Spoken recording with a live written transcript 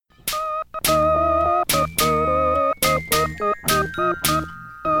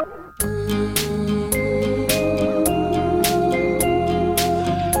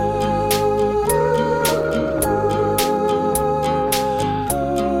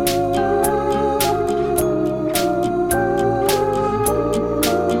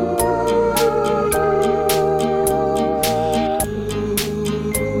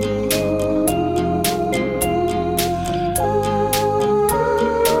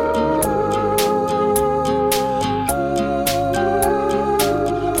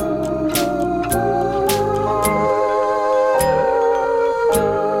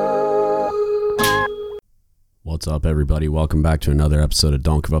everybody? Welcome back to another episode of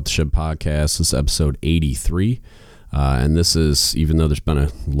Don't Give Up the Ship podcast. This is episode 83. And this is, even though there's been a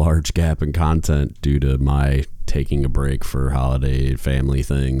large gap in content due to my taking a break for holiday family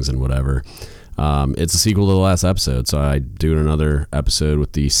things and whatever, it's a sequel to the last episode. So I do another episode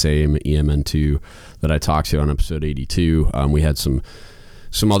with the same EMN2 that I talked to on episode 82. We had some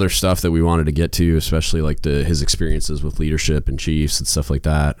other stuff that we wanted to get to, especially like his experiences with leadership and chiefs and stuff like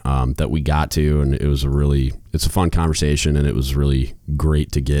that, that we got to. And it's a fun conversation, and it was really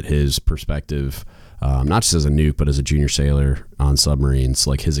great to get his perspective, not just as a nuke, but as a junior sailor on submarines,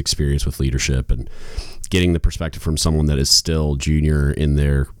 like his experience with leadership and getting the perspective from someone that is still junior in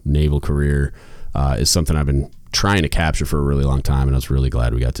their naval career is something I've been trying to capture for a really long time. And I was really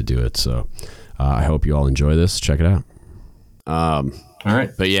glad we got to do it. So I hope you all enjoy this. Check it out. All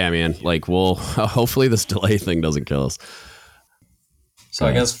right. But yeah, man, like hopefully this delay thing doesn't kill us. So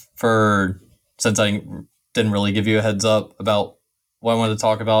I guess since I didn't really give you a heads up about what I wanted to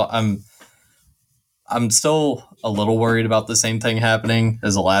talk about, I'm still a little worried about the same thing happening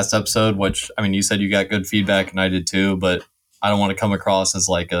as the last episode, which, I mean, you said you got good feedback and I did too, but I don't want to come across as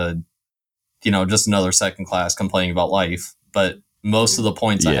like just another second class complaining about life. But most of the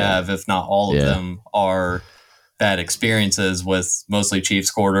points I have, if not all of them, are bad experiences with mostly Chiefs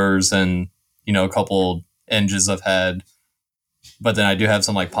quarters and, a couple enges I've had. But then I do have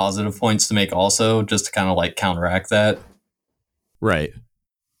some like positive points to make also, just to kind of like counteract that. Right.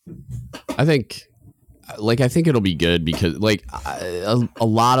 I think it'll be good because like a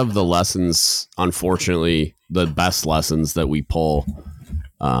lot of the lessons, unfortunately, the best lessons that we pull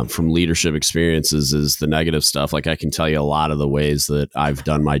from leadership experiences is the negative stuff. Like I can tell you a lot of the ways that I've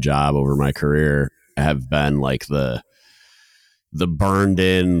done my job over my career have been like the burned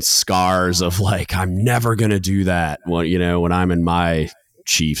in scars of like, I'm never going to do that when I'm in my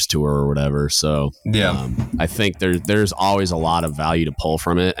Chiefs tour or whatever. So I think there's always a lot of value to pull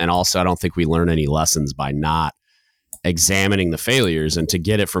from it. And also I don't think we learn any lessons by not examining the failures, and to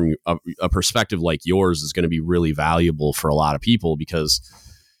get it from a perspective like yours is going to be really valuable for a lot of people, because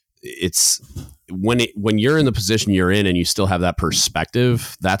it's when you're in the position you're in and you still have that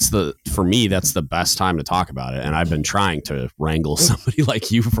perspective, for me, that's the best time to talk about it. And I've been trying to wrangle somebody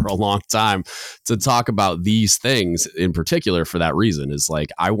like you for a long time to talk about these things in particular for that reason. Is like,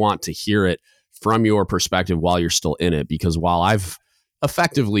 I want to hear it from your perspective while you're still in it, because while I've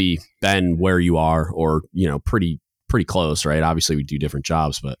effectively been where you are, or, pretty close, right? Obviously we do different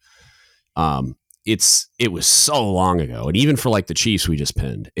jobs, but, it was so long ago. And even for like the Chiefs we just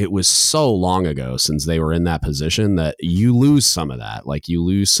pinned, it was so long ago since they were in that position that you lose some of that. Like you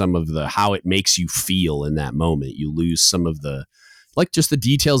lose some of how it makes you feel in that moment. You lose some of just the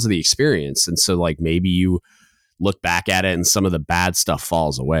details of the experience. And so like maybe you look back at it and some of the bad stuff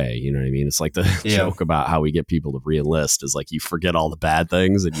falls away. You know what I mean? It's like the joke about how we get people to re-enlist is like, you forget all the bad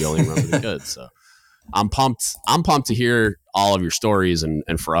things and you only remember the good. So I'm pumped to hear all of your stories and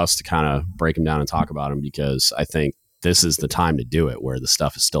for us to kind of break them down and talk about them, because I think this is the time to do it, where the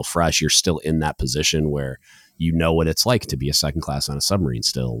stuff is still fresh. You're still in that position where you know what it's like to be a second class on a submarine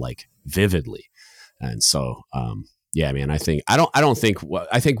still, like vividly. And so, man, I think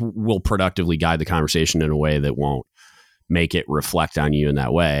we'll productively guide the conversation in a way that won't make it reflect on you in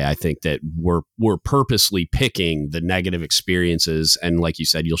that way. I think that we're purposely picking the negative experiences, and like you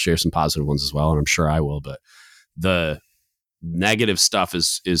said, you'll share some positive ones as well, and I'm sure I will, but the negative stuff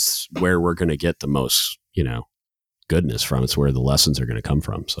is where we're going to get the most, goodness from. It's where the lessons are going to come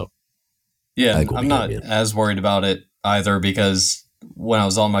from. So I'm not as worried about it either, because when I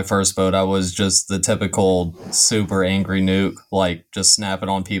was on my first boat, I was just the typical super angry nuke, like just snapping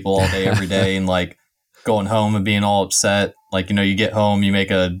on people all day, every day, and like going home and being all upset. Like, you get home, you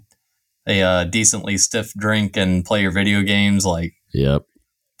make a decently stiff drink and play your video games. Like, yep.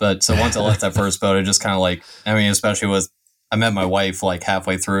 But so once I left that first boat, it just kind of like, especially I met my wife like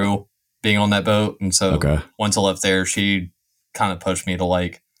halfway through being on that boat. And so once I left there, she kind of pushed me to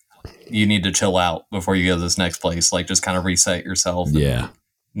like, you need to chill out before you go to this next place. Like, just kind of reset yourself. Yeah.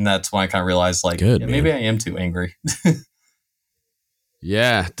 And that's when I kind of realized like, maybe I am too angry.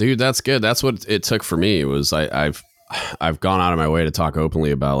 Yeah, dude, that's good. That's what it took for me. It was I've gone out of my way to talk openly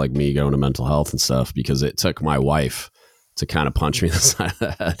about like me going to mental health and stuff, because it took my wife to kind of punch me in the side of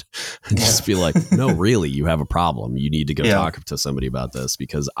the head and just be like, no, really, you have a problem. You need to go talk to somebody about this,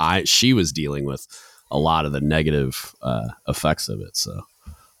 because she was dealing with a lot of the negative effects of it. So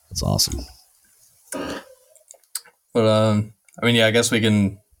that's awesome. But I guess we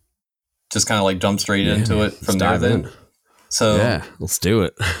can just kind of like jump straight into it from there then. So yeah, let's do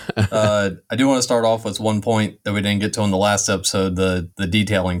it. I do want to start off with one point that we didn't get to in the last episode, the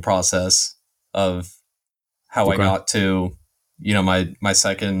detailing process of how I got to, my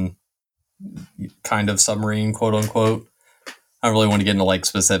second kind of submarine, quote unquote. I don't really want to get into like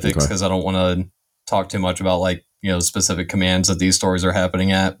specifics because I don't want to talk too much about like, specific commands that these stories are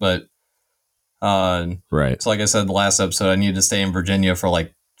happening at. But right. So like I said, the last episode, I needed to stay in Virginia for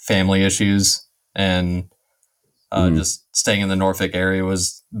like family issues, and just staying in the Norfolk area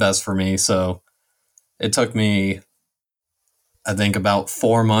was best for me. So it took me, I think, about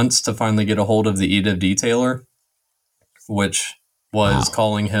 4 months to finally get a hold of the EDIV detailer, which was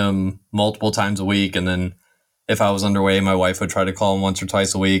calling him multiple times a week. And then if I was underway, my wife would try to call him once or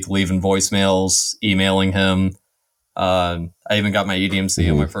twice a week, leaving voicemails, emailing him. I even got my EDMC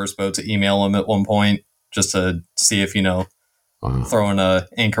on my first boat to email him at one point just to see if, throwing a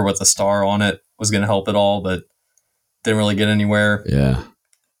anchor with a star on it was going to help at all, but didn't really get anywhere. Yeah.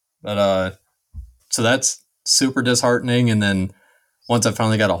 But so that's super disheartening. And then once I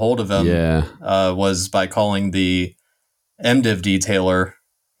finally got a hold of him, was by calling the MDiv detailer.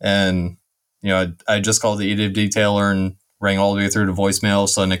 And, I just called the EDIV detailer and rang all the way through to voicemail.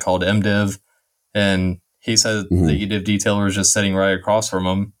 So then I called MDiv, and he said the EDIV detailer was just sitting right across from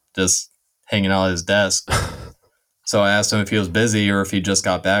him, just hanging out at his desk. So I asked him if he was busy or if he just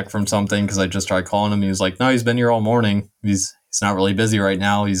got back from something, because I just tried calling him. He was like, no, he's been here all morning. He's not really busy right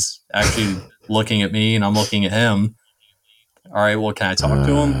now. He's actually looking at me and I'm looking at him. All right, well, can I talk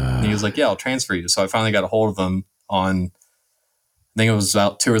to him? And he was like, yeah, I'll transfer you. So I finally got a hold of him on, I think it was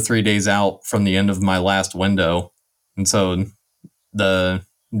about 2 or 3 days out from the end of my last window. And so the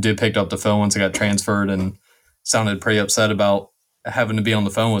dude picked up the phone once I got transferred and sounded pretty upset about having to be on the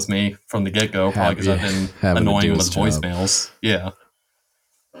phone with me from the get-go, probably because I've been annoying with voicemails. Yeah.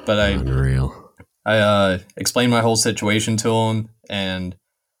 But I explained my whole situation to him, and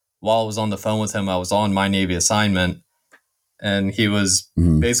while I was on the phone with him, I was on my Navy assignment, and he was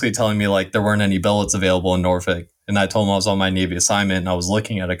basically telling me like there weren't any billets available in Norfolk. And I told him I was on my Navy assignment and I was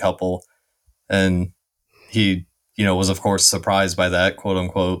looking at a couple, and he, was of course surprised by that, quote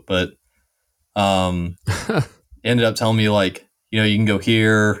unquote, but ended up telling me like, you can go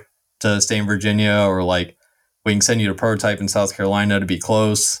here to stay in Virginia, or like we can send you to prototype in South Carolina to be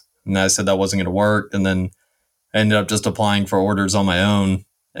close. And I said that wasn't going to work. And then I ended up just applying for orders on my own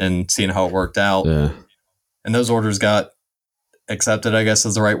and seeing how it worked out. Yeah. And those orders got accepted, I guess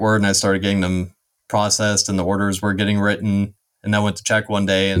is the right word. And I started getting them processed and the orders were getting written. And I went to check one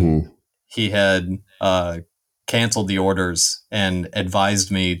day and he had canceled the orders and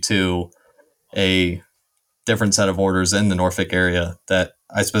advised me to a different set of orders in the Norfolk area that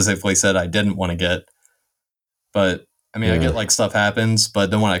I specifically said I didn't want to get. But I mean, I get like stuff happens,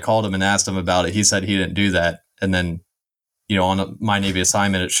 but then when I called him and asked him about it, he said he didn't do that. And then, on my Navy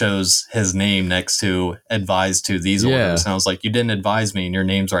assignment, it shows his name next to advised to these orders. And I was like, you didn't advise me and your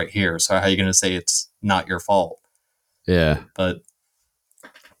name's right here. So how are you going to say it's not your fault? Yeah. But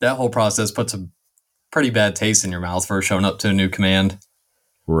that whole process puts a pretty bad taste in your mouth for showing up to a new command.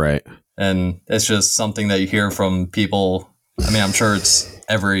 Right. And it's just something that you hear from people. I mean, I'm sure it's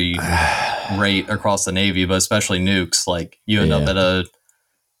every rate across the Navy, but especially nukes. Like you end up at a,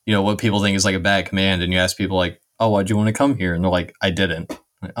 what people think is like a bad command, and you ask people like, oh, why'd you want to come here? And they're like, I didn't.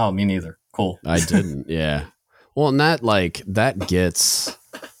 Like, oh, me neither. Cool. I didn't. Yeah. Well, and that gets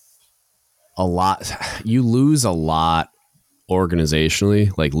a lot. You lose a lot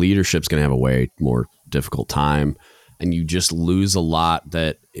organizationally. Like leadership's going to have a way more difficult time. And you just lose a lot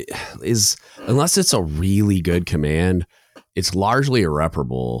that is, unless it's a really good command, it's largely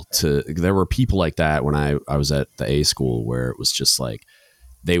irreparable to. There were people like that when I was at the A school, where it was just like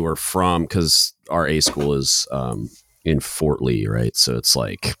they were from, because our A school is in Fort Lee, right? So it's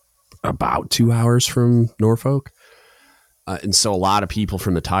like about 2 hours from Norfolk. And so a lot of people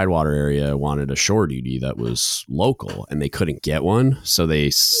from the Tidewater area wanted a shore duty that was local, and they couldn't get one. So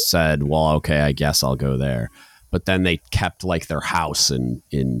they said, well, okay, I guess I'll go there. But then they kept like their house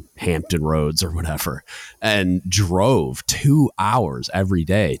in Hampton Roads or whatever, and drove 2 hours every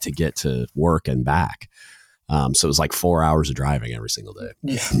day to get to work and back. So it was like 4 hours of driving every single day.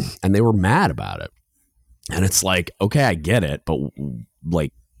 Yeah. And they were mad about it. And it's like, okay, I get it. But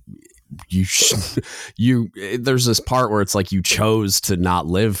like there's this part where it's like you chose to not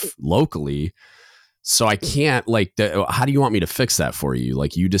live locally. So I can't how do you want me to fix that for you?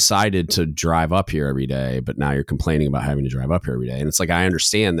 Like you decided to drive up here every day, but now you're complaining about having to drive up here every day. And it's like, I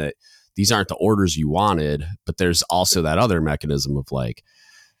understand that these aren't the orders you wanted, but there's also that other mechanism of like,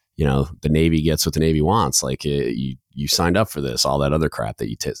 the Navy gets what the Navy wants. Like you signed up for this, all that other crap that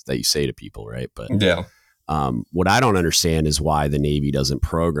you say to people. Right. But yeah. What I don't understand is why the Navy doesn't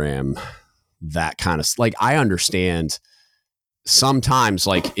program that kind of, like, I understand sometimes,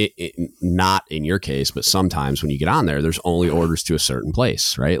 like not in your case, but sometimes when you get on there, there's only orders to a certain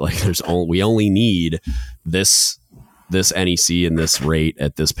place, right? Like we only need this NEC and this rate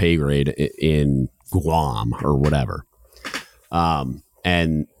at this pay grade in Guam or whatever.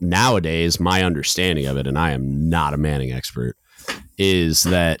 And nowadays, my understanding of it, and I am not a Manning expert, is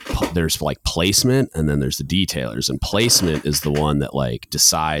that there's like placement and then there's the detailers, and placement is the one that like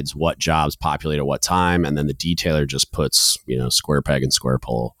decides what jobs populate at what time, and then the detailer just puts, square peg and square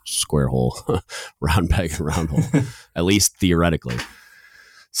hole, round peg and round hole, at least theoretically.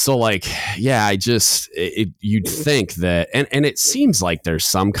 So like, yeah, you'd think that, and it seems like there's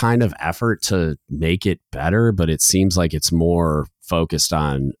some kind of effort to make it better, but it seems like it's more focused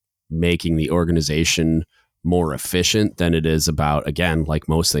on making the organization more efficient than it is about, again, like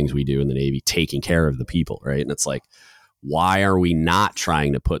most things we do in the Navy, taking care of the people, right? And it's like, why are we not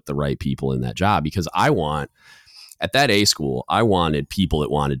trying to put the right people in that job? Because at that A school, I wanted people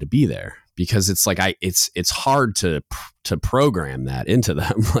that wanted to be there, because it's like it's hard to program that into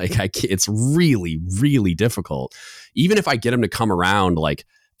them. Like it's really, really difficult. Even if I get them to come around like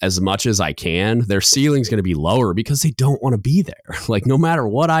as much as I can, their ceiling's going to be lower because they don't want to be there. Like no matter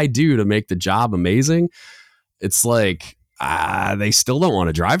what I do to make the job amazing, it's like they still don't want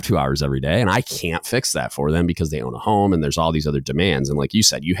to drive 2 hours every day, and I can't fix that for them because they own a home and there's all these other demands. And like you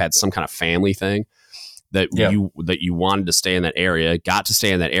said, you had some kind of family thing that you wanted to stay in that area, got to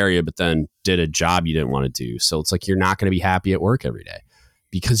stay in that area, but then did a job you didn't want to do. So it's like you're not going to be happy at work every day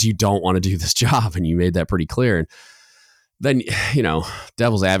because you don't want to do this job, and you made that pretty clear. And then,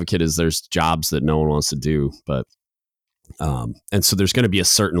 devil's advocate is there's jobs that no one wants to do, but and so there's going to be a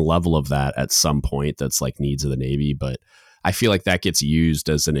certain level of that at some point that's like needs of the Navy, but I feel like that gets used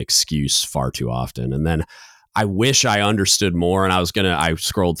as an excuse far too often. And then I wish I understood more, and I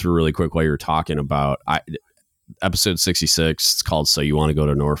scrolled through really quick while you were talking about episode 66. It's called So You Want to Go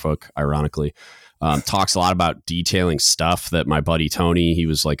to Norfolk, ironically. Talks a lot about detailing stuff that my buddy Tony, he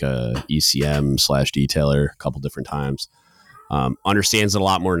was like a ECM / detailer a couple different times. Understands it a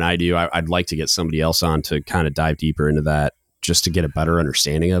lot more than I do. I'd like to get somebody else on to kind of dive deeper into that just to get a better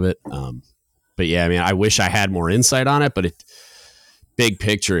understanding of it. But yeah, I mean, I wish I had more insight on it, but big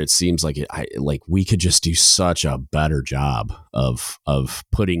picture, it seems like we could just do such a better job of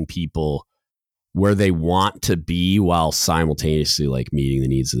putting people where they want to be while simultaneously like meeting the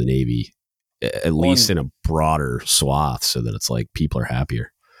needs of the Navy, at least in a broader swath, so that it's like people are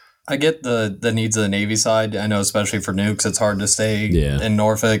happier. I get the needs of the Navy side. I know, especially for nukes, it's hard to stay in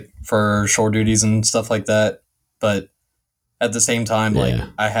Norfolk for shore duties and stuff like that. But at the same time, like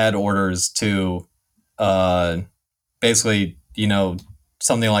I had orders to basically,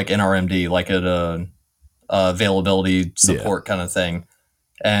 something like NRMD, like a availability support kind of thing.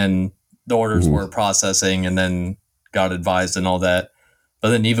 And the orders were processing and then got advised and all that. But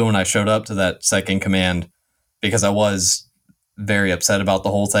then even when I showed up to that second command, because I was very upset about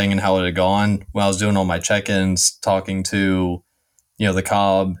the whole thing and how it had gone, when I was doing all my check-ins, talking to, the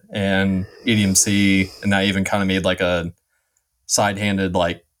COB and EDMC, and I even kind of made like a side-handed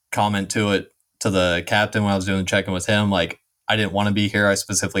like comment to it to the captain when I was doing the check-in with him. Like, I didn't want to be here. I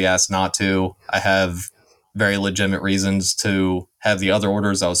specifically asked not to. I have very legitimate reasons to have the other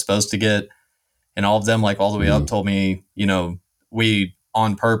orders I was supposed to get. And all of them, like all the way up, told me, we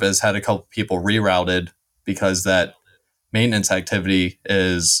on purpose had a couple people rerouted because that maintenance activity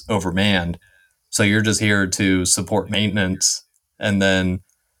is overmanned. So you're just here to support maintenance. And then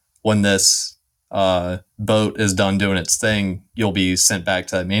when this boat is done doing its thing, you'll be sent back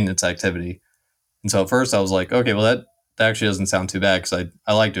to that maintenance activity. And so at first I was like, okay, well, that actually doesn't sound too bad, because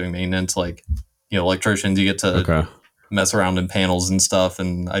I like doing maintenance. Like, electricians, you get to mess around in panels and stuff,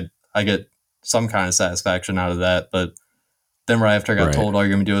 and I get some kind of satisfaction out of that. But then right after I got told all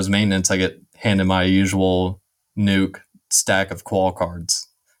you're going to do is maintenance, I get handed my usual nuke stack of qual cards.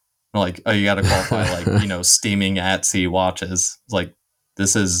 Like, oh, you got to qualify like, steaming at sea watches. It's like,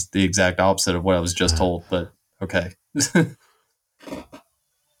 this is the exact opposite of what I was just told, but okay.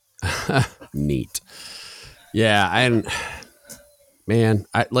 Neat. Yeah, I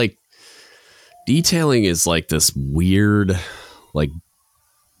like detailing is like this weird, like,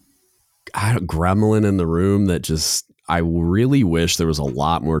 gremlin in the room that just, I really wish there was a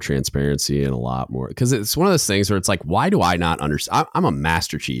lot more transparency and a lot more, because it's one of those things where it's like, why do I not understand? I'm a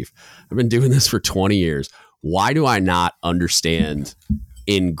master chief. I've been doing this for 20 years. Why do I not understand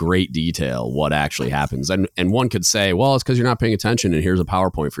in great detail what actually happens? And one could say, well, it's because you're not paying attention and here's a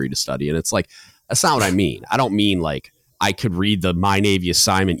PowerPoint for you to study. And it's like, that's not what I mean. I don't mean like I could read the My Navy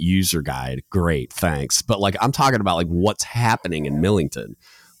assignment user guide. Great, thanks. But like, I'm talking about like what's happening in Millington.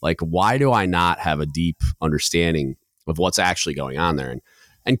 Like, why do I not have a deep understanding of what's actually going on there.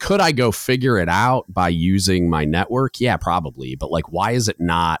 And could I go figure it out by using my network? Yeah, probably. But like, why is it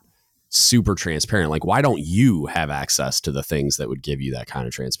not super transparent? Like, why don't you have access to the things that would give you that kind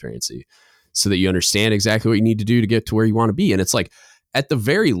of transparency so that you understand exactly what you need to do to get to where you want to be? And it's like, at the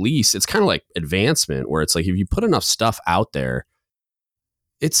very least, it's kind of like advancement, where it's like, if you put enough stuff out there,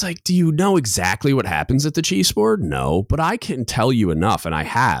 it's like, do you know exactly what happens at the Chiefs board? No, but I can tell you enough, and I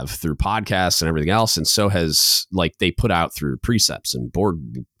have through podcasts and everything else, and so has, like, they put out through precepts and board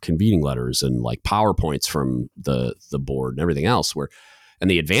convening letters and like PowerPoints from the board and everything else, where, and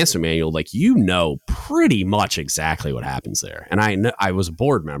the advancement manual, like, you know pretty much exactly what happens there. And I know, I was a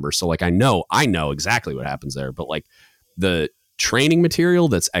board member, so like I know exactly what happens there, but like the training material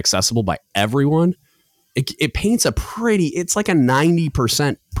that's accessible by everyone, it paints a pretty, it's like a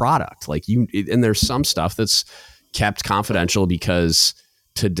 90% product. Like and there's some stuff that's kept confidential because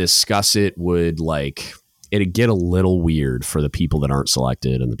to discuss it would, like, it'd get a little weird for the people that aren't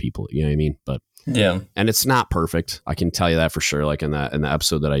selected and the people, you know what I mean? But yeah, and it's not perfect. I can tell you that for sure. Like in the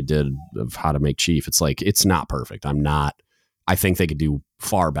episode that I did of how to make Chief, it's like, it's not perfect. I think they could do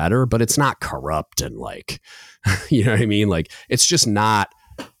far better, but it's not corrupt and like, you know what I mean? Like, it's just not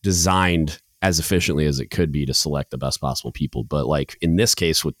designed as efficiently as it could be to select the best possible people. But like in this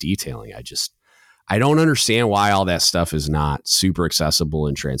case with detailing, I don't understand why all that stuff is not super accessible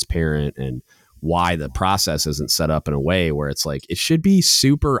and transparent, and why the process isn't set up in a way where it's like, it should be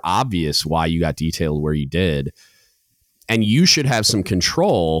super obvious why you got detailed where you did. And you should have some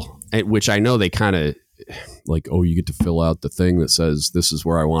control, which I know they kind of like, oh, you get to fill out the thing that says this is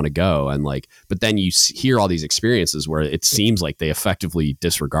where I want to go. And like, but then you hear all these experiences where it seems like they effectively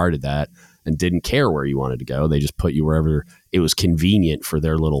disregarded that and didn't care where you wanted to go. They just put you wherever it was convenient for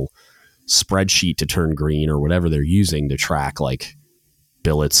their little spreadsheet to turn green or whatever they're using to track like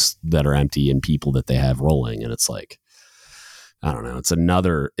billets that are empty and people that they have rolling. And it's like, I don't know.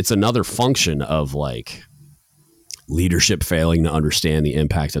 It's another function of like leadership failing to understand the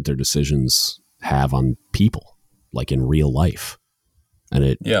impact that their decisions have on people, like in real life.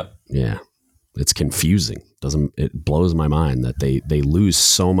 And it's confusing. It blows my mind that they lose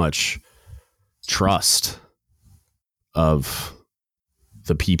so much trust of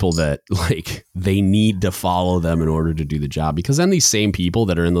the people that like they need to follow them in order to do the job, because then these same people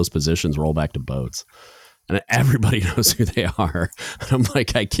that are in those positions roll back to boats and everybody knows who they are. I'm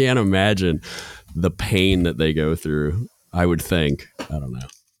like, I can't imagine the pain that they go through. I would think, I don't know,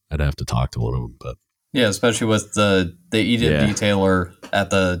 I'd have to talk to one of them, but yeah, especially with the Edith detailer at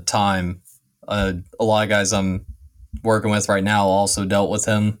the time. A lot of guys I'm working with right now also dealt with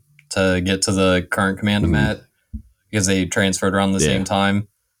him to get to the current command I'm at, because they transferred around the same time.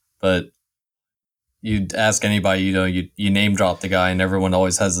 But you'd ask anybody, you name drop the guy, and everyone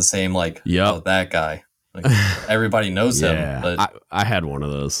always has the same, like, oh, that guy. Like, everybody knows him. But I had one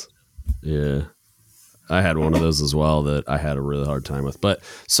of those. Yeah. I had one of those as well that I had a really hard time with. But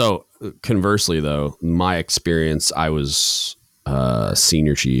so conversely, though, my experience, I was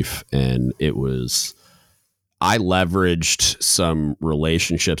senior chief, and I leveraged some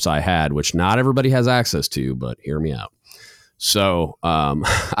relationships I had, which not everybody has access to, but hear me out. So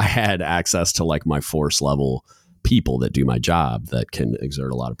I had access to like my force level people that do my job that can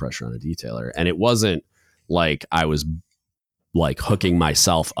exert a lot of pressure on a detailer. And it wasn't like I was like hooking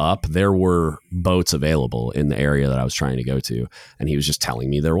myself up. There were boats available in the area that I was trying to go to, and he was just telling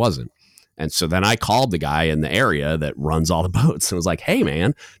me there wasn't. And so then I called the guy in the area that runs all the boats and was like, hey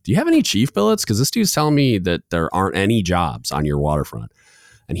man, do you have any chief billets? Because this dude's telling me that there aren't any jobs on your waterfront.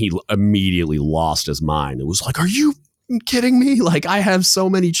 And he immediately lost his mind. It was like, are you kidding me? Like, I have so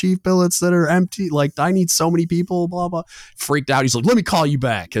many chief billets that are empty. Like, I need so many people, blah, blah. Freaked out. He's like, let me call you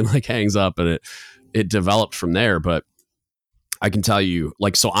back. And like hangs up, and it developed from there. But I can tell you,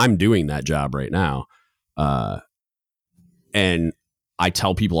 like, so I'm doing that job right now. And I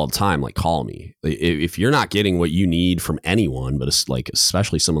tell people all the time, like, call me. If you're not getting what you need from anyone, but it's like,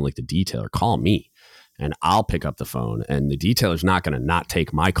 especially someone like the detailer, call me and I'll pick up the phone, and the detailer's not going to not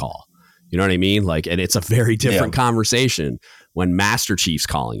take my call. You know what I mean? Like, and it's a very different conversation when Master Chief's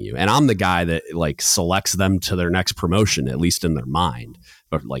calling you. And I'm the guy that like selects them to their next promotion, at least in their mind.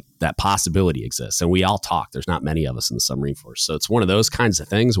 But like that possibility exists. And we all talk. There's not many of us in the submarine force. So it's one of those kinds of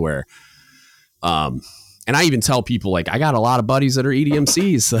things where, and I even tell people, like, I got a lot of buddies that are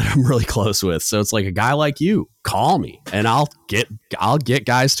EDMCs that I'm really close with. So it's like, a guy like you, call me and I'll get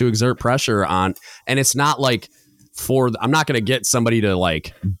guys to exert pressure on. And it's not like I'm not going to get somebody to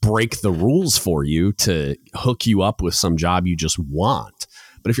like break the rules for you to hook you up with some job you just want.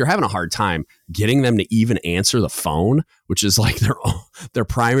 But if you're having a hard time getting them to even answer the phone, which is like their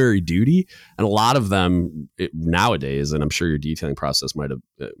primary duty, and a lot of them nowadays, and I'm sure your detailing process might have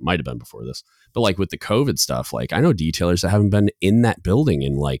been before this, but like with the COVID stuff, like I know detailers that haven't been in that building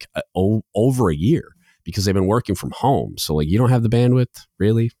in like over a year because they've been working from home. So like you don't have the bandwidth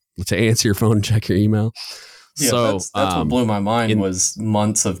really to answer your phone and check your email. Yeah, so that's what blew my mind was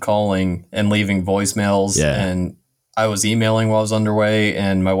months of calling and leaving voicemails, and I was emailing while I was underway,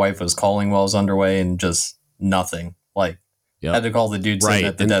 and my wife was calling while I was underway, and just nothing. Like, had to call the dude sitting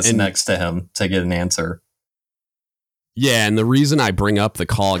at the desk next to him to get an answer. Yeah, and the reason I bring up the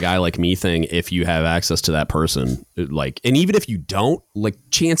call a guy like me thing, if you have access to that person, like, and even if you don't, like,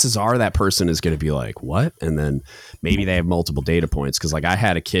 chances are that person is going to be like, what? And then maybe they have multiple data points. Because, like, I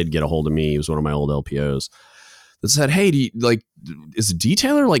had a kid get a hold of me. He was one of my old LPOs that said, hey, is a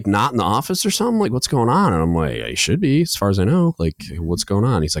detailer like not in the office or something? Like, what's going on? And I'm like, he should be, as far as I know. Like, what's going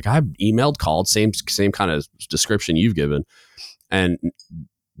on? He's like, I emailed, called, same kind of description you've given, and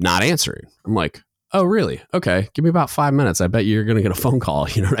not answering. I'm like, oh, really? Okay, give me about 5 minutes. I bet you're going to get a phone call.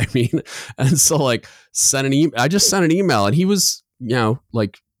 You know what I mean? And so, like, I just sent an email, and he was,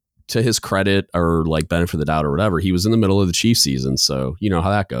 like, to his credit or like benefit of the doubt or whatever, he was in the middle of the Chief season. So you know how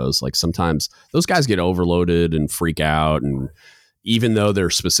that goes. Like sometimes those guys get overloaded and freak out. And even though they're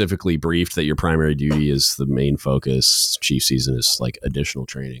specifically briefed that your primary duty is the main focus, Chief season is like additional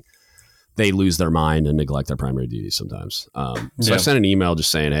training, they lose their mind and neglect their primary duties sometimes. So I sent an email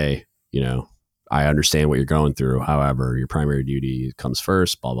just saying, hey, I understand what you're going through. However, your primary duty comes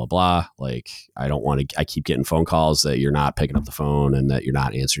first, blah, blah, blah. Like, I keep getting phone calls that you're not picking up the phone and that you're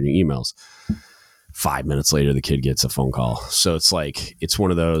not answering your emails. 5 minutes later, the kid gets a phone call. So it's like, it's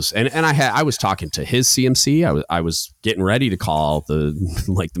one of those. And I was talking to his CMC. I was getting ready to call the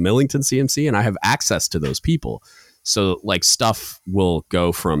Millington CMC, and I have access to those people. So like stuff will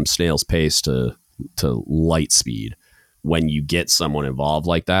go from snail's pace to light speed when you get someone involved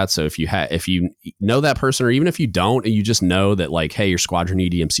like that. So if you know that person, or even if you don't, and you just know that like, hey, your squadron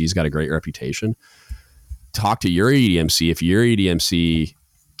EDMC's got a great reputation, talk to your EDMC. If your EDMC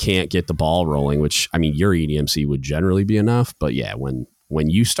can't get the ball rolling, which I mean, your EDMC would generally be enough, but yeah, when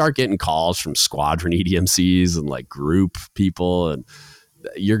you start getting calls from squadron EDMCs and like group people, and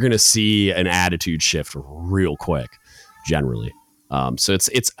you're going to see an attitude shift real quick generally. So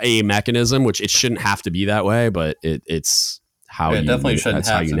it's a mechanism, which it shouldn't have to be that way, but it's how you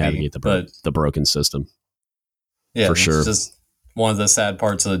navigate the broken system. Yeah, for sure. It's just one of the sad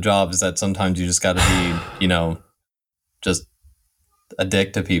parts of the job is that sometimes you just got to be, just a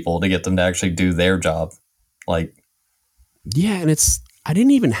dick to people to get them to actually do their job. Like, yeah, and I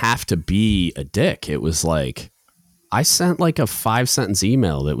didn't even have to be a dick. It was like I sent like a 5-sentence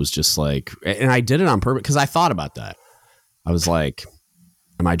email that was just like, and I did it on purpose because I thought about that. I was like,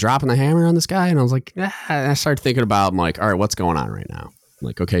 am I dropping the hammer on this guy? And I was like, and I started thinking about, I'm like, all right, what's going on right now? I'm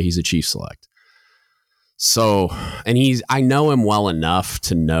like, okay, he's a Chief select. So, and I know him well enough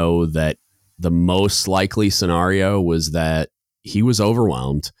to know that the most likely scenario was that he was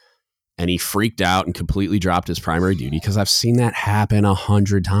overwhelmed and he freaked out and completely dropped his primary duty, because I've seen that happen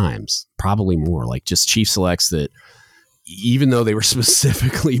 100 times, probably more, like just Chief selects that, even though they were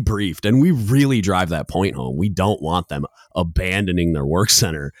specifically briefed, and we really drive that point home, we don't want them abandoning their work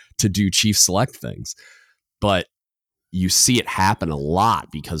center to do Chief select things. But you see it happen a lot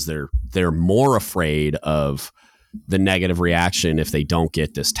because they're more afraid of the negative reaction if they don't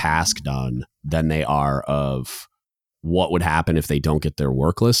get this task done than they are of what would happen if they don't get their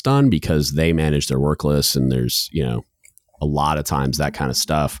work list done, because they manage their work list. And there's, a lot of times that kind of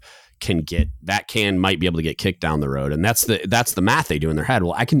stuff might be able to get kicked down the road. And that's the math they do in their head.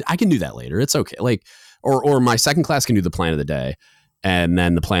 Well, I can do that later. It's okay. Like, or my second class can do the plan of the day, and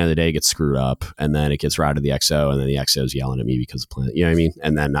then the plan of the day gets screwed up, and then it gets routed to the XO, and then the XO is yelling at me because of plan, you know what I mean?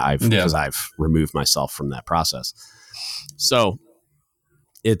 And then because I've removed myself from that process. So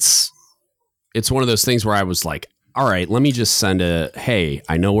it's one of those things where I was like, all right, let me just send hey,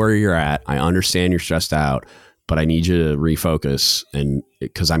 I know where you're at. I understand you're stressed out, but I need you to refocus, and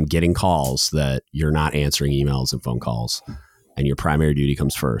because I'm getting calls that you're not answering emails and phone calls, and your primary duty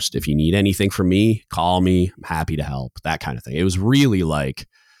comes first. If you need anything from me, call me. I'm happy to help. That kind of thing. It was really like,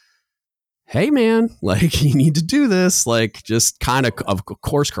 hey man, like you need to do this. Like just kind of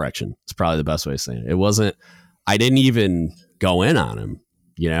course correction. It's probably the best way of saying it. It wasn't, I didn't even go in on him,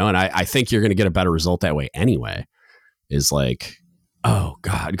 and I think you're going to get a better result that way anyway, is like, oh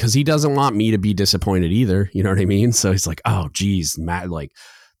God, because he doesn't want me to be disappointed either. You know what I mean? So he's like, oh geez, Matt, like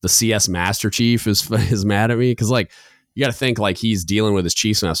the CS Master Chief is mad at me. Cause like, you got to think like he's dealing with his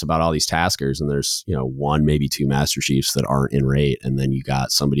chiefs mess about all these taskers, and there's, you know, one, maybe two master chiefs that aren't in rate. And then you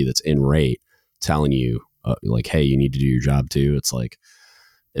got somebody that's in rate telling you like, hey, you need to do your job too. It's like,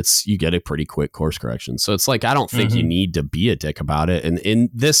 you get a pretty quick course correction. So it's like, I don't think you need to be a dick about it. And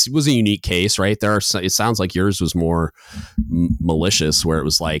this was a unique case, right? It sounds like yours was more malicious, where it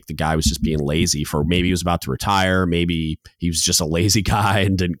was like the guy was just being lazy for, maybe he was about to retire. Maybe he was just a lazy guy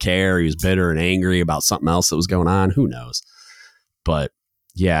and didn't care. He was bitter and angry about something else that was going on. Who knows? But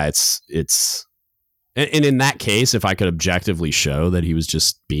yeah, and in that case, if I could objectively show that he was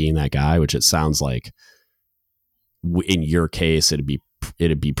just being that guy, which it sounds like in your case, it'd be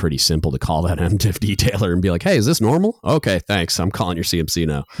pretty simple to call that MDiv detailer and be like, hey, is this normal? Okay, thanks. I'm calling your CMC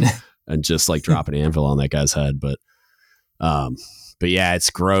now. And just like drop an anvil on that guy's head. But yeah,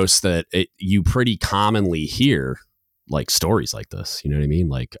 it's gross that you pretty commonly hear like stories like this. You know what I mean?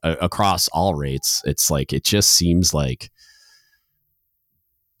 Like across all rates, it's like, it just seems like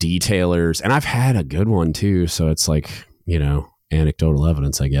detailers, and I've had a good one too. So it's like, you know, anecdotal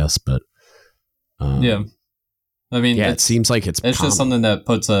evidence, I guess. But yeah. I mean, yeah, it seems like it's just something that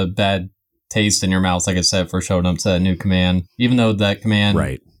puts a bad taste in your mouth, like I said, for showing up to that new command, even though that command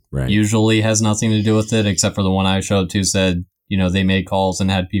right. usually has nothing to do with it, except for the one I showed up to said, you know, they made calls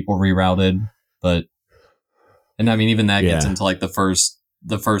and had people rerouted. And I mean, even that gets into like the first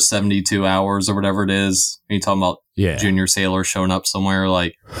 72 hours or whatever it is. When you're talking about junior sailor showing up somewhere,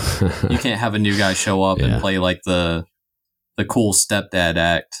 like you can't have a new guy show up and play like the cool stepdad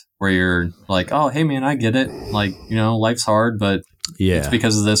act, where you're like, oh, hey, man, I get it. Like, you know, life's hard, but it's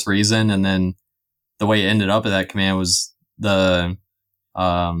because of this reason. And then the way it ended up at that command was the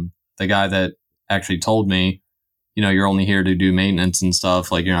guy that actually told me, you know, you're only here to do maintenance and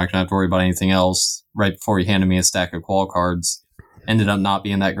stuff. Like, you're not going to have to worry about anything else. Right before he handed me a stack of qual cards, ended up not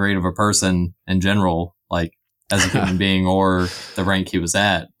being that great of a person in general, like as a human being or the rank he was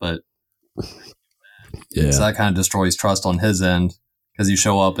at. But so that kind of destroys trust on his end. Because you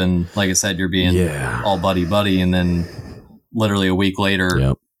show up and, like I said, you're being all buddy, and then literally a week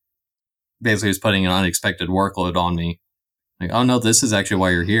later, basically he's putting an unexpected workload on me. Like, oh no, this is actually why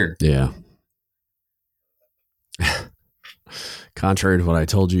you're here. Yeah. Contrary to what I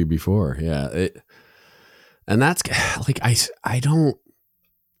told you before. Yeah. And that's like,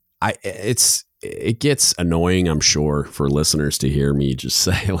 it gets annoying, I'm sure, for listeners to hear me just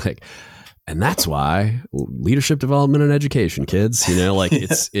say like, and that's why leadership development and education, kids, you know, like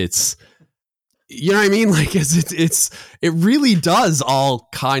it's, you know what I mean? Like it really does all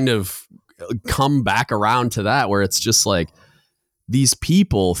kind of come back around to that, where it's just like, these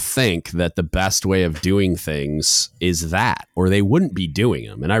people think that the best way of doing things is that, or they wouldn't be doing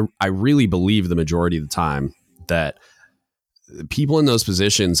them. And I really believe the majority of the time that people in those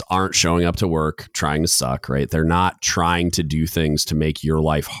positions aren't showing up to work trying to suck, right? They're not trying to do things to make your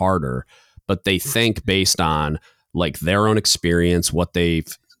life harder, but they think based on like their own experience, what they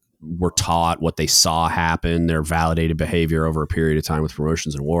were taught, what they saw happen, their validated behavior over a period of time with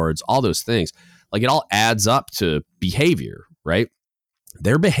promotions and awards, all those things. Like it all adds up to behavior, right?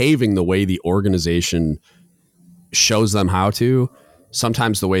 They're behaving the way the organization shows them how to,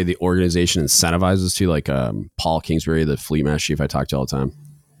 sometimes the way the organization incentivizes to, like Paul Kingsbury, the fleet master chief I talk to all the time.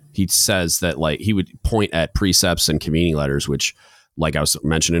 He says that like he would point at precepts and convening letters, which like I was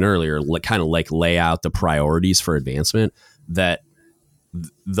mentioning earlier, kind of like lay out the priorities for advancement, that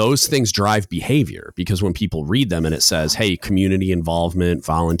those things drive behavior, because when people read them and it says, hey, community involvement,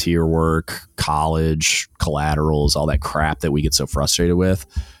 volunteer work, college, collaterals, all that crap that we get so frustrated with,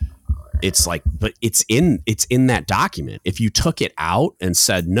 it's like, but it's in that document. If you took it out and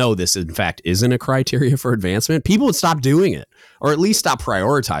said, no, this in fact isn't a criteria for advancement, people would stop doing it, or at least stop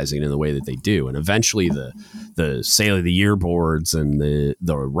prioritizing it in the way that they do. And eventually the Sailor of the Year boards and the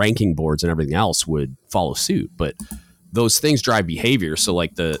ranking boards and everything else would follow suit. But those things drive behavior. So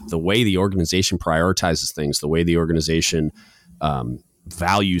like the way the organization prioritizes things, the way the organization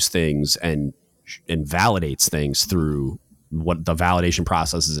values things and validates things through what the validation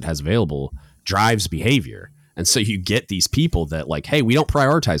processes it has available, drives behavior. And so you get these people that like, hey, we don't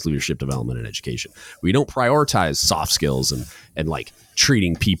prioritize leadership development and education. We don't prioritize soft skills and like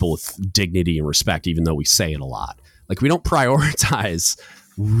treating people with dignity and respect, even though we say it a lot. Like we don't prioritize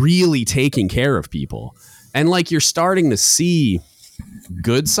really taking care of people. And like you're starting to see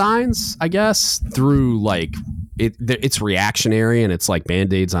good signs, I guess, through like it's reactionary and it's like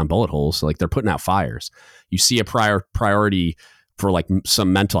band-aids on bullet holes. So like they're putting out fires. You see a priority for like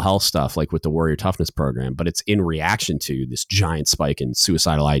some mental health stuff, like with the Warrior Toughness program, but it's in reaction to this giant spike in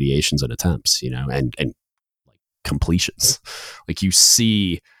suicidal ideations and attempts, you know, and like completions. Like you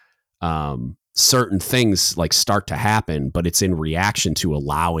see certain things like start to happen, but it's in reaction to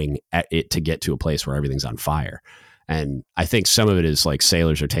allowing it to get to a place where everything's on fire. And I think some of it is like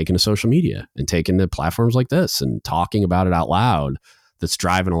sailors are taking to social media and taking to platforms like this and talking about it out loud. That's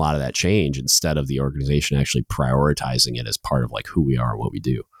driving a lot of that change instead of the organization actually prioritizing it as part of like who we are and what we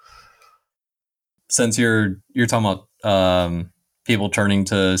do. Since you're talking about people turning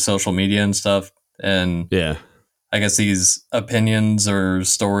to social media and stuff, and yeah, I guess these opinions or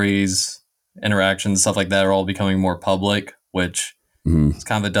stories, interactions, stuff like that are all becoming more public, which is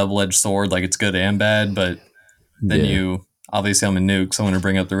kind of a double-edged sword. Like, it's good and bad, but then you, obviously I'm in Nukes, so I'm going to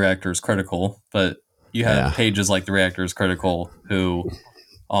bring up the Reactors Critical, but you have pages like the Reactors Critical who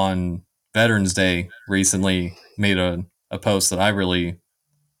on Veterans Day recently made a post that I really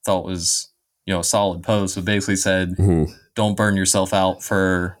thought was, a solid post. It basically said, don't burn yourself out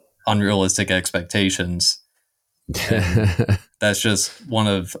for unrealistic expectations. And that's just one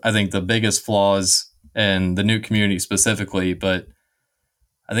of, I think, the biggest flaws in the Nuke community specifically, but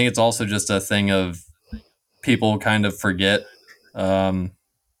I think it's also just a thing of people kind of forget the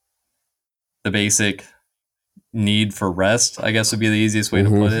basic need for rest, I guess would be the easiest way to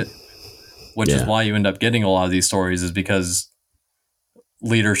put it, which is why you end up getting a lot of these stories, is because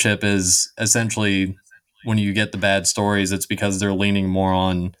leadership is essentially, when you get the bad stories, it's because they're leaning more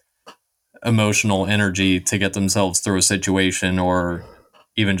on emotional energy to get themselves through a situation or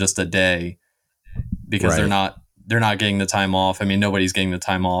even just a day, because they're not getting the time off. I mean, nobody's getting the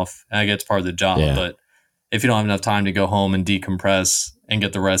time off. I get it's part of the job, but if you don't have enough time to go home and decompress and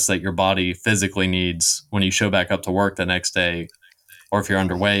get the rest that your body physically needs when you show back up to work the next day, or if you're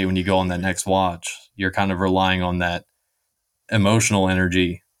underway when you go on that next watch, you're kind of relying on that emotional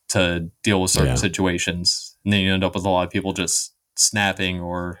energy to deal with certain situations. And then you end up with a lot of people just snapping,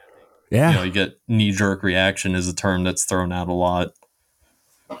 or you get knee-jerk reaction is a term that's thrown out a lot.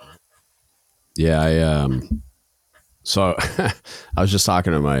 So I was just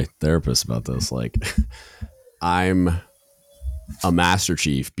talking to my therapist about this. Like, I'm a Master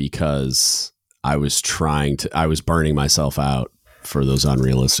Chief because I was burning myself out for those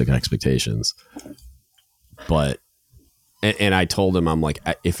unrealistic expectations. But, and I told him, I'm like,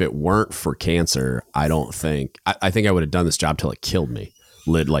 if it weren't for cancer, I think I would have done this job till it killed me,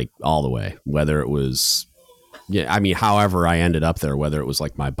 like all the way, whether it was, however I ended up there, whether it was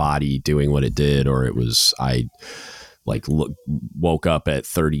like my body doing what it did, or it was, woke up at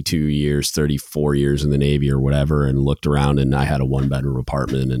 34 years in the Navy or whatever, and looked around and I had a 1-bedroom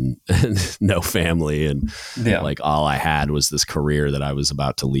apartment and no family. And like all I had was this career that I was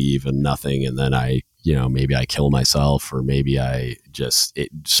about to leave and nothing. And then maybe I kill myself, or maybe it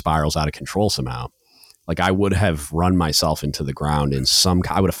spirals out of control somehow. Like, I would have run myself into the ground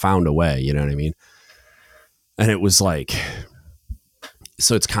I would have found a way, you know what I mean? And it was like,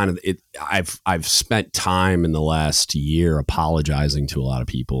 so it's kind of it. I've spent time in the last year apologizing to a lot of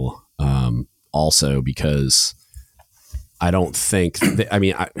people, also because I don't think.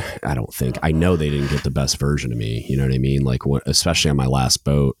 I know they didn't get the best version of me. You know what I mean? Like, especially on my last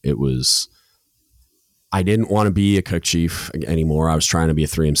boat, it was. I didn't want to be a cook chief anymore. I was trying to be a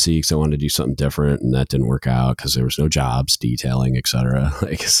 3MC because I wanted to do something different, and that didn't work out because there was no jobs, detailing, etc.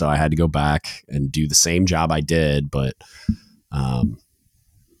 Like, so I had to go back and do the same job I did, but.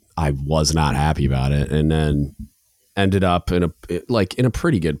 I was not happy about it, and then ended up in a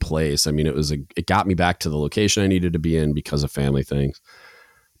pretty good place. I mean, it got me back to the location I needed to be in because of family things,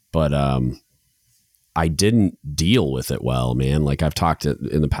 but I didn't deal with it well, man. Like, I've talked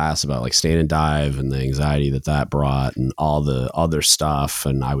in the past about like stand and dive and the anxiety that brought and all the other stuff.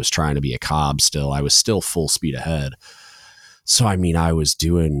 And I was trying to be a cob still. I was still full speed ahead. So, I mean, I was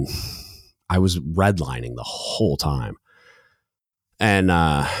redlining the whole time. And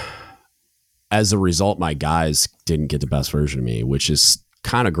as a result, my guys didn't get the best version of me, which is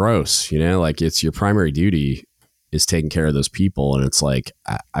kind of gross, like, it's your primary duty is taking care of those people. And it's like,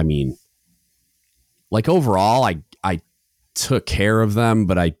 I mean, like, overall, I took care of them,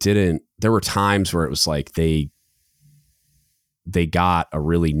 but I didn't. There were times where it was like they got a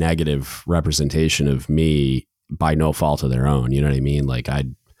really negative representation of me by no fault of their own. You know what I mean? Like,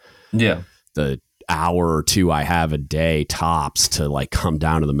 the hour or two I have a day tops to like come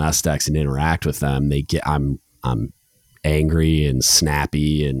down to the mess decks and interact with them, I'm angry and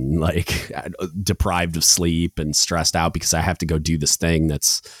snappy and like deprived of sleep and stressed out because I have to go do this thing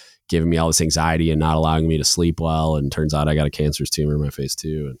that's giving me all this anxiety and not allowing me to sleep well. And turns out I got a cancerous tumor in my face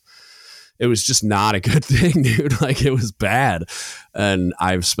too. And it was just not a good thing, dude. Like, it was bad. And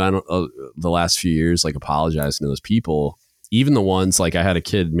I've spent the last few years like apologizing to those people. Even the ones, like, I had a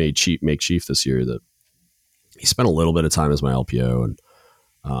kid make chief this year that he spent a little bit of time as my LPO,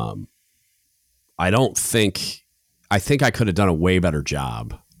 and I think I could have done a way better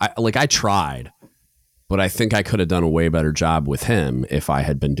job. I tried, but I think I could have done a way better job with him if I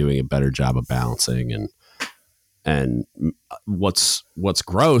had been doing a better job of balancing. And what's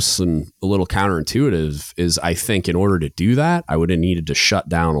gross and a little counterintuitive is I think in order to do that, I would have needed to shut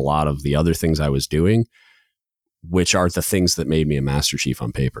down a lot of the other things I was doing, which are the things that made me a Master Chief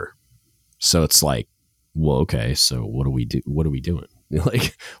on paper. So it's like, well, okay, so what do we do? What are we doing?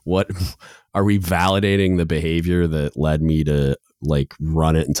 Like, what are we validating the behavior that led me to like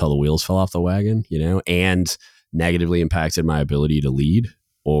run it until the wheels fell off the wagon, and negatively impacted my ability to lead?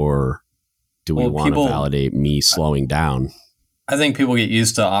 Or do we want to validate me slowing down? I think people get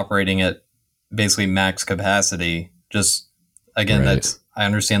used to operating at basically max capacity. Just again, I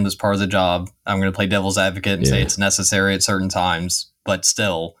understand this part of the job. I'm going to play devil's advocate and say it's necessary at certain times, but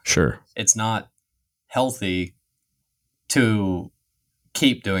still, sure, it's not healthy to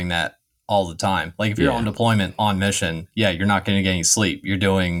keep doing that all the time. Like if you're on deployment on mission, you're not going to get any sleep. You're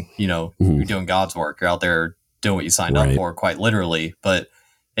doing, you're doing God's work. You're out there doing what you signed up for, quite literally. But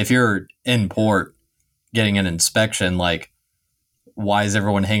if you're in port getting an inspection, like why is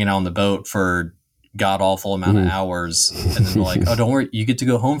everyone hanging out on the boat for god awful amount of hours? And then they're like, oh, don't worry, you get to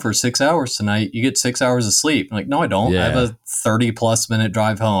go home for 6 hours tonight. You get 6 hours of sleep. I'm like, no, I don't. I have a 30+ minute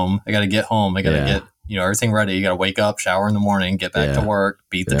drive home. I got to get home. I got to get everything ready. You got to wake up, shower in the morning, get back to work,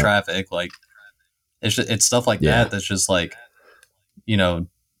 beat the traffic. Like it's stuff like that. That's just like,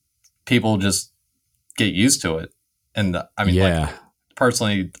 people just get used to it. And I mean, like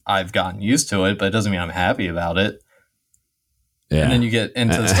personally, I've gotten used to it, but it doesn't mean I'm happy about it. Yeah. And then you get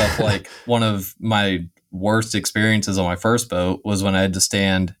into stuff like one of my worst experiences on my first boat was when I had to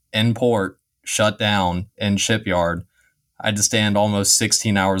stand in port, shut down in shipyard. I had to stand almost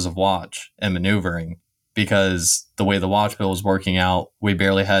 16 hours of watch and maneuvering because the way the watch bill was working out, we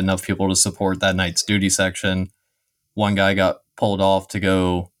barely had enough people to support that night's duty section. One guy got pulled off to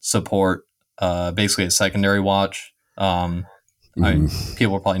go support basically a secondary watch.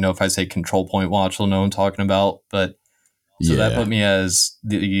 People probably know if I say control point watch, they'll know what I'm talking about. But so that put me as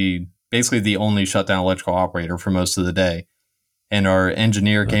basically the only shutdown electrical operator for most of the day. And our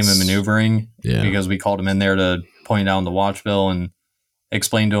engineer came in maneuvering because we called him in there to point out the watch bill and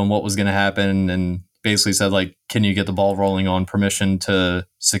explain to him what was going to happen, and basically said, like, can you get the ball rolling on permission to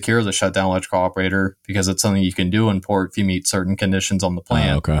secure the shutdown electrical operator, because it's something you can do in port if you meet certain conditions on the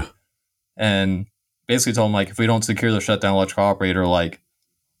plant. Okay. And basically told him, like, if we don't secure the shutdown electrical operator, like,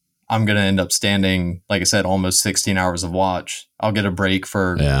 I'm going to end up standing, like I said, almost 16 hours of watch. I'll get a break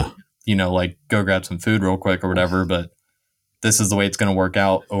for, like go grab some food real quick or whatever, but this is the way it's going to work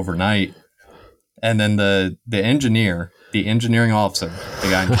out overnight. And then the engineer, the engineering officer, the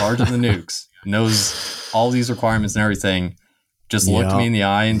guy in charge of the nukes, knows all these requirements and everything, just looked me in the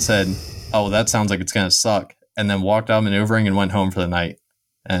eye and said, oh, that sounds like it's going to suck. And then walked out maneuvering and went home for the night.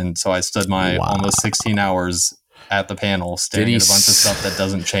 And so I stood my almost 16 hours at the panel staring at a bunch of stuff that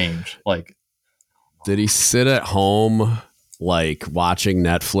doesn't change. Like, did he sit at home like watching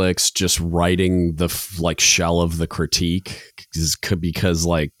Netflix, just writing the shell of the critique? Because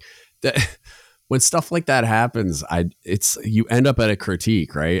like when stuff like that happens, you end up at a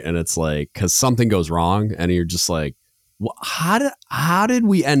critique, right? And it's like, because something goes wrong and you're just like, well, how did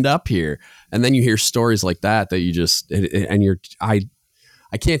we end up here? And then you hear stories like that you just, and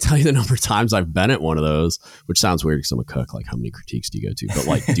I can't tell you the number of times I've been at one of those, which sounds weird because I'm a cook. Like, how many critiques do you go to? But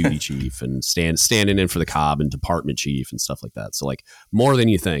like duty chief and standing in for the cob and department chief and stuff like that. So like more than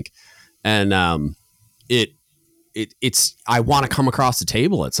you think. And it's I want to come across the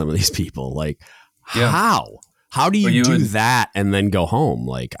table at some of these people. Like, how do you do that and then go home?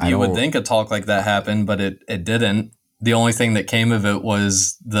 Like, you would think a talk like that happened, but it didn't. The only thing that came of it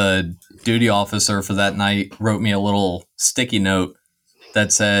was the duty officer for that night wrote me a little sticky note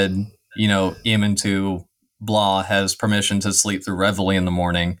that said, Eamon 2 blah has permission to sleep through reveille in the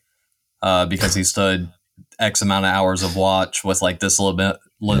morning because he stood X amount of hours of watch with like this little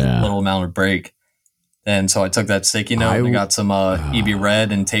amount of break. And so I took that sticky note and I got some EB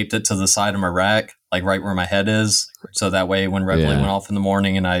red and taped it to the side of my rack, like right where my head is. So that way when reveille went off in the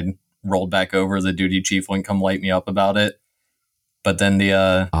morning and I rolled back over, the duty chief wouldn't come light me up about it. But then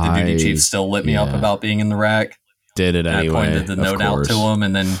the duty chief still lit me up about being in the rack. Did it anyway. I pointed the note out to him,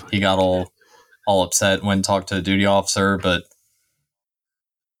 and then he got all upset when talked to the duty officer. But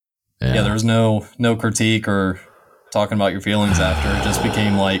there was no critique or talking about your feelings after. It just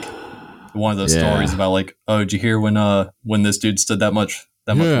became like one of those stories about like, oh, did you hear when this dude stood that much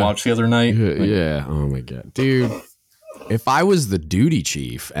watch the other night? Oh my god, dude. If I was the duty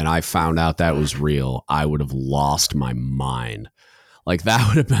chief and I found out that was real, I would have lost my mind. Like that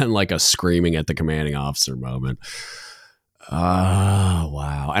would have been like a screaming at the commanding officer moment. Oh,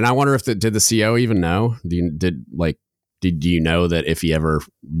 wow. And I wonder if did the CO even know? Did you know that if he ever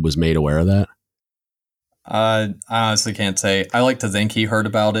was made aware of that? I honestly can't say. I like to think he heard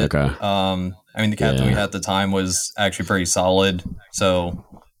about it. Okay. I mean, the captain we had at the time was actually pretty solid. So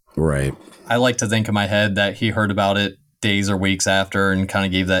right. I like to think in my head that he heard about it days or weeks after and kind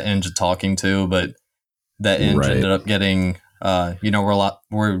of gave that Eng a talking to, but that Eng ended up getting, we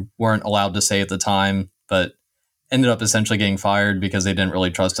weren't allowed to say at the time, but ended up essentially getting fired because they didn't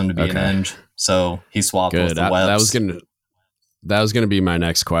really trust him to be an Eng. So he swapped with the Weps. That was gonna be my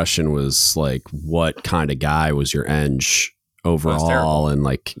next question, was like, what kind of guy was your Eng overall? And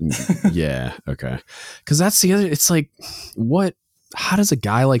like, yeah, okay. Because that's the other. It's like, how does a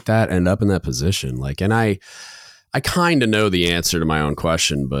guy like that end up in that position? Like, and I kind of know the answer to my own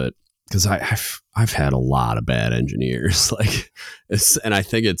question, but because I've had a lot of bad engineers, like, and I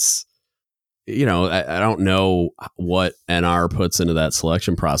think it's, I don't know what NR puts into that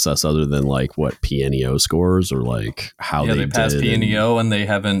selection process other than like what PNEO scores or like how they passed PNEO and they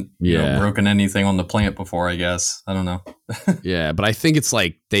haven't broken anything on the plant before, I guess. I don't know. Yeah, but I think it's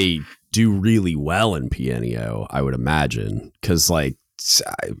like they do really well in PNEO, I would imagine, because like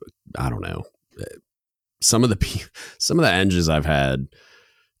I don't know, some of the engines I've had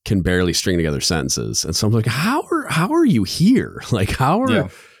can barely string together sentences, and so I'm like, how are you here? Like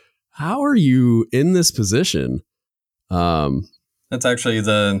how are you in this position? That's actually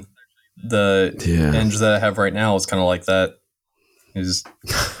the Eng that I have right now is kind of like that. He's,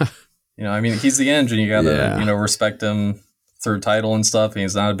 I mean, he's the Eng, and you gotta, respect him through title and stuff. And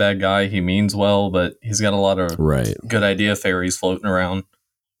he's not a bad guy. He means well, but he's got a lot of good idea fairies floating around.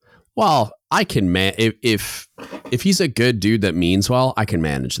 Well, I can if he's a good dude that means well, I can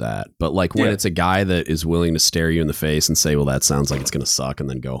manage that. But like when it's a guy that is willing to stare you in the face and say, well, that sounds like it's going to suck, and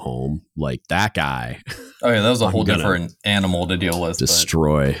then go home, like that guy. Oh yeah, that was a whole different animal to deal with.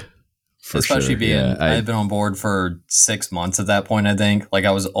 Destroy. Especially being, I had been on board for 6 months at that point, I think. Like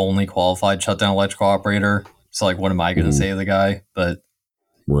I was only qualified shutdown electrical operator. So like, what am I going to say to the guy? But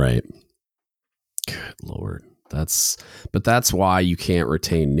right. Good Lord. That's why you can't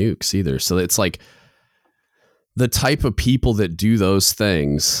retain nukes either. So it's like the type of people that do those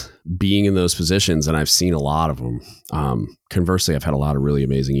things being in those positions, and I've seen a lot of them. Conversely, I've had a lot of really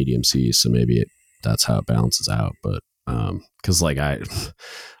amazing EDMCs, so maybe that's how it balances out. But because like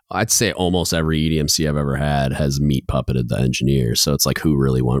I'd say almost every EDMC I've ever had has meat puppeted the engineer, so it's like who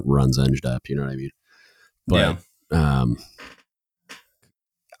really runs EngDep, you know what I mean? But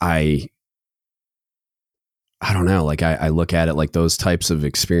I don't know. Like I look at it like those types of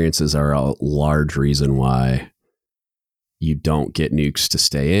experiences are a large reason why you don't get nukes to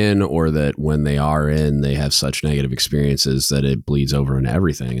stay in, or that when they are in, they have such negative experiences that it bleeds over into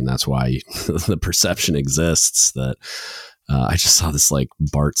everything. And that's why the perception exists that I just saw this like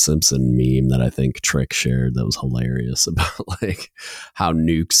Bart Simpson meme that I think Trick shared that was hilarious about like how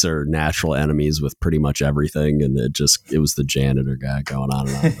nukes are natural enemies with pretty much everything. And it was the janitor guy going on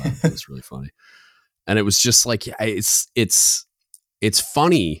and on about it. It was really funny. And it was just like, it's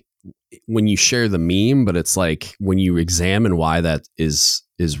funny when you share the meme, but it's like when you examine why that is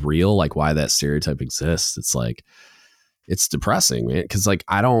real, like why that stereotype exists, it's like, it's depressing, man. Cause like,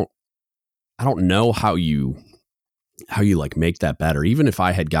 I don't know how you like make that better. Even if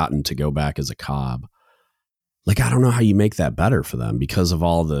I had gotten to go back as a cob, like, I don't know how you make that better for them because of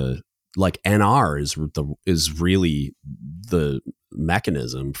all the, like NR is really the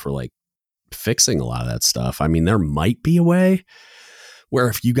mechanism for like fixing a lot of that stuff. I mean, there might be a way where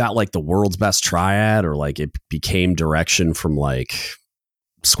if you got like the world's best triad, or like it became direction from like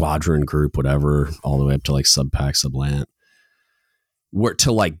squadron group, whatever, all the way up to like subpack, sublant, where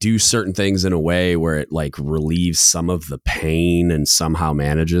to like do certain things in a way where it like relieves some of the pain and somehow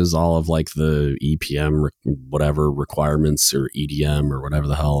manages all of like the EPM, whatever requirements, or EDM, or whatever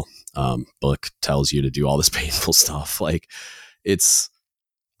the hell book tells you to do all this painful stuff. Like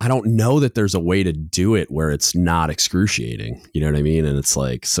I don't know that there's a way to do it where it's not excruciating. You know what I mean? And it's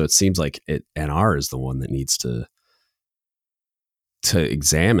like, so it seems like NR is the one that needs to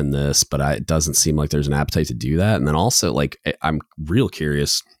examine this, but it doesn't seem like there's an appetite to do that. And then also like, I'm real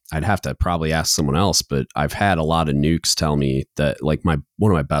curious. I'd have to probably ask someone else, but I've had a lot of nukes tell me that like one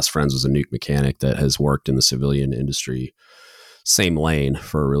of my best friends was a nuke mechanic that has worked in the civilian industry, same lane,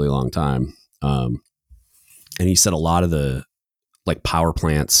 for a really long time. And he said a lot of the like power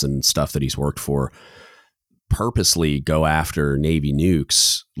plants and stuff that he's worked for purposely go after Navy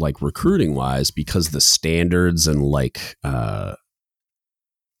nukes, like recruiting wise, because the standards and like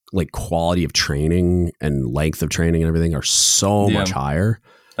like quality of training and length of training and everything are so much higher.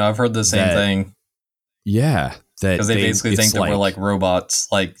 I've heard the same thing. Yeah. Because they basically think that we're like robots.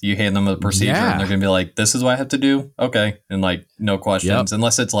 Like you hand them a procedure and they're going to be like, this is what I have to do. Okay. And like, no questions,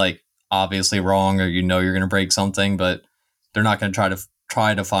 unless it's like obviously wrong or you're going to break something, but they're not going to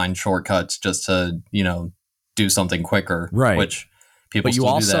try to find shortcuts just to, do something quicker. Right. Which people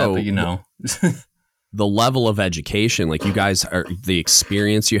still do that, but the level of education, like you guys are, the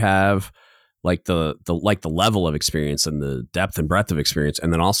experience you have, like the level of experience and the depth and breadth of experience,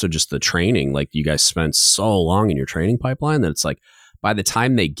 and then also just the training. Like you guys spent so long in your training pipeline that it's like by the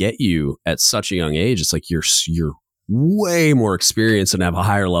time they get you at such a young age, it's like you're way more experienced and have a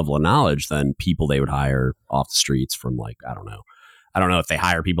higher level of knowledge than people they would hire off the streets from, like, I don't know if they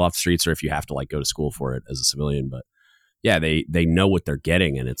hire people off the streets or if you have to like go to school for it as a civilian, but yeah, they know what they're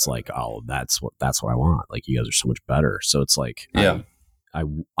getting, and it's like, oh, that's what I want. Like you guys are so much better. So it's like,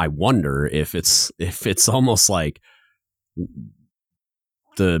 I wonder if it's almost like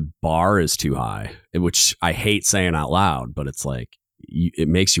the bar is too high, which I hate saying out loud, but it's like, it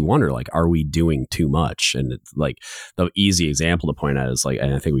makes you wonder, like, are we doing too much? And it's like the easy example to point out is like,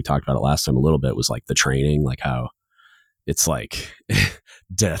 and I think we talked about it last time a little bit, was like the training, like how it's like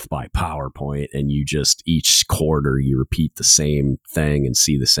death by PowerPoint, and you just each quarter you repeat the same thing and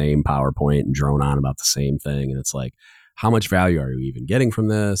see the same PowerPoint and drone on about the same thing. And it's like, how much value are you even getting from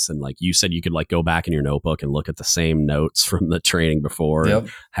this? And like you said, you could like go back in your notebook and look at the same notes from the training before and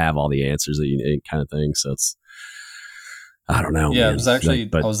have all the answers that you need, kind of thing. So it's, I don't know. Yeah, man. It was actually,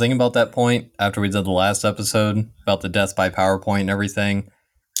 I was thinking about that point after we did the last episode about the death by PowerPoint and everything.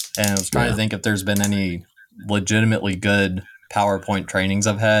 And I was trying to think if there's been any legitimately good PowerPoint trainings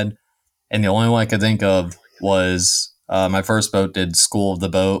I've had. And the only one I could think of was my first boat did School of the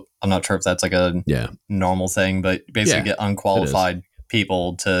Boat. I'm not sure if that's like a normal thing, but basically get unqualified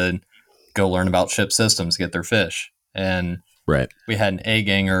people to go learn about ship systems, get their fish. And we had an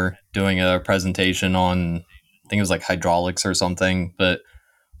A-ganger doing a presentation on, I think it was like hydraulics or something, but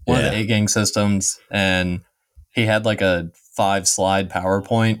one of the A-gang systems, and he had like a 5-slide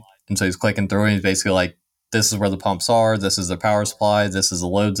PowerPoint. And so he's clicking through and he's basically like, this is where the pumps are, this is the power supply, this is the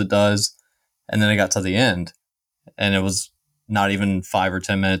loads it does. And then it got to the end, and it was not even 5 or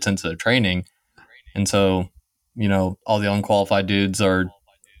 10 minutes into the training. And so, all the unqualified dudes are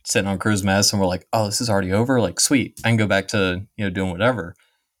sitting on cruise mess and we're like, oh, this is already over? Like, sweet, I can go back to, doing whatever.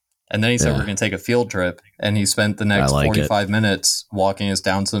 And then he said, we're going to take a field trip. And he spent the next 45 minutes walking us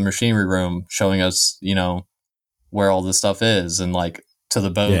down to the machinery room, showing us, where all this stuff is, and like to the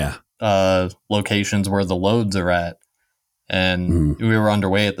boat locations where the loads are at. And we were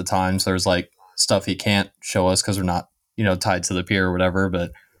underway at the time, so there's like stuff he can't show us because we're not, tied to the pier or whatever.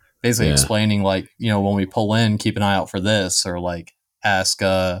 But basically explaining like, when we pull in, keep an eye out for this, or like ask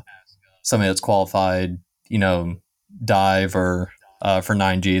somebody that's qualified, dive, or for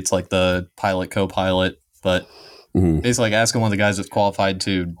 9G, it's like the pilot, co-pilot, but basically like asking one of the guys that's qualified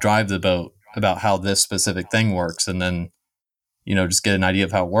to drive the boat about how this specific thing works, and then just get an idea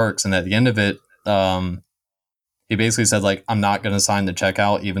of how it works. And at the end of it, he basically said, like, I'm not going to sign the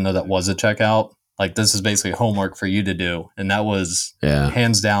checkout, even though that was a checkout. Like, this is basically homework for you to do. And that was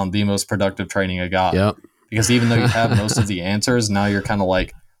hands down the most productive training I got. Yep. Because even though you have most of the answers, now you're kind of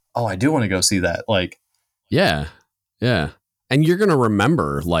like, oh, I do want to go see that. Like, yeah. And you're going to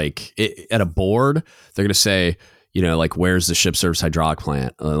remember, like, at a board, they're going to say, like, where's the ship service hydraulic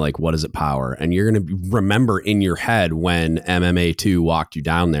plant? Like, what does it power? And you're going to remember in your head when MMA2 walked you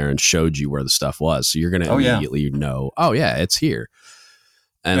down there and showed you where the stuff was. So you're going to immediately know, oh, yeah, it's here.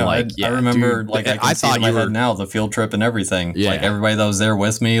 And I remember, dude, like, I thought in my head now, the field trip and everything. Yeah. Like, everybody that was there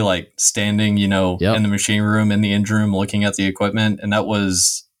with me, like, standing, in the machine room, in the engine room, looking at the equipment. And that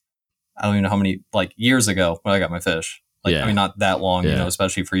was, I don't even know how many, like, years ago when I got my fish. Like, I mean, not that long,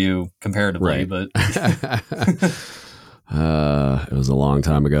 especially for you comparatively, but it was a long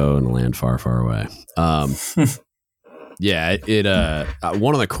time ago in a land far, far away. One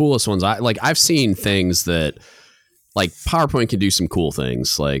of the coolest ones I've seen things that, like, PowerPoint can do some cool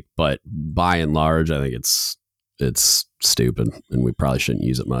things, like, but by and large, I think it's stupid and we probably shouldn't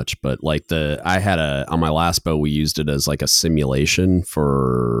use it much. But like on my last boat, we used it as like a simulation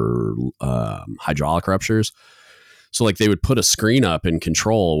for hydraulic ruptures. So like they would put a screen up in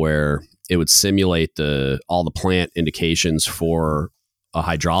control where it would simulate all the plant indications for a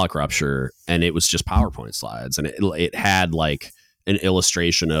hydraulic rupture, and it was just PowerPoint slides, and it had like an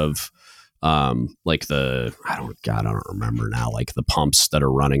illustration of like I don't remember now, like the pumps that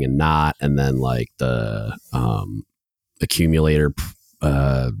are running and not, and then like the accumulator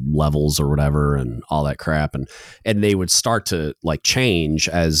levels or whatever and all that crap. And they would start to like change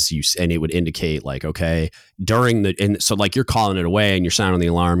and it would indicate like, okay, and so like you're calling it away and you're sounding the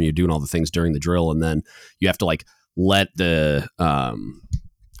alarm, you're doing all the things during the drill. And then you have to like let the,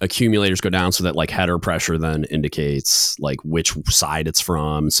 accumulators go down so that like header pressure then indicates like which side it's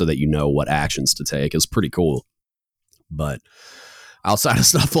from so that you know what actions to take. Is pretty cool. But outside of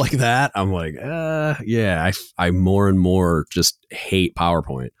stuff like that, I'm like, yeah, I more and more just hate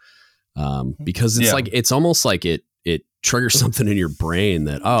PowerPoint because it's like, it's almost like it triggers something in your brain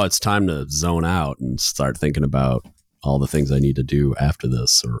that, oh, it's time to zone out and start thinking about all the things I need to do after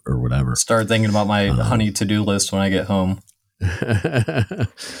this or whatever. Start thinking about my honey to-do list when I get home.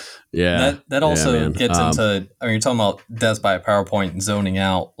 Yeah. That also gets into, I mean, you're talking about death by PowerPoint and zoning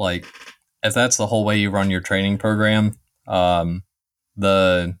out. Like, if that's the whole way you run your training program,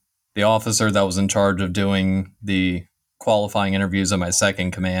 the officer that was in charge of doing the qualifying interviews of my second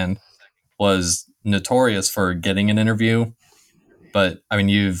command was notorious for getting an interview. But I mean,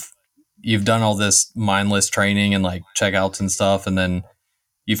 you've done all this mindless training and like checkouts and stuff, and then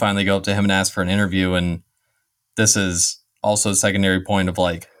you finally go up to him and ask for an interview. And this is also a secondary point of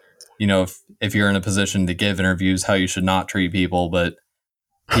like, you know, if you're in a position to give interviews, how you should not treat people. But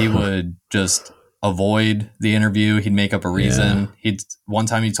he would just avoid the interview. He'd make up a reason. One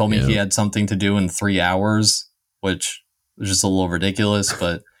time he told me he had something to do in 3 hours, which was just a little ridiculous.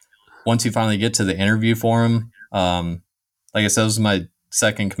 But once you finally get to the interview for him, like I said, this was my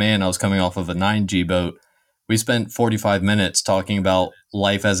second command. I was coming off of a 9G boat. We spent 45 minutes talking about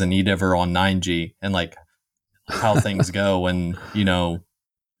life as an E-diver on 9G and like how things go, and you know,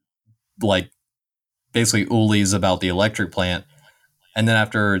 like basically oolies about the electric plant. And then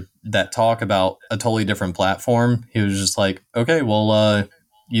after that talk about a totally different platform, he was just like, okay, well,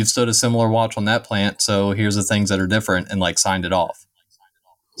 you've stood a similar watch on that plant, so here's the things that are different, and like signed it off.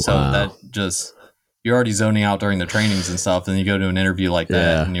 So that just, you're already zoning out during the trainings and stuff, and you go to an interview like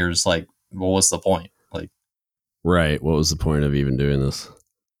that, and you're just like, well, what's the point? Like, right, what was the point of even doing this?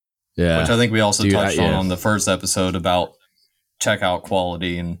 Yeah, which I think we also touched on the first episode about checkout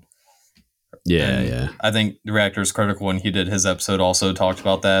quality and I think the Reactor is Critical, when he did his episode, also talked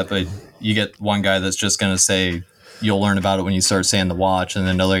about that. But you get one guy that's just going to say you'll learn about it when you start saying the watch, and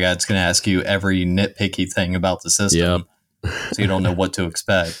then another guy that's going to ask you every nitpicky thing about the system, so you don't know what to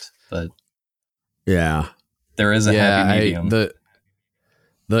expect. But there is a happy medium.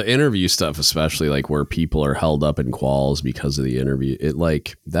 The interview stuff, especially like where people are held up in quals because of the interview, it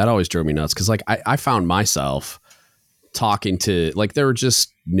like that always drove me nuts. Because like I found myself talking to, like, there were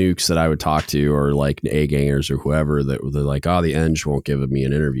just nukes that I would talk to, or like A gangers or whoever, that they're like, oh, the Eng won't give me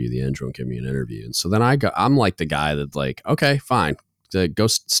an interview. The Eng won't give me an interview. And so then I'm like the guy that like, okay, fine, go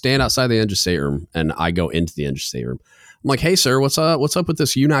stand outside the Eng state room, and I go into the Eng state room. I'm like, hey sir, what's up with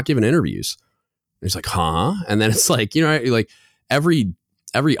this? You not giving interviews? And he's like, huh? And then it's like, you know, like every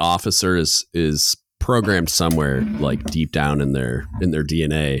officer is programmed somewhere like deep down in their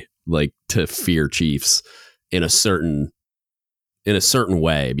DNA, like to fear chiefs in a certain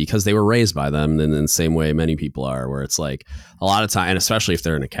way, because they were raised by them, and in the same way many people are, where it's like a lot of time, and especially if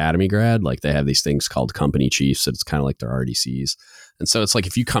they're an academy grad, like they have these things called company chiefs, so it's kind of like their RDCs. And so it's like,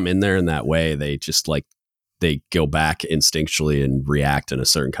 if you come in there in that way, they just like, they go back instinctually and react in a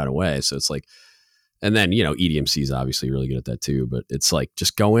certain kind of way. So it's like, and then, you know, EDMC is obviously really good at that too, but it's like,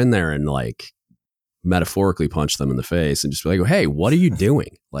 just go in there and like metaphorically punch them in the face and just be like, hey, what are you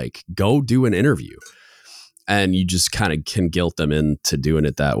doing? Like, go do an interview. And you just kind of can guilt them into doing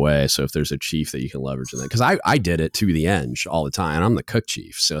it that way. So if there's a chief that you can leverage in that, because I did it to the Eng all the time. I'm the cook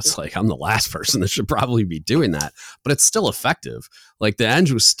chief. So it's like, I'm the last person that should probably be doing that, but it's still effective. Like the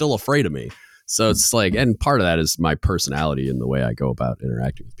Eng was still afraid of me. So it's like, and part of that is my personality and the way I go about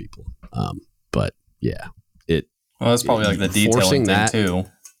interacting with people. But yeah, that's probably like the detailing thing too,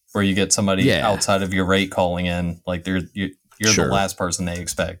 where you get somebody outside of your rate calling in, like you're the last person they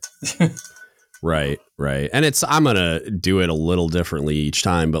expect. Right. And I'm going to do it a little differently each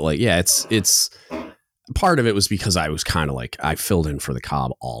time, but like, yeah, it's part of it was because I was kind of like, I filled in for the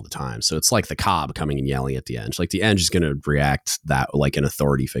Cobb all the time. So it's like the Cobb coming and yelling at the Eng. Like the Eng is going to react that like an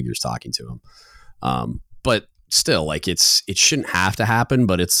authority figure's talking to him. But still, like it shouldn't have to happen,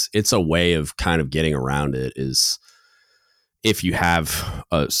 but it's a way of kind of getting around it, is if you have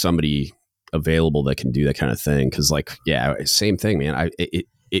somebody available that can do that kind of thing. Cause like, yeah, same thing, man.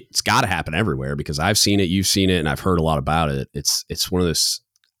 It's got to happen everywhere, because I've seen it, you've seen it, and I've heard a lot about it. It's one of those,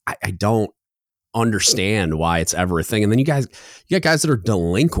 I don't understand why it's ever a thing. And then you got guys that are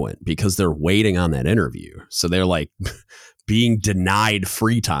delinquent because they're waiting on that interview. So they're like being denied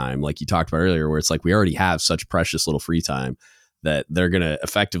free time, like you talked about earlier, where it's like, we already have such precious little free time that they're going to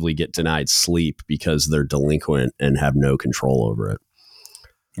effectively get denied sleep because they're delinquent and have no control over it.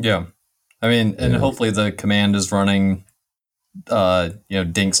 Yeah. I mean, and hopefully the command is running,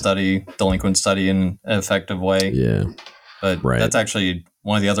 dink study, delinquent study in an effective way. Yeah. But that's actually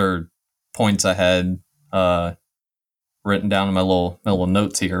one of the other points I had written down in my little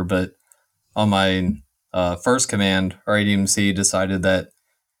notes here. But on my first command, our ADMC decided that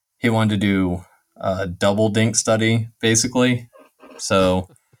he wanted to do a double dink study, basically. So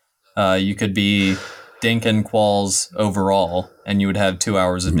you could be dink and quals overall, and you would have 2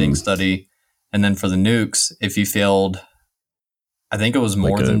 hours of dink study. And then for the nukes, if you failed, I think it was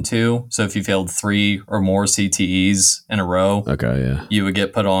more than 2. So if you failed 3 or more CTEs in a row, you would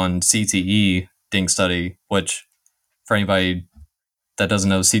get put on CTE dink study, which for anybody that doesn't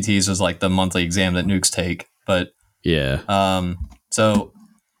know, CTEs is like the monthly exam that nukes take. But so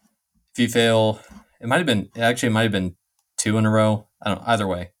if you fail, it might have been 2 in a row. I don't know, either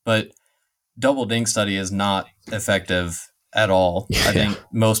way. But double dink study is not effective at all. Yeah. I think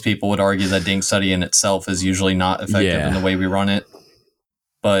most people would argue that dink study in itself is usually not effective in the way we run it.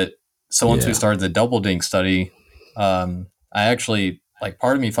 But so once we started the double dink study, I actually, like,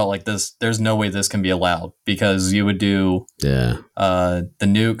 part of me felt like there's no way this can be allowed, because you would do the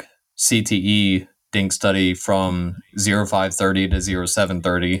nuke CTE dink study from 0530 to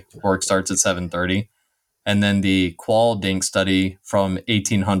 0730. Work starts at 7:30. And then the qual dink study from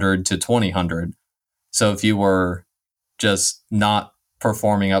 1800 to 2000. So if you were just not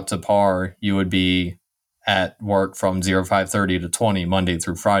performing up to par, you would be at work from 0530 to 20 Monday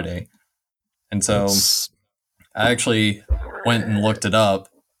through Friday. And so I actually went and looked it up,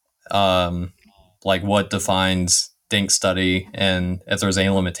 like what defines dink study and if there's any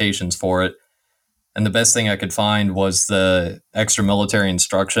limitations for it. And the best thing I could find was the extra military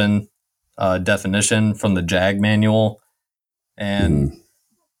instruction definition from the JAG manual. And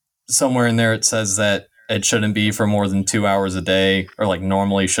somewhere in there it says that it shouldn't be for more than 2 hours a day, or like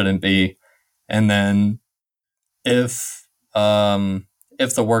normally shouldn't be. And then if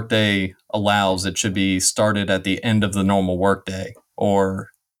the workday allows, it should be started at the end of the normal workday, or,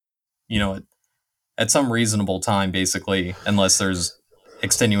 at some reasonable time, basically, unless there's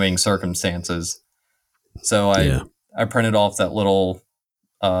extenuating circumstances. So I printed off that little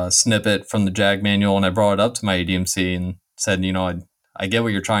snippet from the JAG manual, and I brought it up to my ADMC and said, I get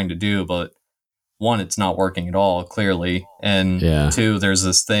what you're trying to do, but 1, it's not working at all, clearly. And 2, there's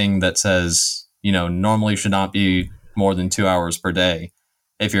this thing that says, normally should not be more than 2 hours per day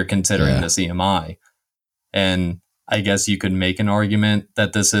if you're considering this EMI. And I guess you could make an argument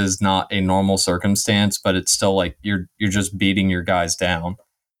that this is not a normal circumstance, but it's still like you're just beating your guys down.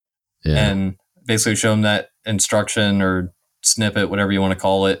 And basically show him that instruction or snippet, whatever you want to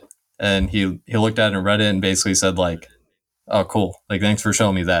call it. And he looked at it and read it and basically said, like, oh, cool. Like, thanks for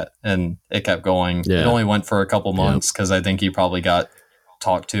showing me that. And it kept going. It only went for a couple months because I think he probably got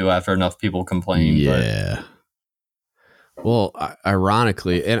talked to after enough people complained. Yeah. Well,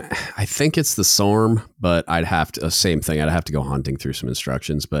 ironically, and I think it's the SORM, but I'd have to, same thing. I'd have to go hunting through some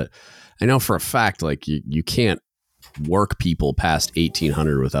instructions, but I know for a fact, like, you can't work people past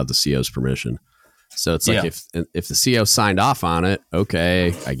 1800 without the CO's permission. So it's like, if the CO signed off on it,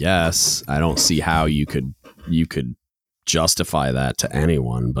 okay, I guess. I don't see how you could justify that to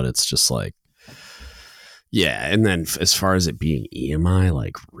anyone, but it's just like, and then as far as it being EMI,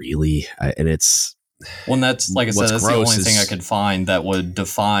 like, really, and it's, well, that's, like I said, that's the only thing I could find that would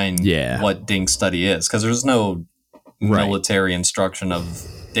define what dink study is, because there's no military instruction of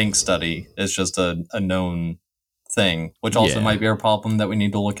dink study. It's just a known thing, which also might be a problem that we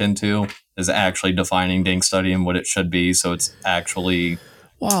need to look into, is actually defining dink study and what it should be, so it's actually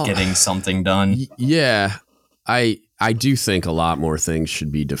getting something done. I do think a lot more things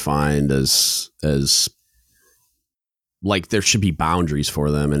should be defined as like, there should be boundaries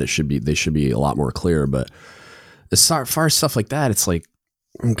for them, and they should be a lot more clear. But as far as stuff like that, it's like,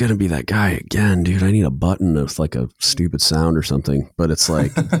 I'm gonna be that guy again, dude. I need a button with like a stupid sound or something. But it's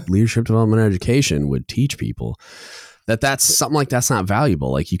like, leadership development education would teach people that's something like that's not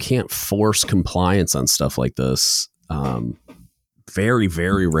valuable. Like, you can't force compliance on stuff like this. Very,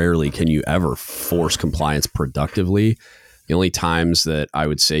 very rarely can you ever force compliance productively. The only times that I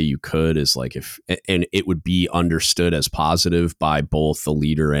would say you could is like and it would be understood as positive by both the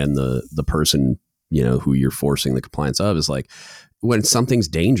leader and the person, who you're forcing the compliance of, is like when something's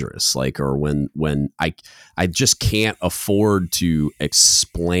dangerous, like, or when I just can't afford to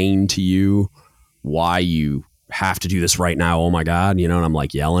explain to you why you have to do this right now. Oh my God. And I'm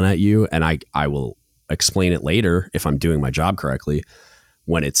like yelling at you, and I will explain it later if I'm doing my job correctly.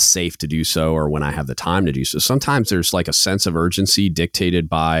 when it's safe to do so or when I have the time to do so. Sometimes there's like a sense of urgency dictated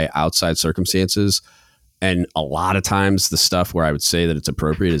by outside circumstances. And a lot of times the stuff where I would say that it's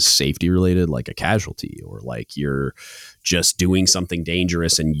appropriate is safety related, like a casualty, or like you're just doing something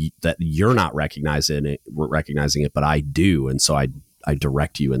dangerous and that you're not recognizing it, but I do. And so I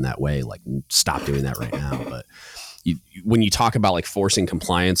direct you in that way, like stop doing that right now. But when you talk about like forcing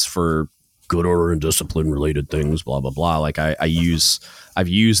compliance for good order and discipline related things, blah, blah, blah. Like I've used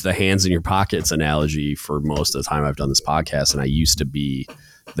the hands in your pockets analogy for most of the time I've done this podcast. And I used to be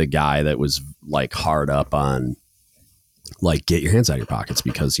the guy that was like hard up on like, get your hands out of your pockets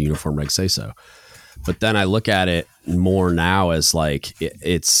because the uniform regs say so. But then I look at it more now as like,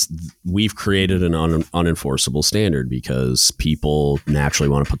 we've created an unenforceable standard because people naturally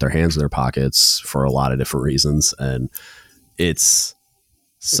want to put their hands in their pockets for a lot of different reasons. And it's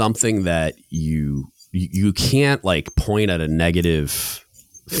something that you can't like point at a negative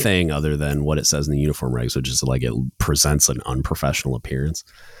thing other than what it says in the uniform regs, which is like it presents an unprofessional appearance.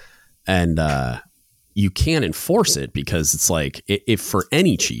 And you can't enforce it because it's like if for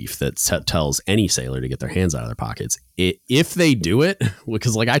any chief that tells any sailor to get their hands out of their pockets, if they do it,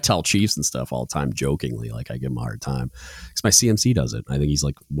 because like I tell chiefs and stuff all the time jokingly, like I give them a hard time because my CMC does it. I think he's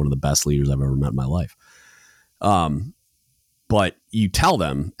like one of the best leaders I've ever met in my life. But you tell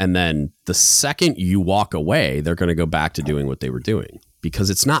them, and then the second you walk away, they're going to go back to doing what they were doing because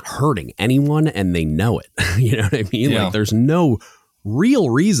it's not hurting anyone and they know it. You know what I mean? Yeah. Like there's no real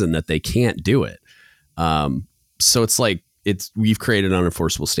reason that they can't do it. So it's like we've created an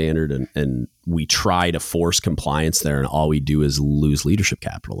unenforceable standard and we try to force compliance there, and all we do is lose leadership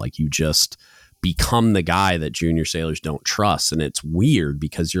capital. Like you just become the guy that junior sailors don't trust. And it's weird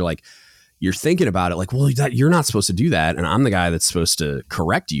because you're thinking about it like, well, you're not supposed to do that. And I'm the guy that's supposed to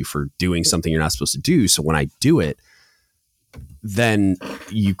correct you for doing something you're not supposed to do. So when I do it, then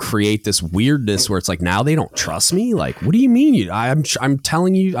you create this weirdness where it's like, now they don't trust me. Like, what do you mean? I'm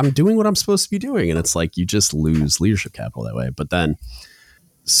telling you, I'm doing what I'm supposed to be doing. And it's like, you just lose leadership capital that way. But then,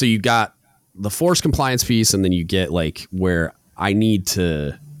 so you got the forced compliance piece, and then you get like where I need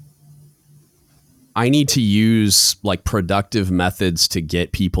to use like productive methods to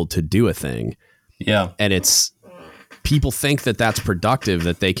get people to do a thing. Yeah. And it's people think that that's productive,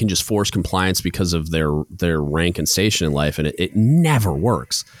 that they can just force compliance because of their rank and station in life. And it never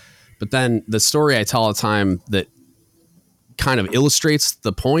works. But then the story I tell all the time that kind of illustrates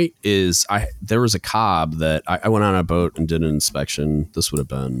the point is there was a cob that I went on a boat and did an inspection. This would have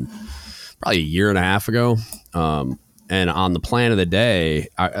been probably a year and a half ago. And on the plan of the day,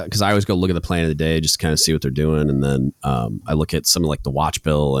 because I always go look at the plan of the day just to kind of see what they're doing. And then I look at some of like the watch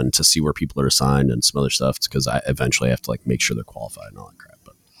bill and to see where people are assigned and some other stuff because I eventually have to like make sure they're qualified and all that crap.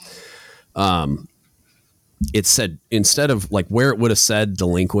 But it said, instead of like where it would have said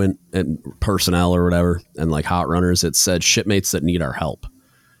delinquent and personnel or whatever and like hot runners, it said shipmates that need our help.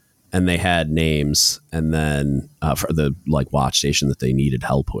 And they had names and then for the like watch station that they needed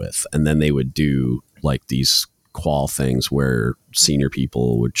help with. And then they would do like these qual things where senior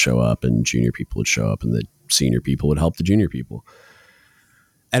people would show up and junior people would show up and the senior people would help the junior people.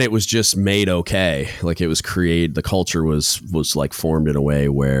 And it was just made okay. Like it was created, the culture was like formed in a way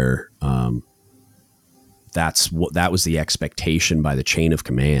where that was the expectation by the chain of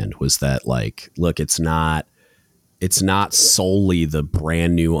command, was that like, look, it's not solely the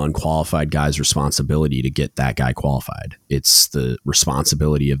brand new unqualified guy's responsibility to get that guy qualified. It's the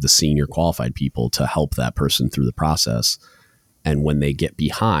responsibility of the senior qualified people to help that person through the process. And when they get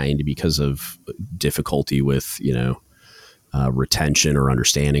behind because of difficulty with, retention or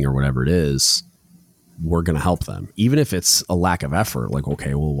understanding or whatever it is, we're going to help them. Even if it's a lack of effort, like,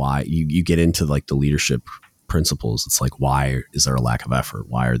 okay, well, why you get into like the leadership principles. It's like, why is there a lack of effort?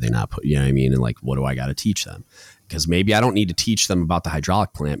 Why are they not put, you know what I mean? And like, what do I got to teach them? Because maybe I don't need to teach them about the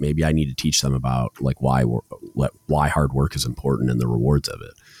hydraulic plant. Maybe I need to teach them about like why hard work is important and the rewards of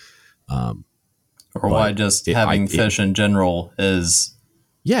it. Or why just having fish in general is,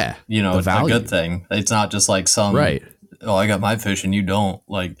 a good thing. It's not just like some, right. Oh, I got my fish and you don't.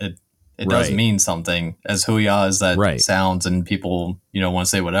 Like it does mean something, as hoo-yah as that sounds, and people, want to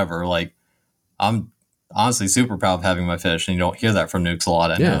say whatever. Like I'm honestly super proud of having my fish, and you don't hear that from Nukes a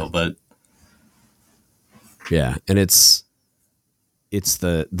lot, I know, but yeah, and it's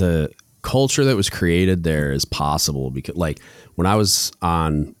the culture that was created there is possible because like when I was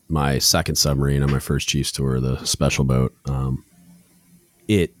on my second submarine on my first Chiefs tour, the special boat,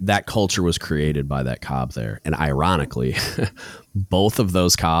 that culture was created by that cob there. And ironically, both of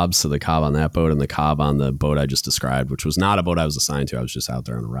those cobs, so the cob on that boat and the cob on the boat I just described, which was not a boat I was assigned to, I was just out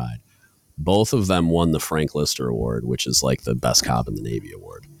there on a ride. Both of them won the Frank Lister Award, which is like the best cop in the Navy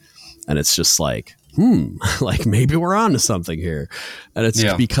award. And it's just like, like maybe we're on to something here. And it's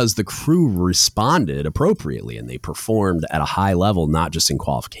because the crew responded appropriately and they performed at a high level, not just in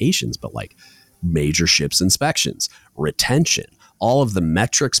qualifications, but like major ships inspections, retention, all of the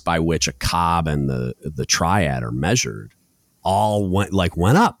metrics by which a COB and the triad are measured all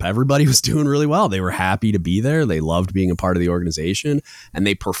went up. Everybody was doing really well. They were happy to be there. They loved being a part of the organization and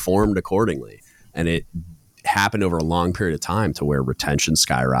they performed accordingly. And it happened over a long period of time to where retention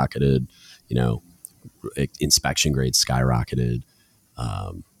skyrocketed, inspection grades skyrocketed,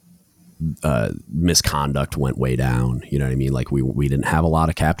 misconduct went way down. You know what I mean? Like we didn't have a lot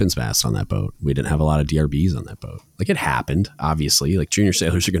of captain's masts on that boat. We didn't have a lot of DRBs on that boat. Like it happened, obviously. Like junior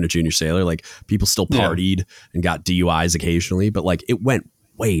sailors are going to junior sailor. Like people still partied and got DUIs occasionally, but like it went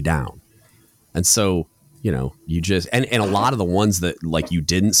way down. And so, you just and a lot of the ones that like you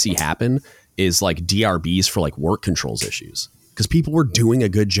didn't see happen is like DRBs for like work controls issues. Because people were doing a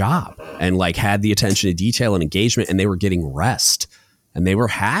good job and like had the attention to detail and engagement and they were getting rest and they were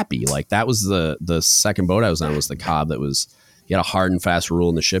happy. Like that was the second boat I was on was the COB that was, he had a hard and fast rule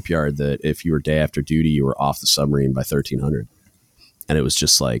in the shipyard that if you were day after duty, you were off the submarine by 1300. And it was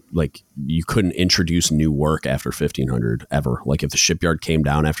just like you couldn't introduce new work after 1500 ever. Like if the shipyard came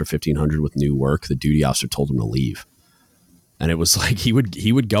down after 1500 with new work, the duty officer told him to leave. And it was like, he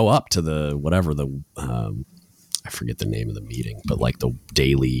would go up to I forget the name of the meeting, but like the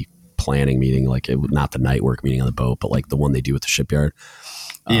daily planning meeting, like not the night work meeting on the boat, but like the one they do at the shipyard.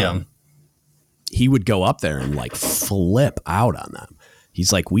 He would go up there and like flip out on them.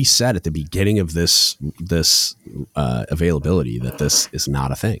 He's like, we said at the beginning of this availability that this is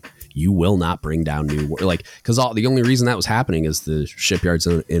not a thing. You will not bring down new work. Like, because the only reason that was happening is the shipyard's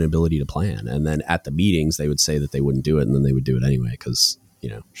inability to plan. And then at the meetings, they would say that they wouldn't do it, and then they would do it anyway because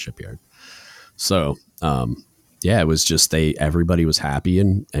shipyard. So, it was just everybody was happy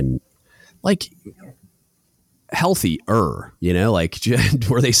and like healthier, like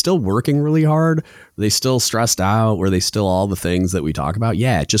were they still working really hard? Were they still stressed out? Were they still all the things that we talk about?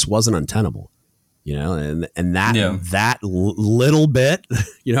 Yeah, it just wasn't untenable, and that little bit,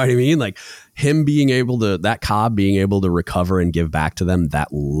 you know what I mean? Like him being able to, that COB being able to recover and give back to them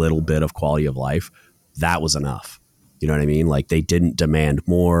that little bit of quality of life, that was enough. You know what I mean? Like they didn't demand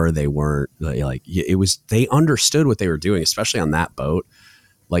more. They weren't like, it was, they understood what they were doing, especially on that boat.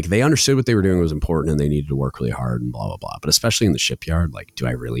 Like they understood what they were doing was important and they needed to work really hard and blah, blah, blah. But especially in the shipyard, like, do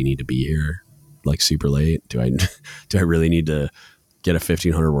I really need to be here like super late? Do I really need to get a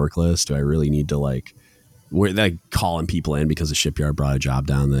 1500 work list? Do I really need to like calling people in because the shipyard brought a job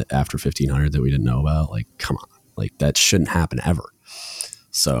down that after 1500 that we didn't know about? Like, come on, like that shouldn't happen ever.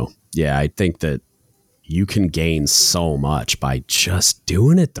 So yeah, I think that you can gain so much by just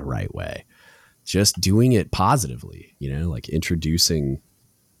doing it the right way, just doing it positively, like introducing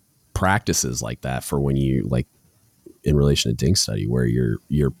practices like that for when you like in relation to Dink study, where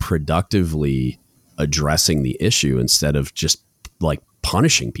you're productively addressing the issue instead of just like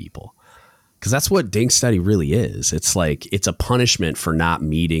punishing people. Cause that's what Dink study really is. It's like, it's a punishment for not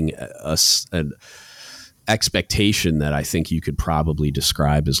meeting an expectation that I think you could probably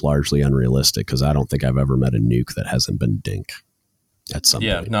describe as largely unrealistic. Cause I don't think I've ever met a nuke that hasn't been Dink at some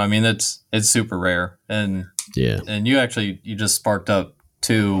point. No, I mean, it's super rare. And you just sparked up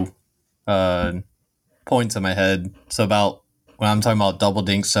two points in my head. So about when I'm talking about double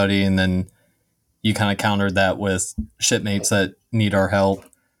Dink study, and then you kind of countered that with shipmates that need our help.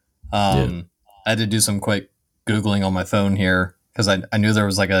 I had to do some quick Googling on my phone here because I knew there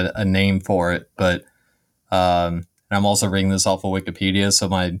was like a name for it, but and I'm also reading this off of Wikipedia, so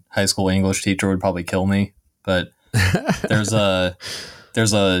my high school English teacher would probably kill me. But there's a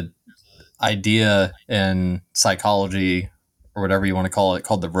idea in psychology or whatever you want to call it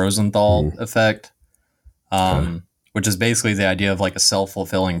called the Rosenthal effect, which is basically the idea of like a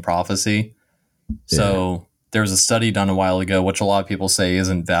self-fulfilling prophecy. So there was a study done a while ago, which a lot of people say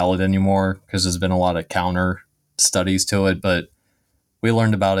isn't valid anymore because there's been a lot of counter studies to it, but we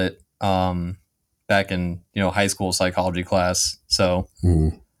learned about it back in high school psychology class. So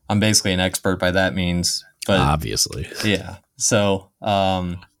I'm basically an expert by that means. But obviously, yeah. So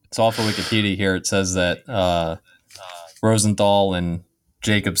so off of Wikipedia here, it says that Rosenthal and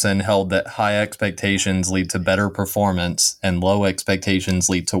Jacobson held that high expectations lead to better performance and low expectations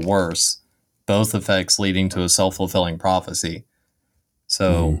lead to worse, both effects leading to a self-fulfilling prophecy.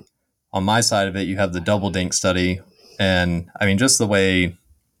 So on my side of it, you have the double Dink study. And I mean, just the way,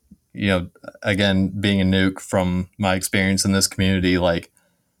 again, being a nuke from my experience in this community, like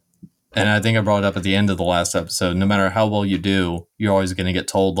And I think I brought it up at the end of the last episode. No matter how well you do, you're always going to get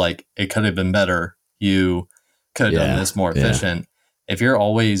told, like, it could have been better. You could have done this more efficient. If you're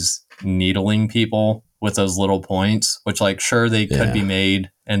always needling people with those little points, which, like, sure, they could be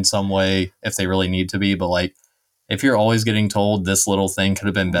made in some way if they really need to be, but, like, if you're always getting told this little thing could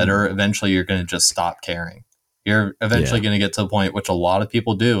have been better, eventually you're going to just stop caring. You're eventually going to get to a point, which a lot of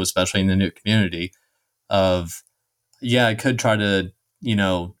people do, especially in the Nuke community, of, yeah, I could try to,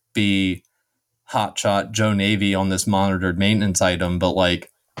 be hotshot Joe Navy on this monitored maintenance item, but like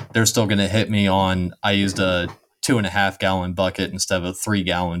they're still going to hit me on, I used a 2.5 gallon bucket instead of a 3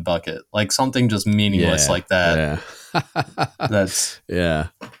 gallon bucket, like something just meaningless like that. That's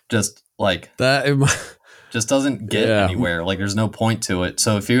just like that just doesn't get anywhere. Like there's no point to it.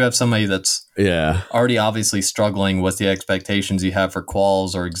 So if you have somebody that's already obviously struggling with the expectations you have for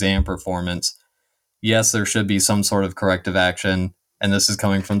quals or exam performance, yes, there should be some sort of corrective action. And this is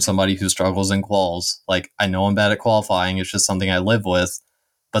coming from somebody who struggles in quals. Like, I know I'm bad at qualifying. It's just something I live with.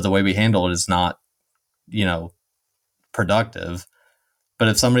 But the way we handle it is not, productive. But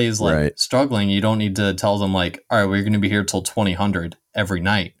if somebody is like struggling, you don't need to tell them like, all right, we're going to be here till 2000 every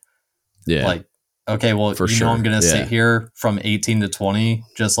night. Yeah. Like, okay, well, know I'm going to sit here from 18 to 20,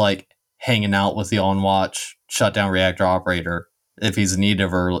 just like hanging out with the on watch shutdown reactor operator if he's in need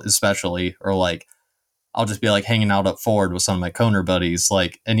of her, especially, or like, I'll just be like hanging out up forward with some of my Koner buddies.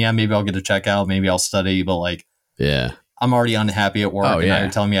 Like, and yeah, maybe I'll get a checkout, maybe I'll study, but like, I'm already unhappy at work, and now you're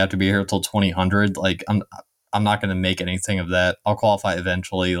telling me I have to be here till 2000. Like, I'm not going to make anything of that. I'll qualify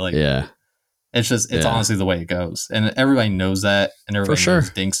eventually. Like, it's honestly the way it goes, and everybody knows that, and everybody knows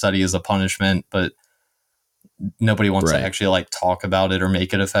dink study is a punishment, but nobody wants to actually like talk about it or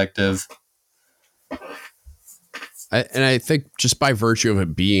make it effective. I think just by virtue of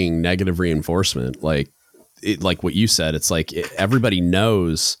it being negative reinforcement, like what you said, it's like everybody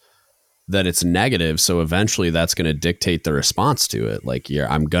knows that it's negative. So eventually that's going to dictate the response to it. Like,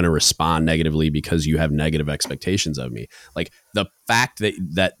 I'm going to respond negatively because you have negative expectations of me. Like the fact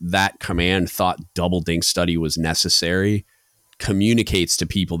that command thought double dink study was necessary communicates to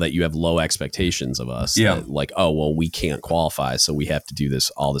people that you have low expectations of us. That, like, oh, well, we can't qualify, so we have to do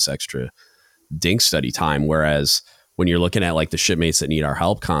all this extra dink study time. Whereas when you're looking at like the shipmates that need our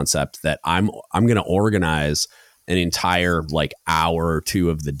help concept, that I'm going to organize an entire like hour or two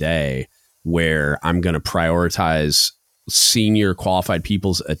of the day where I'm going to prioritize senior qualified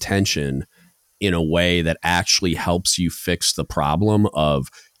people's attention in a way that actually helps you fix the problem of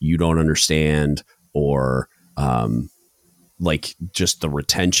you don't understand, or like just the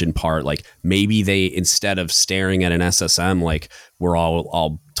retention part. Like maybe they, instead of staring at an SSM like we're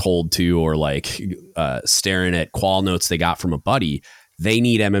all told to, or like staring at qual notes they got from a buddy, they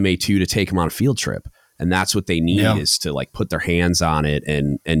need MMA2 to take them on a field trip. And that's what they need, is to like put their hands on it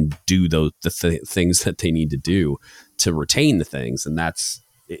and do the things that they need to do to retain the things. And that's,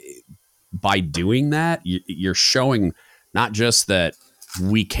 by doing that, you're showing not just that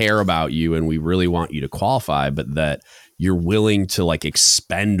we care about you and we really want you to qualify, but that you're willing to like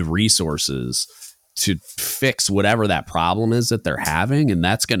expend resources to fix whatever that problem is that they're having. And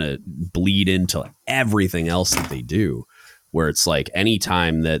that's going to bleed into everything else that they do, where it's like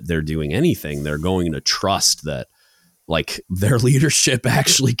anytime that they're doing anything, they're going to trust that like their leadership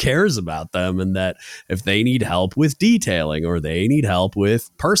actually cares about them, and that if they need help with detailing, or they need help with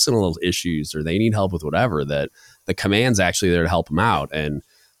personal issues, or they need help with whatever, that the command's actually there to help them out. And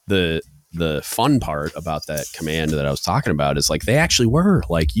the fun part about that command that I was talking about is like they actually were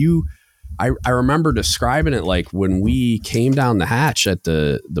like I remember describing it like when we came down the hatch at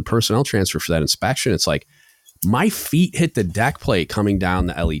the personnel transfer for that inspection, it's like my feet hit the deck plate coming down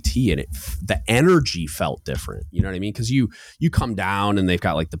the LET, and the energy felt different. You know what I mean? Because you come down and they've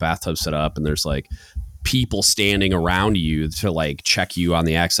got like the bathtub set up, and there's like people standing around you to like check you on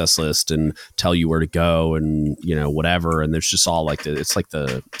the access list and tell you where to go, and whatever. And there's just all like it's like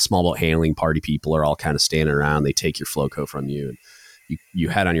the small boat handling party people are all kind of standing around. They take your flow code from you, and you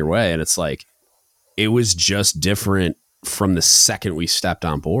head on your way. And it's like it was just different from the second we stepped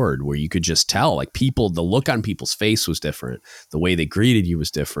on board, where you could just tell like the look on people's face was different. The way they greeted you was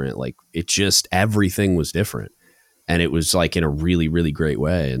different. Like it just, everything was different. And it was like in a really, really great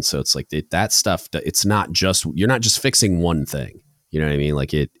way. And so it's like that stuff, it's not just, you're not just fixing one thing. You know what I mean?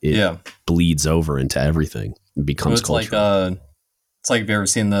 Like it bleeds over into everything. It becomes cultural. It's like, have you ever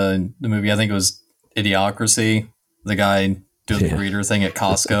seen the movie? I think it was Idiocracy. The guy doing the greeter thing at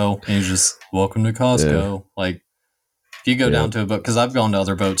Costco, and he's just, welcome to Costco. Yeah. Like, if you go down to a boat, because I've gone to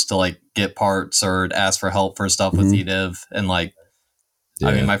other boats to like get parts or ask for help for stuff with EDIV, and like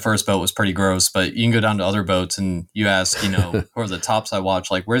I mean, Yeah. my first boat was pretty gross, but you can go down to other boats and you ask, who are the tops I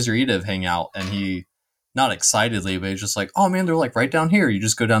watch, like, where's your Ediv hang out? And he, not excitedly, but he's just like, oh man, they're like right down here. You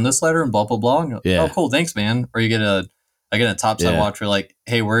just go down this ladder and blah blah blah. And oh, Yeah. cool, thanks, man. Or you get a tops I Yeah. watch. Where like,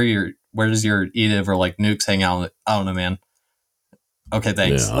 hey, where does your Ediv or like Nukes hang out? I don't know, man. Okay,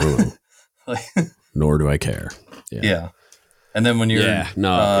 thanks. Yeah, I don't know. Like, Nor do I care. Yeah. yeah. And then when you're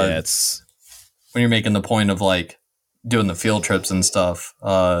it's when you're making the point of like doing the field trips and stuff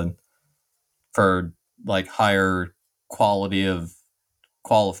for like higher quality of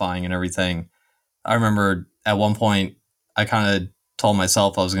qualifying and everything. I remember at one point I kind of told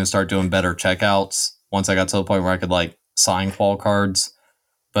myself I was going to start doing better checkouts once I got to the point where I could like sign qual cards.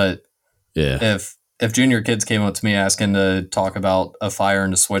 But yeah. if junior kids came up to me asking to talk about a fire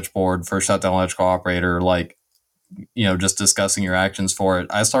in the switchboard for shutdown electrical operator, like, just discussing your actions for it,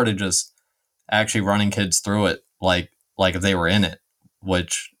 I started just actually running kids through it like if they were in it,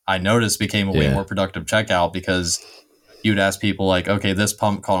 which I noticed became a way more productive checkout because you'd ask people like, okay, this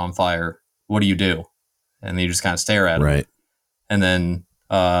pump caught on fire. What do you do? And you just kind of stare at them. Right. And then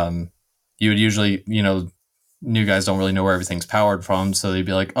you would usually, new guys don't really know where everything's powered from. So they'd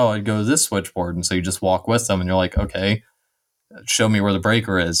be like, oh, I'd go to this switchboard. And so you just walk with them and you're like, okay, show me where the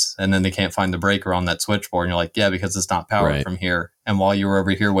breaker is. And then they can't find the breaker on that switchboard. And you're like, yeah, because it's not powered from here. And while you were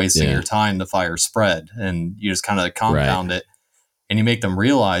over here wasting your time, the fire spread and you just kind of compound it. And you make them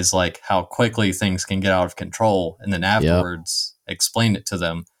realize like how quickly things can get out of control. And then afterwards explain it to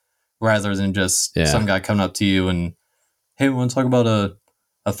them rather than just some guy coming up to you and, hey, we want to talk about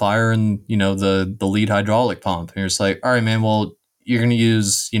a fire and, the lead hydraulic pump. And you're just like, all right, man, well, you're going to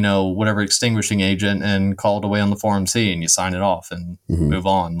use, whatever extinguishing agent and call it away on the Form C and you sign it off and move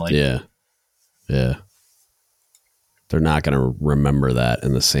on. Like, yeah. They're not going to remember that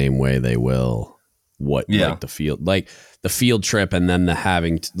in the same way they will like the field trip and then the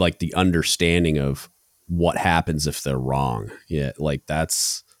having like the understanding of what happens if they're wrong. Yeah. Like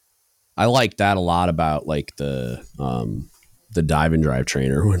I like that a lot about like the dive and drive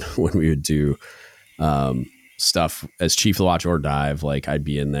trainer when we would do stuff as chief of the watch or dive, like I'd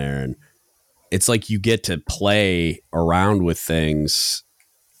be in there and it's like you get to play around with things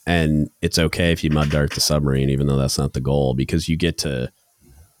and it's okay if you mud dart the submarine, even though that's not the goal, because you get to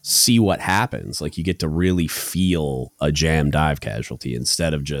see what happens. Like you get to really feel a jam dive casualty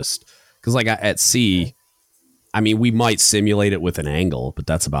instead of just because like at sea, I mean, we might simulate it with an angle, but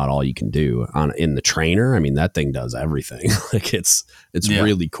that's about all you can do in the trainer. I mean, that thing does everything. Like it's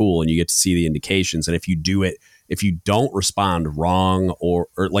really cool. And you get to see the indications. And if you don't respond wrong or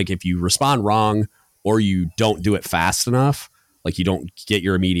like if you respond wrong or you don't do it fast enough, like you don't get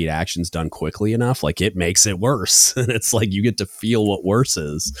your immediate actions done quickly enough, like it makes it worse. And it's like, you get to feel what worse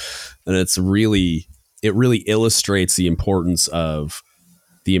is. And it really illustrates the importance of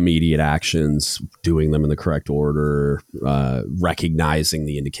the immediate actions, doing them in the correct order, recognizing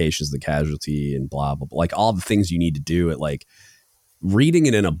the indications of the casualty and blah, blah, blah. Like all the things you need to do at like reading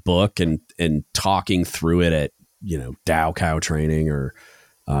it in a book and talking through it at, Dow cow training or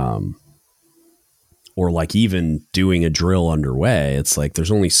like even doing a drill underway. It's like,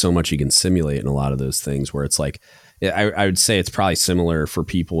 there's only so much you can simulate in a lot of those things where it's like, I would say it's probably similar for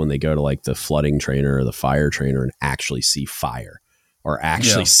people when they go to like the flooding trainer or the fire trainer and actually see fire. Or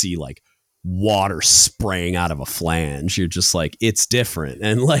actually see like water spraying out of a flange. You're just like, it's different.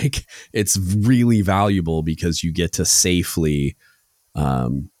 And like, it's really valuable because you get to safely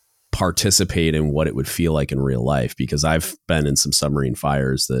participate in what it would feel like in real life. Because I've been in some submarine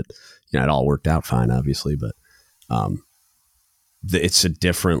fires that, it all worked out fine, obviously, but it's a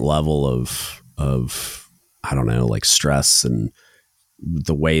different level of, I don't know, like stress, and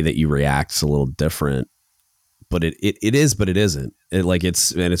the way that you react is a little different. But it is, but it isn't.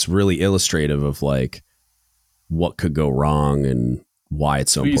 It's really illustrative of like what could go wrong and why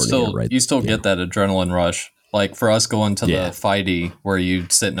it's so important. You still get that adrenaline rush. Like for us going to the FIDE where you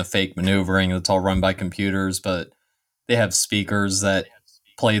sit in a fake maneuvering that's all run by computers, but they have speakers that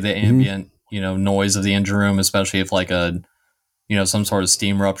play the ambient, noise of the engine room, especially if like some sort of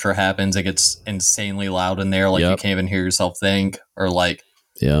steam rupture happens, it gets insanely loud in there. Like you can't even hear yourself think. Or like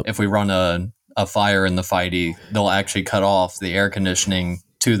if we run a fire in the FIDE, they'll actually cut off the air conditioning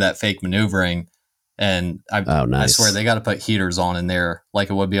to that fake maneuvering. And I swear they got to put heaters on in there like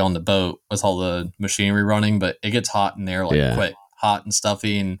it would be on the boat with all the machinery running, but it gets hot in there quick, hot and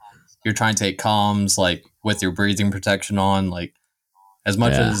stuffy. And you're trying to take comms like with your breathing protection on. Like as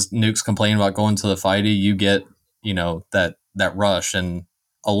much as Nukes complain about going to the FIDE, you get, that rush and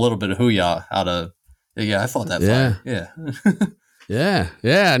a little bit of hooyah out of, I fought that fire. Yeah.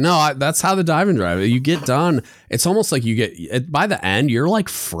 Yeah. No, that's how the diving drive. You get done. It's almost like by the end, you're like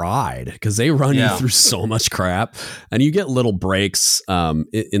fried because they run you through so much crap, and you get little breaks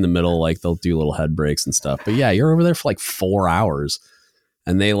in the middle. Like they'll do little head breaks and stuff. But yeah, you're over there for like 4 hours,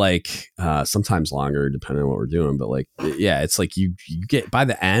 and they like sometimes longer depending on what we're doing. But like, yeah, it's like you get by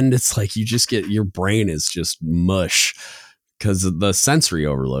the end, it's like you just get your brain is just mush. Because of the sensory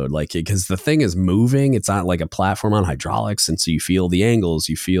overload, like because the thing is moving, it's not like a platform on hydraulics, and so you feel the angles,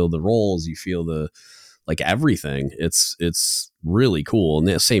 you feel the rolls, you feel the like everything. It's really cool. And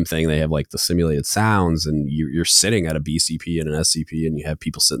the same thing, they have like the simulated sounds, and you're sitting at a BCP and an SCP, and you have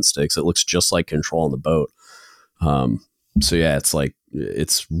people sitting sticks. It looks just like control on the boat. So yeah, it's like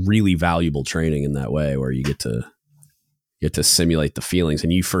it's really valuable training in that way, where you get to simulate the feelings,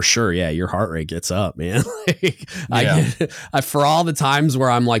 and you for sure, your heart rate gets up, man. Like, I for all the times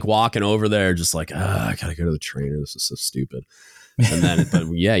where I'm like walking over there, just like, I gotta go to the trainer. This is so stupid. And then, but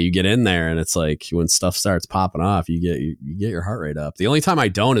yeah, you get in there, and it's like when stuff starts popping off, you get your heart rate up. The only time I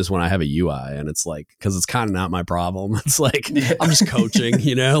don't is when I have a UI, and it's like because it's kind of not my problem. It's like I'm just coaching,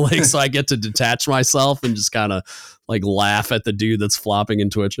 like so I get to detach myself and just kind of like laugh at the dude that's flopping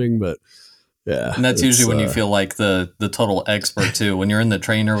and twitching, but. Yeah, and that's usually when you feel like the total expert too. When you're in the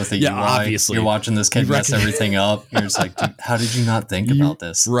trainer with the UI, obviously. You're watching this kid mess everything up. You're just like, how did you not think about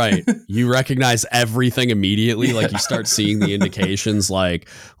this? Right. You recognize everything immediately. Like you start seeing the indications, like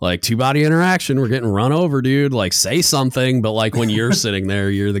two body interaction. We're getting run over, dude. Like say something. But like when you're sitting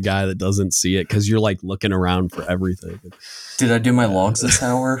there, you're the guy that doesn't see it because you're like looking around for everything. Did I do my logs this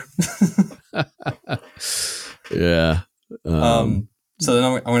hour? Yeah. So then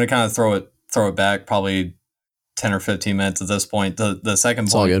I'm going to kind of throw it back probably 10 or 15 minutes at this point. The second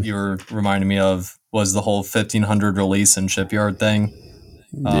point you were reminding me of was the whole 1500 release and shipyard thing.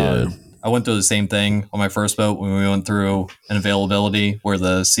 I went through the same thing on my first boat when we went through an availability where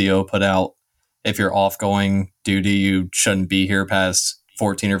the CO put out, if you're off going duty, you shouldn't be here past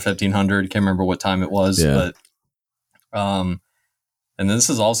 14 or 1500. Can't remember what time it was, but and this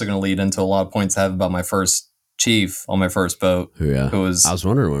is also going to lead into a lot of points I have about my first chief on my first boat. Yeah, who was? I was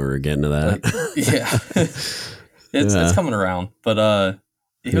wondering when we were getting to that. It's coming around, but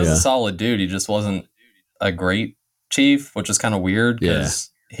he was a solid dude. He just wasn't a great chief, which is kind of weird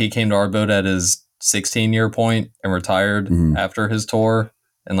because he came to our boat at his 16-year point and retired after his tour,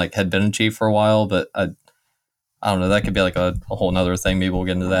 and like had been a chief for a while. But I don't know. That could be like a whole nother thing. Maybe we'll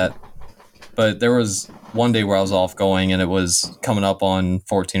get into that. But there was one day where I was off going, and it was coming up on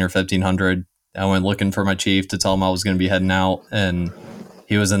 14 or 1500. I went looking for my chief to tell him I was going to be heading out, and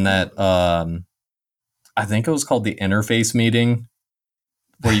he was in that, I think it was called the interface meeting,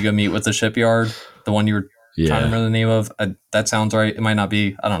 where you go meet with the shipyard, the one you were trying to remember the name of. That sounds right. It might not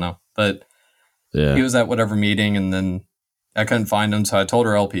be. I don't know. But he was at whatever meeting, and then I couldn't find him, so I told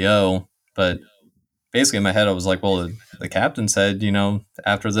her LPO. But basically in my head, I was like, well, the captain said,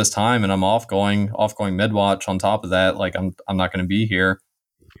 after this time, and I'm off going mid-watch on top of that, like I'm not going to be here.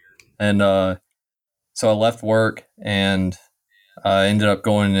 And so I left work and I ended up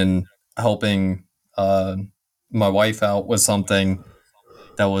going and helping my wife out with something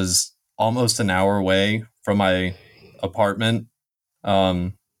that was almost an hour away from my apartment.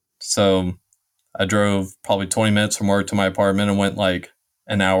 So I drove probably 20 minutes from work to my apartment and went like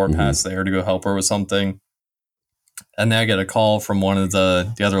an hour past there to go help her with something. And then I get a call from one of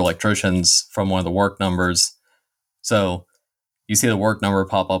the other electricians from one of the work numbers. So you see the work number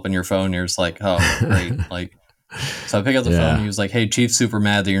pop up in your phone, and you're just like, oh, great. So I pick up the phone, and he was like, hey, Chief's super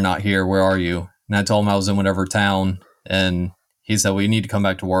mad that you're not here. Where are you? And I told him I was in whatever town. And he said, well, you need to come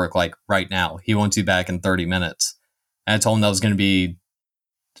back to work like right now. He wants you back in 30 minutes. And I told him that was going to be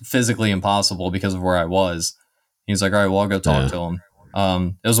physically impossible because of where I was. He was like, all right, well, I'll go talk to him.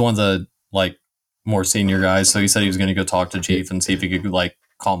 It was one of the more senior guys. So he said he was going to go talk to Chief and see if he could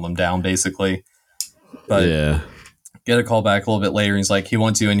calm him down basically. But get a call back a little bit later. And he's like, he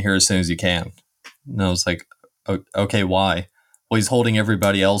wants you in here as soon as you can. And I was like, okay, why? Well, he's holding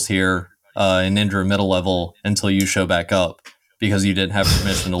everybody else here in interim middle level until you show back up because you didn't have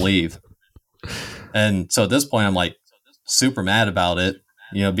permission to leave. And so at this point, I'm like super mad about it,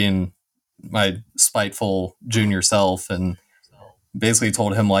 being my spiteful junior self, and basically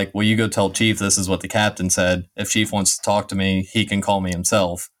told him like, well, you go tell Chief this is what the captain said. If Chief wants to talk to me, he can call me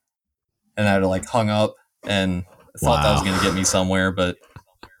himself. And I had hung up and thought that was going to get me somewhere, but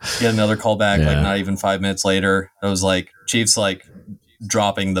get another call back, not even 5 minutes later. I was like, Chief's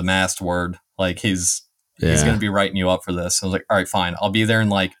dropping the mast word. He's going to be writing you up for this. I was like, all right, fine. I'll be there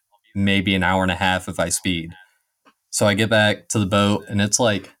in maybe an hour and a half if I speed. So I get back to the boat and it's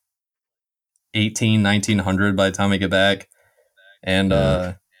 1900 by the time I get back. and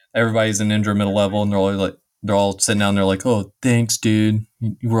everybody's an ninja middle level, and they're all sitting down there like, oh, thanks, dude.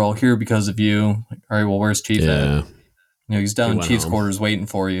 We're all here because of you. Like, all right, well, where's Chief at? He's down in Chief's quarters waiting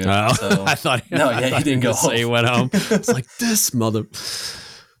for you. Oh, so I thought he didn't go home. He went home. It's like this mother.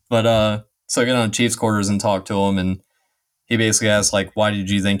 But so I get on Chief's quarters and talk to him, and he basically asked, like, why did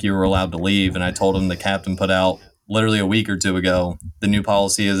you think you were allowed to leave? And I told him the captain put out literally a week or two ago, the new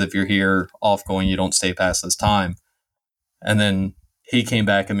policy is if you're here off going, you don't stay past this time. And then he came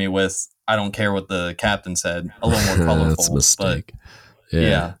back at me with, I don't care what the captain said, a little more colorful. That's a mistake. But,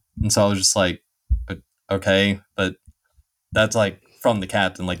 yeah. And so I was just like, okay, but that's like from the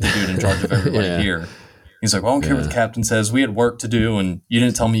captain, like the dude in charge of everybody here. He's like, well, I don't care what the captain says. We had work to do, and you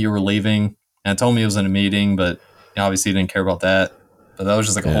didn't tell me you were leaving. And I told me it was in a meeting, but obviously you didn't care about that. But that was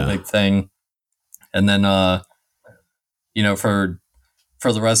just like a whole big thing. And then,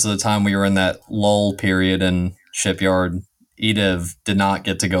 for the rest of the time we were in that lull period in shipyard, Ediv did not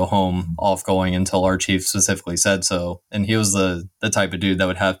get to go home off going until our chief specifically said so. And he was the type of dude that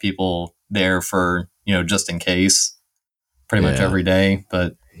would have people there for, just in case pretty much every day.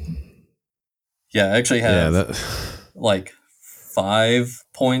 But yeah, I actually have like 5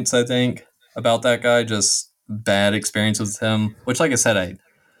 points, I think, about that guy. Just bad experience with him, which, like I said,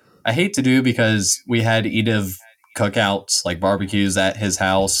 I hate to do because we had Ediv cookouts, like barbecues at his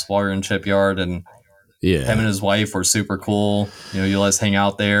house while we were in shipyard, and him and his wife were super cool. You let us hang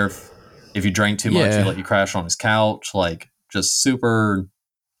out there. If you drank too much, he let you crash on his couch. Like, just super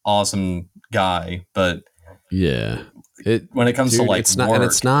awesome guy. But when it comes to like it's work, not, and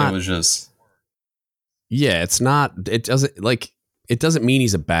it's not, it was just it's not. It doesn't mean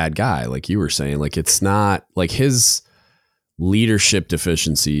he's a bad guy, like you were saying. Like, it's not like his leadership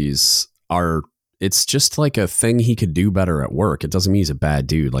deficiencies are. It's just like a thing he could do better at work. It doesn't mean he's a bad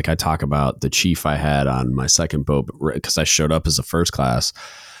dude. Like, I talk about the chief I had on my second boat because I showed up as a first class,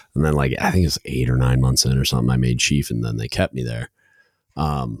 and then like I think it's 8 or 9 months in or something, I made chief, and then they kept me there.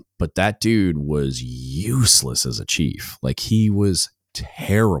 But that dude was useless as a chief. Like, he was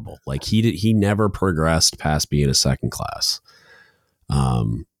terrible. Like, he never progressed past being a second class.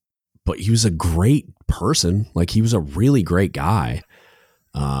 But he was a great person. Like, he was a really great guy.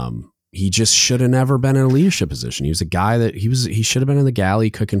 He just should have never been in a leadership position. He was a guy that he should have been in the galley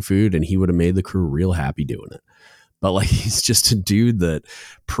cooking food, and he would have made the crew real happy doing it. But like, he's just a dude that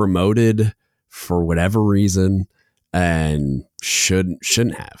promoted for whatever reason and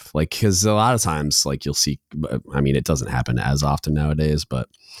shouldn't have. Like, because a lot of times, like, you'll see, I mean, it doesn't happen as often nowadays, but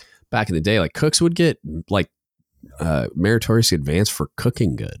back in the day, like, cooks would get like meritorious advance for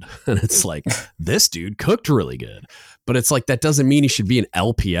cooking good. And it's like, this dude cooked really good. But it's like, that doesn't mean he should be an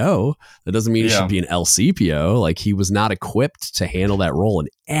LPO. That doesn't mean he should be an LCPO. Like, he was not equipped to handle that role in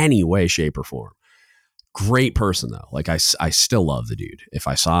any way, shape, or form. Great person, though. Like, I still love the dude. If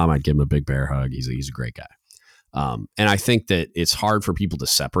I saw him, I'd give him a big bear hug. He's a great guy. And I think that it's hard for people to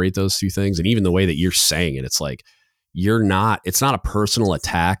separate those two things. And even the way that you're saying it, it's like, it's not a personal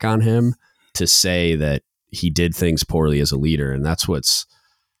attack on him to say that he did things poorly as a leader. And that's what's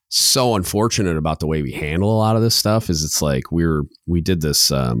so unfortunate about the way we handle a lot of this stuff is it's like we did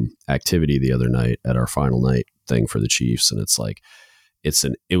this activity the other night at our final night thing for the Chiefs. And it's like,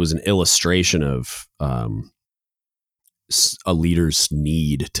 it was an illustration of a leader's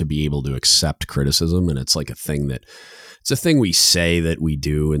need to be able to accept criticism. And it's like it's a thing we say that we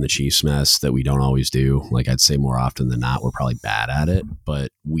do in the Chiefs mess that we don't always do. Like, I'd say more often than not, we're probably bad at it,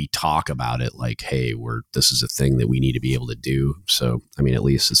 but we talk about it like, hey, this is a thing that we need to be able to do. So, I mean, at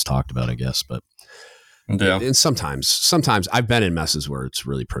least it's talked about, I guess, but and sometimes I've been in messes where it's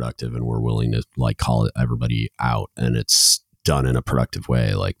really productive and we're willing to like call everybody out and it's done in a productive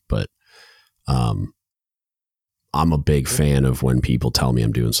way. Like, but, I'm a big fan of when people tell me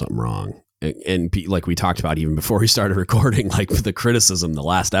I'm doing something wrong. And like we talked about even before we started recording, like the criticism the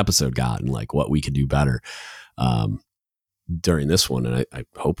last episode got and like what we could do better during this one. And I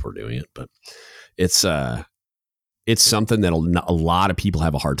hope we're doing it, but it's something that a lot of people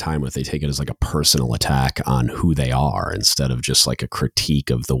have a hard time with. They take it as like a personal attack on who they are instead of just like a critique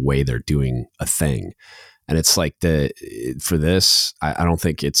of the way they're doing a thing. And it's like for this, I don't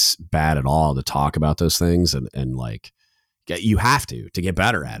think it's bad at all to talk about those things and like, you have to get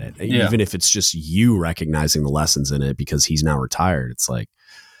better at it. Even if it's just you recognizing the lessons in it because he's now retired. It's like,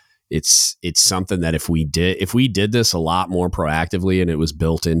 it's something that if we did this a lot more proactively and it was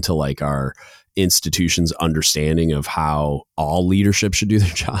built into like our institution's understanding of how all leadership should do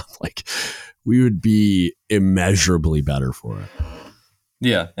their job, like we would be immeasurably better for it.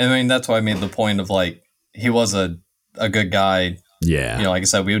 Yeah. I mean, that's why I made the point of like, he was a good guy. Yeah. Like I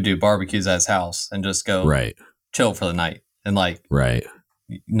said, we would do barbecues at his house and just go chill for the night. and like Right.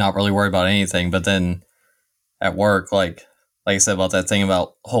 not really worry about anything. But then at work, like I said about that thing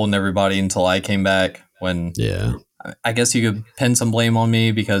about holding everybody until I came back, when Yeah. I guess you could pin some blame on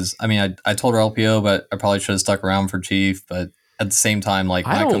me because I mean I told her LPO, but I probably should have stuck around for chief. But at the same time, like I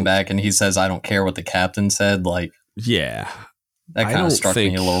when I come don't. back and he says I don't care what the captain said, like Yeah. that I kind of don't struck me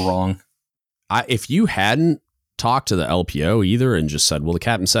think a little wrong. if you hadn't talked to the LPO either and just said, well, the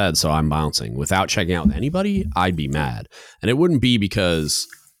captain said, so I'm bouncing without checking out with anybody, I'd be mad. And it wouldn't be because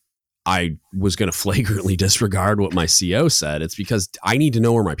I was going to flagrantly disregard what my CO said. It's because I need to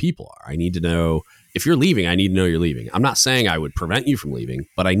know where my people are. I need to know if you're leaving, I need to know you're leaving. I'm not saying I would prevent you from leaving,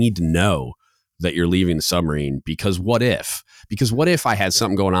 but I need to know that you're leaving the submarine because what if? Because what if I had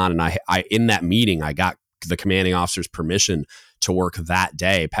something going on and I in that meeting, I got the commanding officer's permission to work that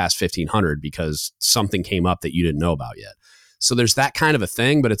day past 1500 because something came up that you didn't know about yet. So there's that kind of a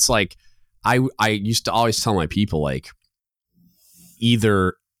thing, but it's like, I used to always tell my people, like,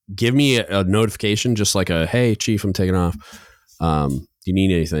 either give me a notification, just like a, hey, chief, I'm taking off. Do you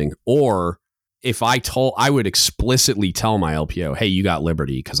need anything? Or if I would explicitly tell my LPO, hey, you got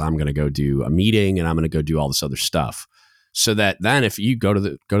liberty because I'm going to go do a meeting and I'm going to go do all this other stuff. So that then if you go to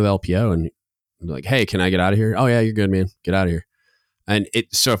the LPO and like, hey, can I get out of here? Oh yeah, you're good, man. Get out of here. And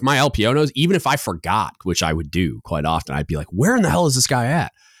so if my LPO knows, even if I forgot, which I would do quite often, I'd be like, where in the hell is this guy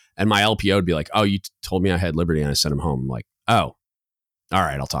at? And my LPO would be like, oh, you told me I had liberty and I sent him home. I'm like, oh, all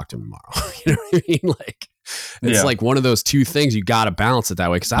right, I'll talk to him tomorrow. You know what I mean? Like, it's like one of those two things. You got to balance it that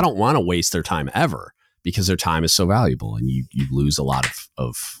way because I don't want to waste their time ever because their time is so valuable and you lose a lot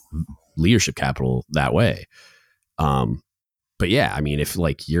of leadership capital that way. But yeah, I mean, if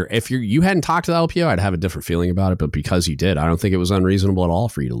you hadn't talked to the LPO, I'd have a different feeling about it. But because you did, I don't think it was unreasonable at all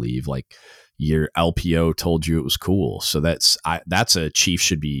for you to leave. Like, your LPO told you it was cool. So that's a chief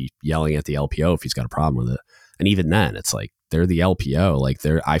should be yelling at the LPO if he's got a problem with it. And even then, it's like, they're the LPO. Like,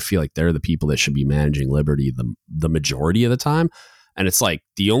 I feel like they're the people that should be managing Liberty the majority of the time. And it's like,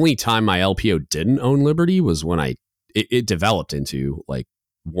 the only time my LPO didn't own Liberty was when it developed into like,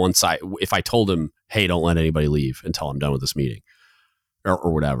 if I told him, hey, don't let anybody leave until I'm done with this meeting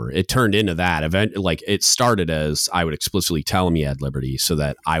or whatever, it turned into that event. Like, it started as I would explicitly tell him he had Liberty so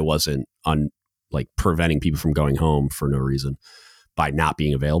that I wasn't preventing people from going home for no reason by not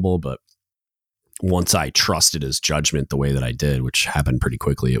being available. But once I trusted his judgment the way that I did, which happened pretty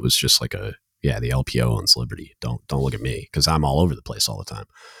quickly, it was just like the LPO owns Liberty. Don't look at me because I'm all over the place all the time.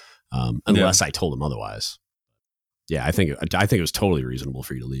 Unless I told him otherwise. Yeah, I think it was totally reasonable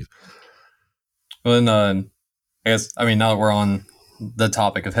for you to leave. Well, then, I guess, I mean, now that we're on the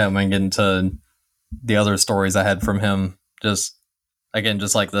topic of him and get into the other stories I had from him, just like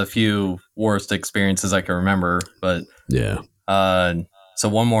the few worst experiences I can remember. But yeah. So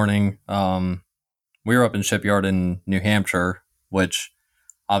one morning, we were up in Shipyard in New Hampshire, which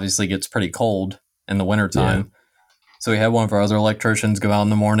obviously gets pretty cold in the wintertime. Yeah. So we had one of our other electricians go out in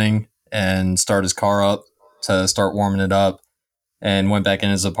the morning and start his car up to start warming it up, and went back in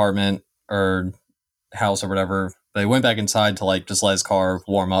his apartment or house or whatever. But he went back inside to just let his car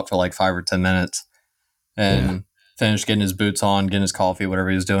warm up for 5 or 10 minutes and finished getting his boots on, getting his coffee, whatever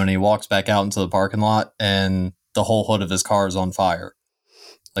he was doing. He walks back out into the parking lot and the whole hood of his car is on fire.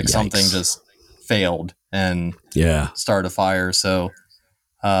 Yikes. Something just failed and started a fire. So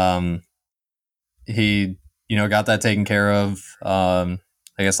he got that taken care of.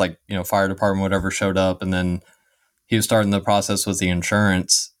 I guess fire department, whatever, showed up, and then he was starting the process with the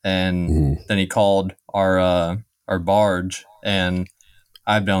insurance, and then he called our barge, and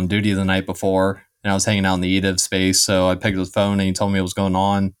I'd been on duty the night before and I was hanging out in the EDIV space. So I picked up the phone and he told me what was going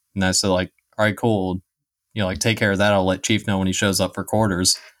on, and I said, all right, cool, take care of that. I'll let chief know when he shows up for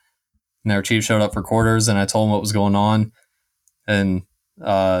quarters. And our chief showed up for quarters, and I told him what was going on. And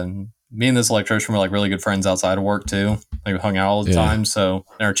me and this electrician were really good friends outside of work too. We hung out all the time. So,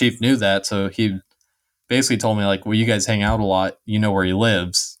 and our chief knew that. So he basically told me well, you guys hang out a lot. You know where he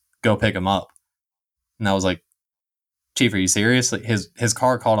lives. Go pick him up. And I was like, Chief, are you serious? His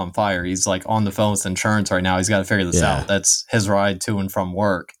car caught on fire. He's on the phone with insurance right now. He's got to figure this out. That's his ride to and from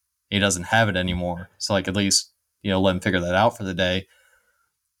work. He doesn't have it anymore. So at least, let him figure that out for the day.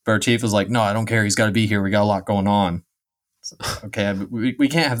 But our chief was like, no, I don't care. He's got to be here. We got a lot going on. So, okay, we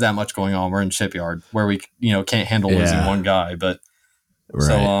can't have that much going on. We're in Shipyard where we can't handle losing one guy. But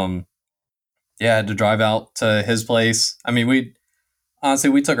so I had to drive out to his place. I mean, we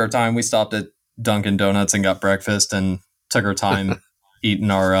took our time. We stopped at Dunkin' Donuts and got breakfast and took our time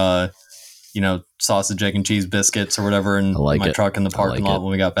eating our sausage, egg, and cheese biscuits or whatever in my truck in the parking lot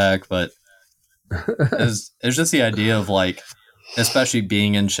when we got back. But it was just the idea of especially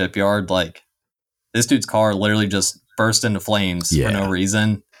being in Shipyard, this dude's car literally just burst into flames for no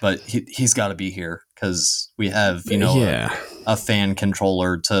reason, but he's got to be here because we have, a fan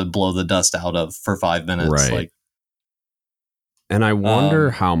controller to blow the dust out of for 5 minutes. Right. Like, and I wonder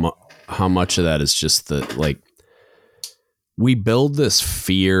how much of that is just we build this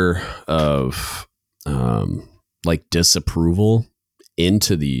fear of like disapproval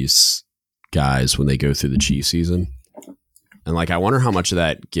into these guys when they go through the chief season. And like, I wonder how much of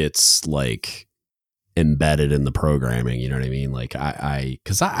that gets like embedded in the programming. You know what I mean? Like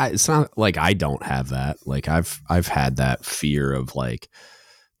cause it's not like I don't have that. Like I've had that fear of like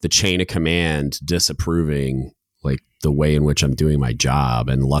the chain of command disapproving like the way in which I'm doing my job.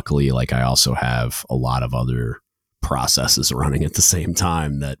 And luckily, like I also have a lot of other processes running at the same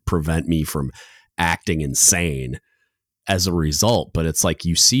time that prevent me from acting insane as a result. But it's like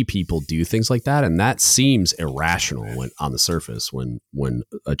you see people do things like that, and that seems irrational when on the surface, when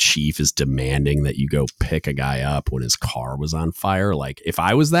a chief is demanding that you go pick a guy up when his car was on fire. Like if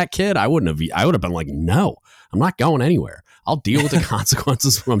I was that kid, I would have been like, no, I'm not going anywhere. I'll deal with the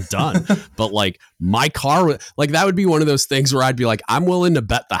consequences when I'm done. But like my car, like that would be one of those things where I'd be like, I'm willing to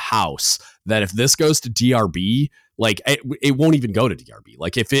bet the house that if this goes to DRB, like it won't even go to DRB.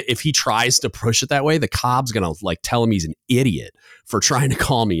 Like if he tries to push it that way, the cop's gonna like tell him he's an idiot for trying to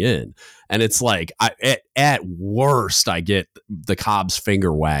call me in. And it's like at worst, I get the cop's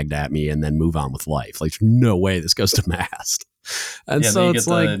finger wagged at me and then move on with life. Like no way this goes to Mast. And so it's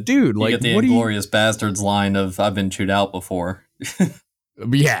like, dude, like get the Inglorious Bastards line of "I've been chewed out before."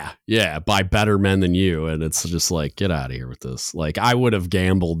 yeah, by better men than you, and it's just like, get out of here with this. Like I would have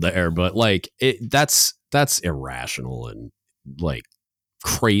gambled there, but like that's irrational and like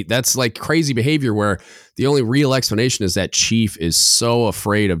that's like crazy behavior where the only real explanation is that chief is so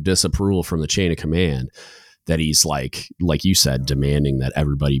afraid of disapproval from the chain of command that he's like you said, demanding that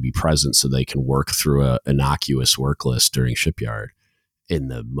everybody be present so they can work through a innocuous work list during shipyard in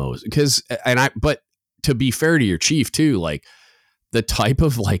the most but to be fair to your chief too, like the type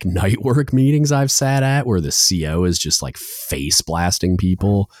of like night work meetings I've sat at where the CO is just like face blasting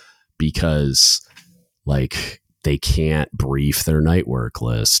people because like they can't brief their night work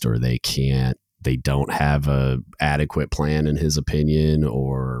list or they don't have a adequate plan in his opinion,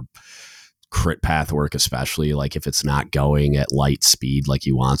 or crit path work, especially like if it's not going at light speed like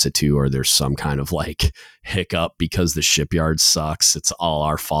he wants it to, or there's some kind of like hiccup because the shipyard sucks, it's all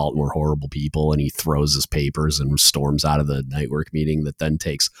our fault and we're horrible people, and he throws his papers and storms out of the night work meeting that then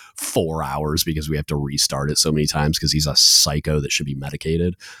takes 4 hours because we have to restart it so many times because he's a psycho that should be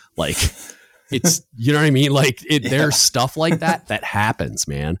medicated. Like it's, you know what I mean? Like there's stuff like that happens,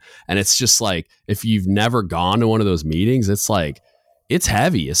 man. And it's just like, if you've never gone to one of those meetings, it's like, it's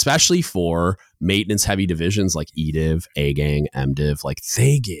heavy, especially for maintenance heavy divisions like EDIV, A-Gang, MDiv. Like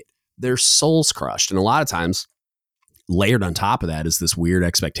they get their souls crushed. And a lot of times layered on top of that is this weird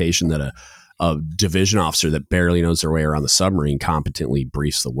expectation that a division officer that barely knows their way around the submarine competently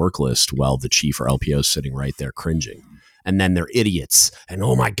briefs the work list while the chief or LPO is sitting right there cringing. And then they're idiots. And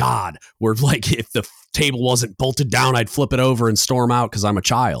oh my God, we're like, if the table wasn't bolted down, I'd flip it over and storm out because I'm a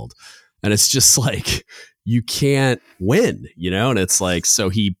child. And it's just like, you can't win, and it's like, so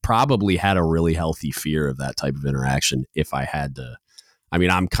he probably had a really healthy fear of that type of interaction. If I had to, I mean,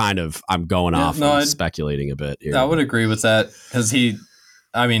 I'm going off and speculating a bit here. I would agree with that because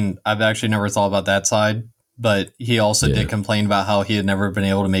I've actually never thought about that side, but he also did complain about how he had never been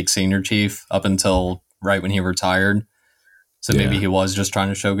able to make senior chief up until right when he retired. So maybe he was just trying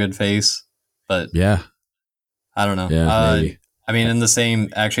to show good face, but I don't know. Maybe. In the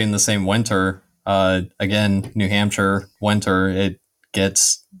same winter, again, New Hampshire winter, it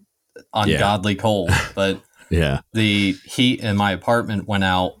gets ungodly cold, but the heat in my apartment went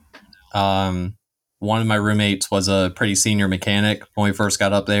out. One of my roommates was a pretty senior mechanic when we first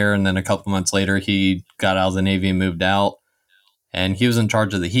got up there. And then a couple months later, he got out of the Navy and moved out, and he was in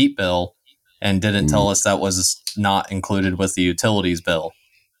charge of the heat bill and didn't tell us that was not included with the utilities bill.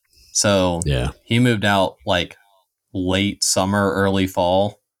 So he moved out like late summer, early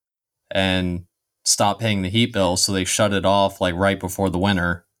fall, and stopped paying the heat bill. So they shut it off like right before the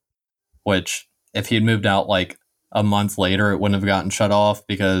winter, which if he had moved out like a month later, it wouldn't have gotten shut off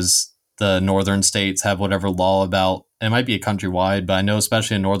because the northern states have whatever law about, and it might be a countrywide, but I know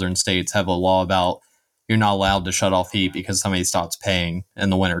especially in northern states have a law about you're not allowed to shut off heat because somebody stops paying in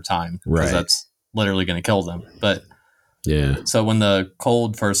the winter time because that's literally going to kill them. But so when the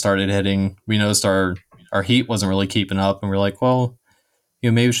cold first started hitting, we noticed our heat wasn't really keeping up, and we're like, well,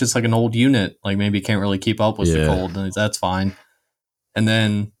 maybe it's just like an old unit. Like maybe it can't really keep up with the cold, and that's fine. And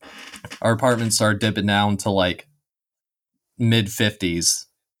then our apartment started dipping down to like mid 50s.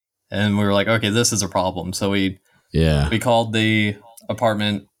 And we were like, okay, this is a problem. So we Yeah. We called the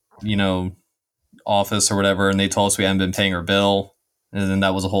apartment, office or whatever, and they told us we hadn't been paying our bill. And then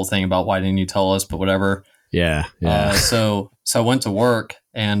that was a whole thing about why didn't you tell us, but whatever. Yeah. Yeah. So I went to work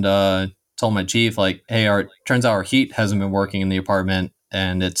and told my chief, like, hey, turns out our heat hasn't been working in the apartment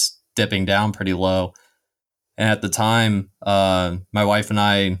and it's dipping down pretty low. And at the time, my wife and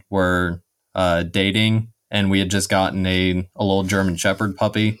I were dating, and we had just gotten a little German Shepherd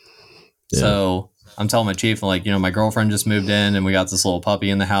puppy. Yeah. So I'm telling my chief, I'm like, my girlfriend just moved in and we got this little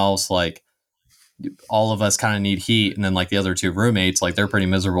puppy in the house. Like, all of us kind of need heat. And then like the other two roommates, like they're pretty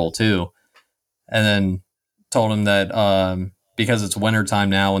miserable too. And then told him that because it's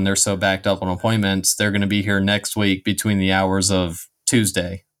wintertime now and they're so backed up on appointments, they're going to be here next week between the hours of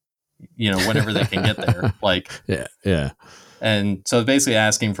Tuesday, whenever they can get there. Like, yeah. And so basically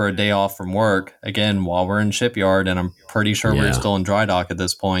asking for a day off from work again while we're in shipyard, and I'm pretty sure we're still in dry dock at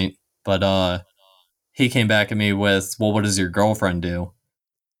this point. But he came back at me with, well, what does your girlfriend do?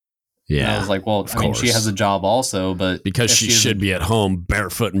 Yeah. And I was like, well, I mean, she has a job also, but because she should be at home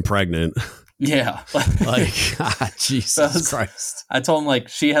barefoot and pregnant. Yeah. Like, Jesus Christ. I told him, like,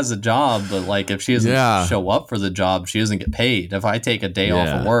 she has a job, but like if she doesn't show up for the job, she doesn't get paid. If I take a day off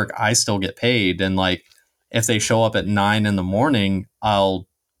of work, I still get paid. And like if they show up at 9 a.m, I'll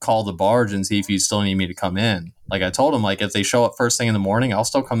call the barge and see if you still need me to come in. Like I told him, like, if they show up first thing in the morning, I'll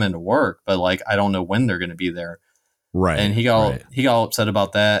still come into work, but like I don't know when they're gonna be there. Right. And he got upset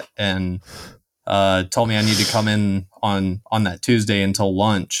about that and told me I need to come in on that Tuesday until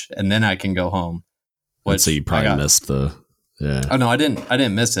lunch and then I can go home. Which so you probably missed the Oh no, I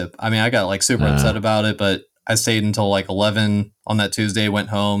didn't miss it. I mean, I got like super upset about it, but I stayed until like 11 on that Tuesday, went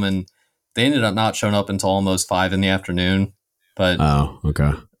home, and they ended up not showing up until almost 5 in the afternoon. But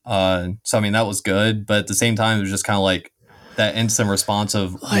okay. So I mean that was good, but at the same time it was just kind of like that instant response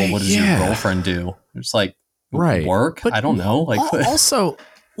of, well, what does your girlfriend do? It's like, work? But I don't know. Like also,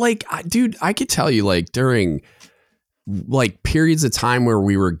 like, dude, I could tell you, like, during like periods of time where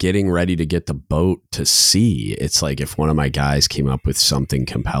we were getting ready to get the boat to sea, it's like if one of my guys came up with something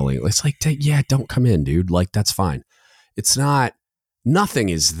compelling, it's like, don't come in, dude. Like, that's fine. It's not, nothing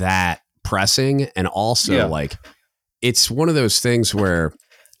is that pressing. And also like, it's one of those things where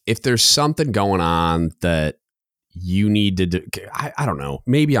if there's something going on that you need to do, I don't know,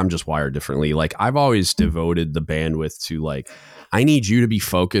 maybe I'm just wired differently. Like I've always devoted the bandwidth to like, I need you to be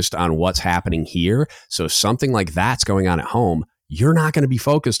focused on what's happening here. So if something like that's going on at home, you're not going to be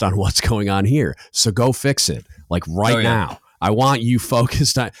focused on what's going on here. So go fix it. Like now, I want you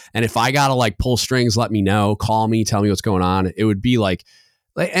focused on, and if I got to like pull strings, let me know, call me, tell me what's going on. It would be like,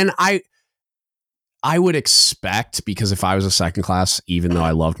 and I would expect, because if I was a second class, even though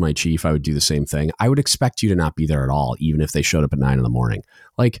I loved my chief, I would do the same thing. I would expect you to not be there at all, even if they showed up at 9 a.m.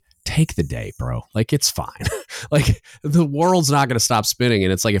 Like, take the day, bro. Like, it's fine. Like, the world's not going to stop spinning.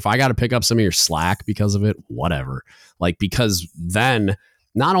 And it's like, if I got to pick up some of your slack because of it, whatever. Like, because then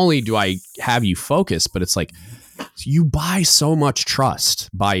not only do I have you focus, but it's like, you buy so much trust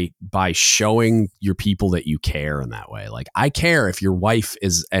by showing your people that you care in that way. Like, I care if your wife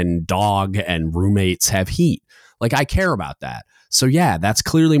and dog and roommates have heat. Like, I care about that. So yeah, that's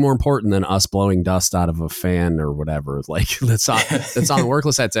clearly more important than us blowing dust out of a fan or whatever. Like that's on work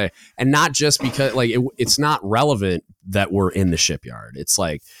list that day. And not just because like it's not relevant that we're in the shipyard. It's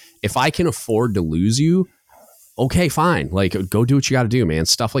like, if I can afford to lose you, okay, fine. Like, go do what you got to do, man.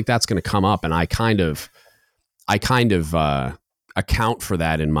 Stuff like that's going to come up. And I kind of account for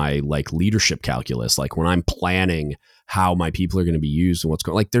that in my like leadership calculus. Like when I'm planning how my people are going to be used and what's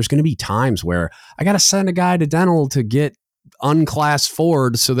going, like, there's going to be times where I got to send a guy to dental to get unclassed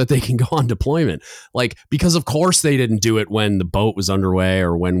forward so that they can go on deployment. Like, because of course they didn't do it when the boat was underway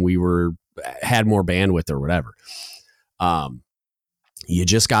or when we had more bandwidth or whatever. You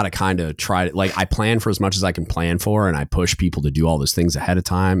just got to kind of try to, like, I plan for as much as I can plan for, and I push people to do all those things ahead of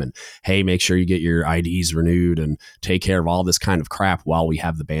time. And hey, make sure you get your IDs renewed and take care of all this kind of crap while we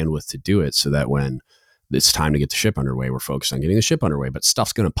have the bandwidth to do it, so that when it's time to get the ship underway, we're focused on getting the ship underway. But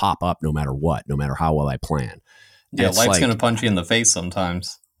stuff's going to pop up no matter what, no matter how well I plan. Yeah, life's like, going to punch you in the face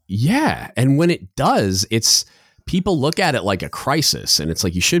sometimes. Yeah, and when it does, it's, people look at it like a crisis, and it's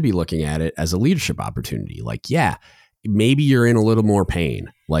like, you should be looking at it as a leadership opportunity. Like, yeah, maybe you're in a little more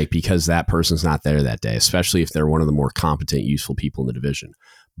pain, like, because that person's not there that day, especially if they're one of the more competent, useful people in the division.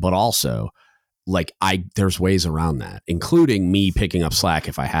 But also, like, there's ways around that, including me picking up slack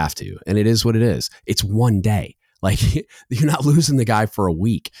if I have to. And it is what it is. It's one day. Like, you're not losing the guy for a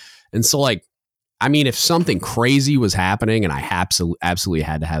week. And so, like, I mean, if something crazy was happening and I absolutely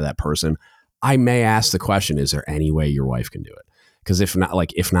had to have that person, I may ask the question, is there any way your wife can do it? Because if not,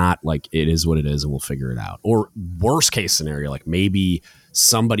 like it is what it is, and we'll figure it out. Or worst case scenario, like maybe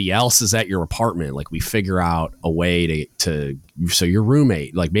somebody else is at your apartment. Like we figure out a way to so your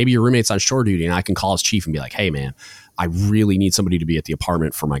roommate, like maybe your roommate's on shore duty, and I can call his chief and be like, hey man, I really need somebody to be at the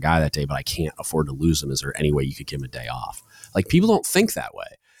apartment for my guy that day, but I can't afford to lose him. Is there any way you could give him a day off? Like people don't think that way,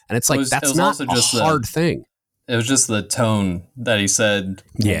 and it's like that's not a hard thing. It was just the tone that he said.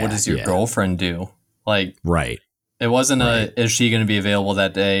 Well, what does your girlfriend do? Like right. It wasn't is she going to be available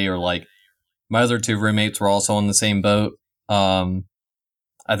that day, or like my other two roommates were also on the same boat.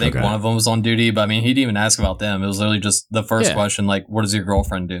 I think one of them was on duty, but I mean, he didn't even ask about them. It was literally just the first question, like, what does your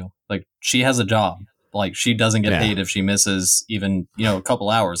girlfriend do? Like, she has a job. Like, she doesn't get paid if she misses even, a couple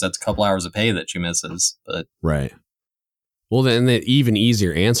hours. That's a couple hours of pay that she misses. But right. Well, then the even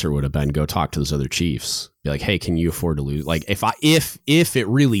easier answer would have been go talk to those other chiefs. Be like, hey, can you afford to lose? Like if it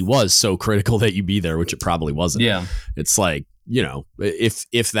really was so critical that you be there, which it probably wasn't. Yeah. It's like,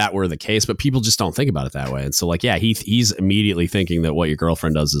 if that were the case, but people just don't think about it that way. And so like, yeah, he's immediately thinking that what your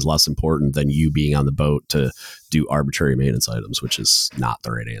girlfriend does is less important than you being on the boat to do arbitrary maintenance items, which is not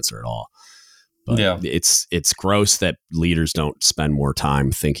the right answer at all. But it's gross that leaders don't spend more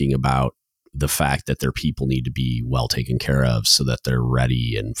time thinking about the fact that their people need to be well taken care of so that they're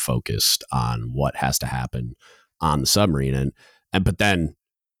ready and focused on what has to happen on the submarine. But then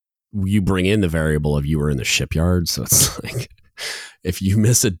you bring in the variable of you were in the shipyard. So it's like, if you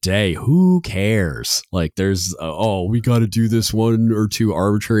miss a day, who cares? Like there's, we got to do this 1 or 2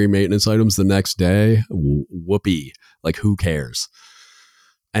 arbitrary maintenance items the next day. Whoopee. Like who cares?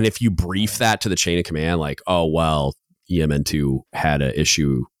 And if you brief that to the chain of command, like, oh, well, EMN2 had an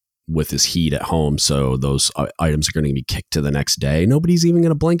issue with his heat at home, so those items are going to be kicked to the next day. Nobody's even going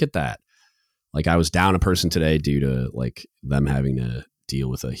to blink at that. Like I was down a person today due to like them having to deal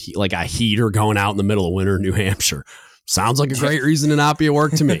with a heater going out in the middle of winter in New Hampshire. Sounds like a great reason to not be at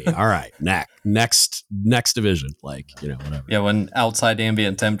work to me. All right, next division, like whatever. Yeah, when outside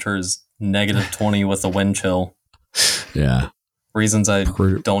ambient temperature is -20 with a wind chill. Yeah, reasons I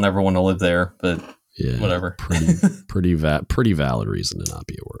don't ever want to live there, but whatever. pretty valid reason to not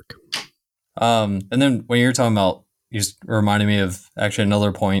be at work. And then when you're talking about, you just reminded me of actually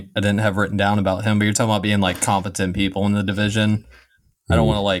another point I didn't have written down about him, but you're talking about being like competent people in the division. I don't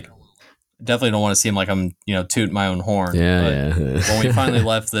want to definitely don't want to seem like I'm, tooting my own horn. Yeah. When we finally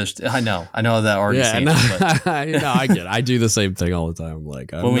left this, I know that already seems. But I get it. I do the same thing all the time.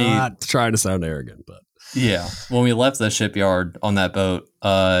 Like I'm not trying to sound arrogant, but yeah, when we left the shipyard on that boat,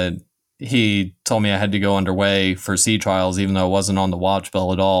 he told me I had to go underway for sea trials, even though I wasn't on the watch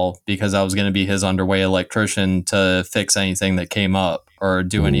bell at all, because I was going to be his underway electrician to fix anything that came up or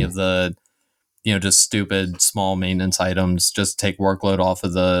do any of the, just stupid small maintenance items, just take workload off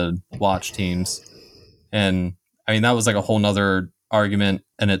of the watch teams. And I mean, that was like a whole nother argument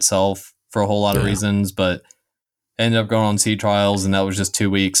in itself for a whole lot of reasons, but I ended up going on sea trials, and that was just 2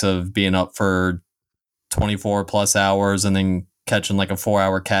 weeks of being up for 24 plus hours and then catching like a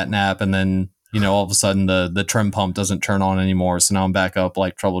 4-hour cat nap, and then all of a sudden the trim pump doesn't turn on anymore, so now I'm back up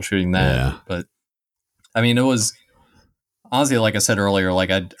like troubleshooting that. But I mean, it was honestly, like I said earlier, like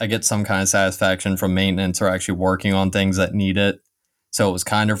I get some kind of satisfaction from maintenance or actually working on things that need it, so it was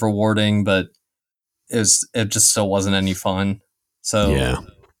kind of rewarding, but it just still wasn't any fun. So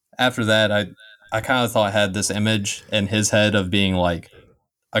after that, I kind of thought I had this image in his head of being like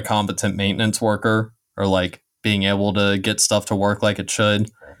a competent maintenance worker, or like being able to get stuff to work like it should.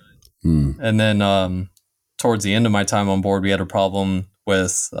 And then towards the end of my time on board, we had a problem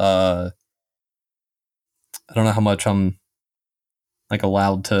with I don't know how much I'm like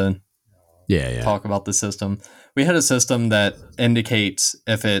allowed to talk about the system. We had a system that indicates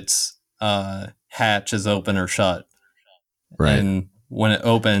if its hatch is open or shut. Right. And when it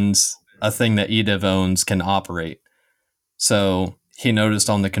opens, a thing that EDIV owns can operate. So he noticed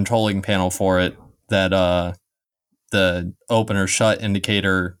on the controlling panel for it that the open or shut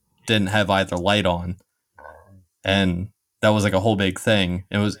indicator didn't have either light on. And that was like a whole big thing.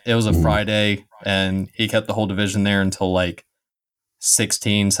 It was a Friday, and he kept the whole division there until like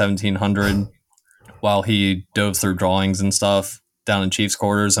 1700 while he dove through drawings and stuff down in Chief's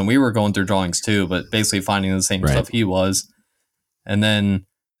quarters. And we were going through drawings too, but basically finding the same stuff he was. And then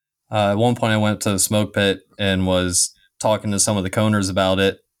at one point I went to the smoke pit and was talking to some of the coners about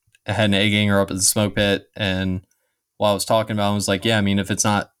it. I had an egg hanger up at the smoke pit, and while I was talking about it, I was like, yeah, I mean, if it's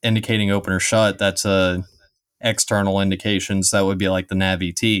not indicating open or shut, that's a external indication, so that would be like the nav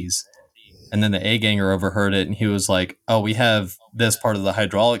ETs. And then the egg hanger overheard it, and he was like, oh, we have this part of the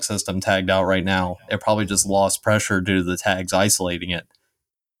hydraulic system tagged out right now. It probably just lost pressure due to the tags isolating it.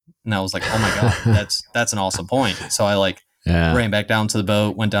 And I was like, oh my God, that's an awesome point. So I like Yeah. ran back down to the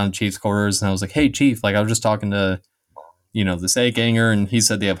boat, went down to Chief's quarters, and I was like, hey, Chief, like I was just talking to, this egg ganger, and he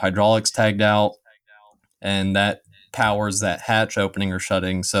said they have hydraulics tagged out, and that powers that hatch opening or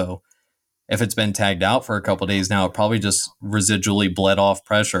shutting. So if it's been tagged out for a couple days now, it probably just residually bled off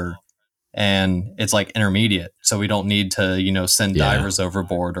pressure, and it's like intermediate. So we don't need to, send divers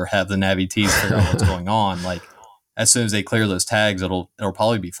overboard or have the Navy Ts figure out what's going on. Like as soon as they clear those tags, it'll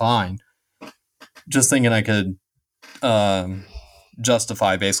probably be fine. Just thinking I could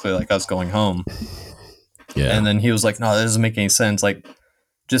justify basically like us going home. Yeah. And then he was like, no, that doesn't make any sense. Like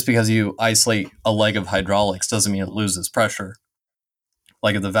just because you isolate a leg of hydraulics doesn't mean it loses pressure.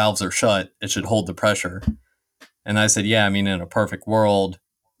 Like if the valves are shut, it should hold the pressure. And I said, yeah, I mean, in a perfect world,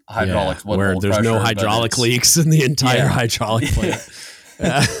 hydraulics would where hold there's pressure, no hydraulic leaks in the entire hydraulic plant.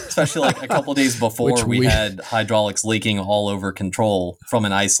 Especially like a couple days before we had hydraulics leaking all over control from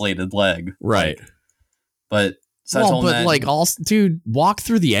an isolated leg. Right. But so I told him that, also, dude, walk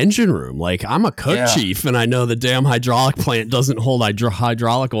through the engine room. Like I'm a cook chief, and I know the damn hydraulic plant doesn't hold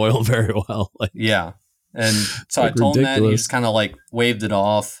hydraulic oil very well. Like, yeah. And so I told him that, and he just kind of like waved it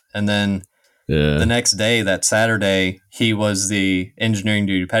off. And then the next day, that Saturday, he was the engineering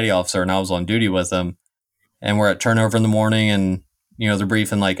duty petty officer, and I was on duty with him. And we're at turnover in the morning, and they're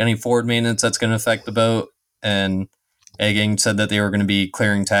briefing like any forward maintenance that's going to affect the boat. And Egging said that they were going to be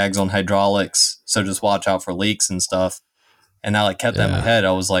clearing tags on hydraulics, so just watch out for leaks and stuff. And I like kept that in my head.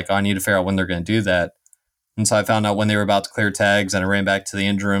 I was like, I need to figure out when they're going to do that. And so I found out when they were about to clear tags, and I ran back to the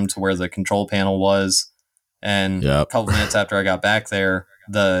engine room to where the control panel was. And a couple minutes after I got back there,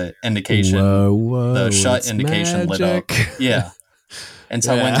 the indication, the shut indication lit up. Yeah. And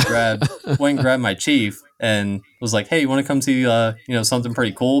so I went and grabbed my chief and was like, hey, you want to come see, something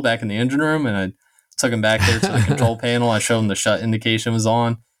pretty cool back in the engine room? And I took him back there to the control panel. I showed him the shut indication was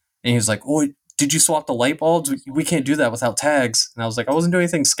on. And he was like, oh, did you swap the light bulbs? We can't do that without tags. And I was like, I wasn't doing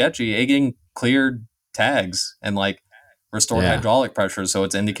anything sketchy. Egging cleared tags and like restored hydraulic pressure. So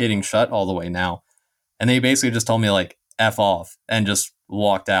it's indicating shut all the way now. And they basically just told me like F off and just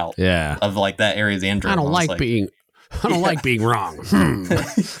walked out of like that area of the engine room. I don't like being wrong.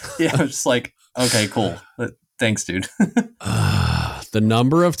 Yeah, I was just like, okay, cool. Thanks, dude. The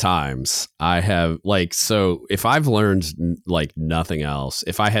number of times I have so if I've learned like nothing else,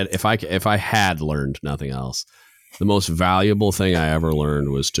 if I had learned nothing else, the most valuable thing I ever learned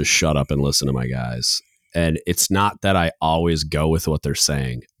was to shut up and listen to my guys. And it's not that I always go with what they're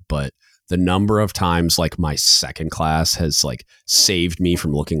saying, but the number of times like my second class has like saved me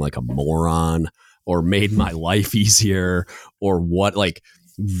from looking like a moron or made my life easier or what, like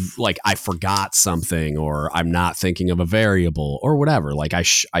I forgot something or I'm not thinking of a variable or whatever. Like I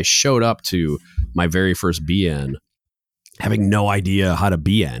showed up to my very first BN having no idea how to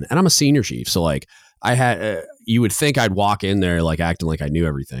BN, and I'm a senior chief. So like I had, you would think I'd walk in there like acting like I knew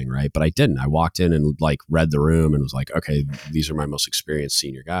everything, right? But I didn't. I walked in and like read the room and was like, okay, these are my most experienced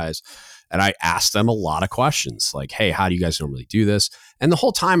senior guys. And I asked them a lot of questions like, hey, how do you guys normally do this? And the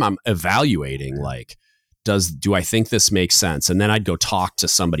whole time I'm evaluating, like, do I think this makes sense? And then I'd go talk to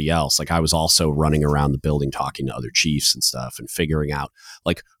somebody else. Like I was also running around the building, talking to other chiefs and stuff and figuring out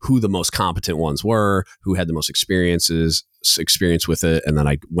like who the most competent ones were, who had the most experience with it. And then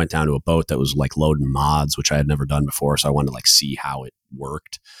I went down to a boat that was like loading mods, which I had never done before. So I wanted to like see how it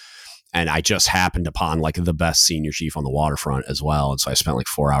worked. And I just happened upon like the best senior chief on the waterfront as well. And so I spent like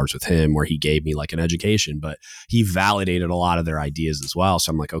 4 hours with him where he gave me like an education, but he validated a lot of their ideas as well. So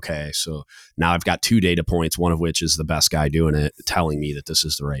I'm like, okay, so now I've got 2 data points, one of which is the best guy doing it, telling me that this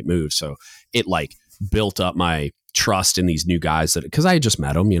is the right move. So it like built up my trust in these new guys that, cause I had just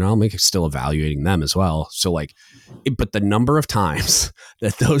met them, I'm like still evaluating them as well. So like, but the number of times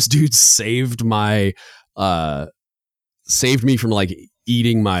that those dudes saved me from like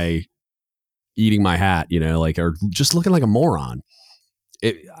eating my hat, like, or just looking like a moron.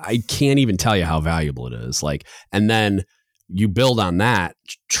 I can't even tell you how valuable it is. Like, and then you build on that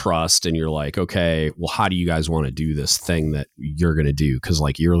trust and you're like, okay, well, how do you guys want to do this thing that you're going to do? Cause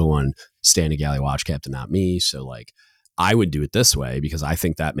like, you're the one standing galley watch captain, not me. So like, I would do it this way because I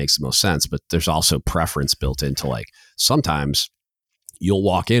think that makes the most sense. But there's also preference built into like, sometimes you'll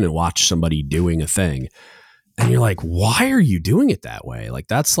walk in and watch somebody doing a thing and you're like, why are you doing it that way? Like,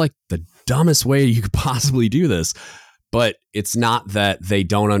 that's like the dumbest way you could possibly do this. But it's not that they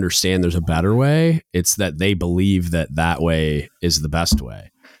don't understand there's a better way. It's that they believe that that way is the best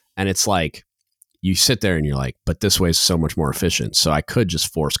way. And it's like, you sit there and you're like, but this way is so much more efficient. So I could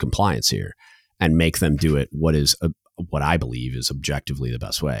just force compliance here and make them do it what I believe is objectively the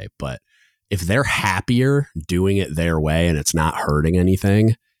best way. But if they're happier doing it their way and it's not hurting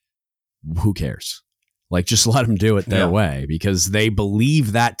anything, who cares? Like, just let them do it their Yeah. way, because they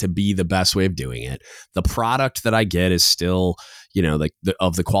believe that to be the best way of doing it. The product that I get is still, like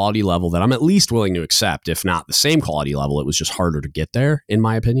of the quality level that I'm at least willing to accept, if not the same quality level. It was just harder to get there, in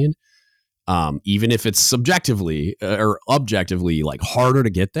my opinion. Even if it's subjectively or objectively like harder to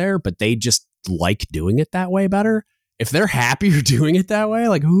get there, but they just like doing it that way better. If they're happier doing it that way,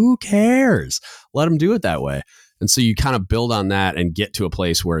 like, who cares? Let them do it that way. And so you kind of build on that and get to a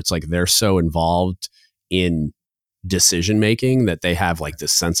place where it's like they're so involved in decision making that they have like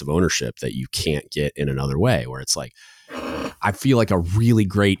this sense of ownership that you can't get in another way, where it's like, I feel like a really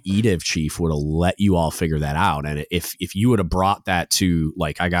great EDIV chief would have let you all figure that out. And if you would have brought that to,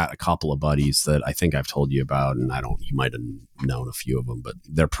 like, I got a couple of buddies that I think I've told you about, and you might have known a few of them, but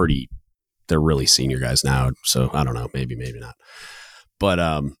they're really senior guys now. So I don't know, maybe not. But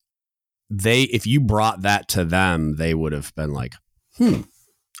if you brought that to them, they would have been like,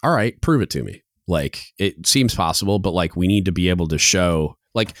 all right, prove it to me. Like, it seems possible, but like, we need to be able to show,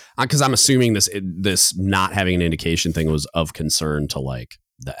 like, because I'm assuming this not having an indication thing was of concern to like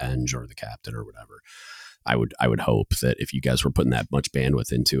the eng or the captain or whatever. I would hope that if you guys were putting that much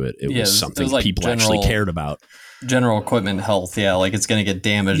bandwidth into it, it was something like people actually cared about. General equipment health, yeah, like it's going to get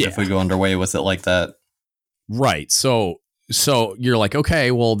damaged if we go underway with it like that. Right. So you're like,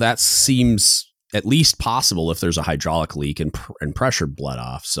 okay, well, that seems at least possible if there's a hydraulic leak and pressure bled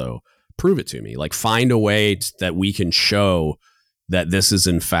off. So prove it to me. Like, find a way that we can show that this is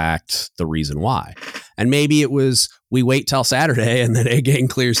in fact the reason why. And maybe it was, we wait till Saturday and then A gang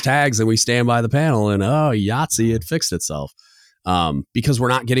clears tags and we stand by the panel and, oh, Yahtzee, it fixed itself. Because we're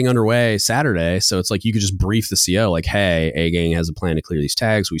not getting underway Saturday. So it's like, you could just brief the CO like, hey, A gang has a plan to clear these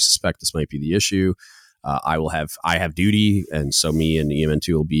tags. We suspect this might be the issue. I have duty. And so me and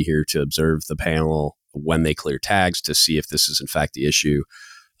EMN2 will be here to observe the panel when they clear tags to see if this is in fact the issue.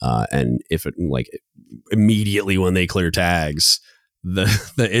 And if it, like, immediately when they clear tags,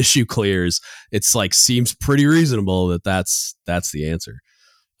 the issue clears, it's like, seems pretty reasonable that's the answer.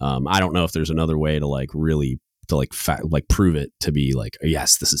 I don't know if there's another way to like really to like prove it to be like,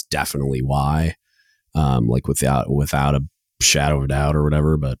 yes, this is definitely why, like without a shadow of a doubt or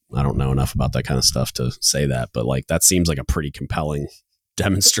whatever. But I don't know enough about that kind of stuff to say that. But like, that seems like a pretty compelling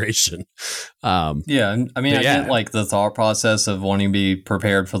demonstration. Yeah, I mean, I get like the thought process of wanting to be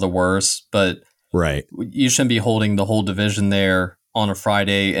prepared for the worst, but right, you shouldn't be holding the whole division there on a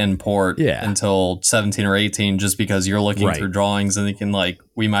Friday in port until 17 or 18 just because you're looking through drawings and thinking like,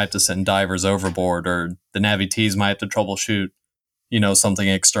 we might have to send divers overboard, or the Navy Ts might have to troubleshoot, something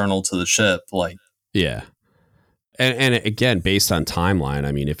external to the ship. Like, yeah. And again, based on timeline,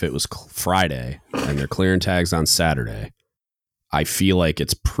 I mean, if it was Friday and they're clearing tags on Saturday, I feel like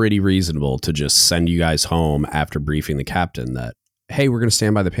it's pretty reasonable to just send you guys home after briefing the captain that, hey, we're going to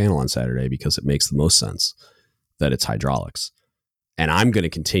stand by the panel on Saturday because it makes the most sense that it's hydraulics. And I'm going to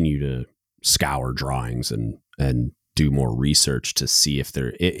continue to scour drawings and do more research to see if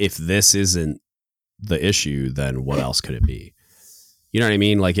this isn't the issue, then what else could it be? You know what I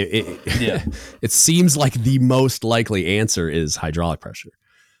mean? Like it seems like the most likely answer is hydraulic pressure.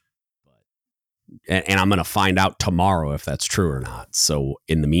 And I'm going to find out tomorrow if that's true or not. So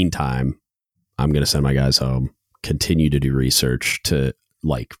in the meantime, I'm going to send my guys home, continue to do research to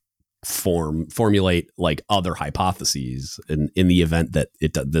like formulate like other hypotheses in the event that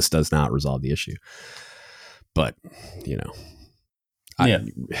this does not resolve the issue. But,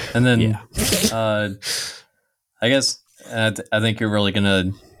 and then I guess I think you're really going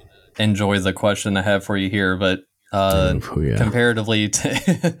to enjoy the question I have for you here, but comparatively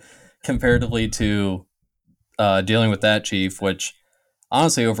to dealing with that chief, which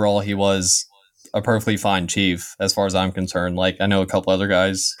honestly overall he was a perfectly fine chief as far as I'm concerned. Like, I know a couple other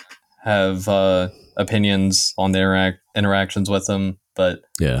guys have opinions on their interactions with him, but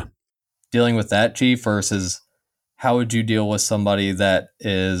dealing with that chief versus how would you deal with somebody that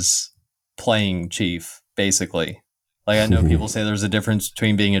is playing chief, basically? Like, I know people say there's a difference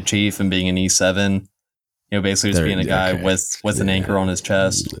between being a chief and being an E7, basically just being a guy with an anchor on his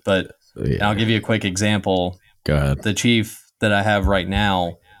chest. But I'll give you a quick example. Go ahead. The chief that I have right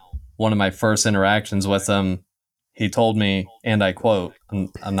now, one of my first interactions with him, he told me, and I quote,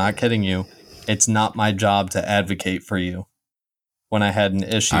 I'm not kidding you, "It's not my job to advocate for you." When I had an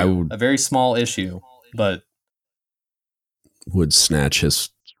issue, a very small issue, but would snatch his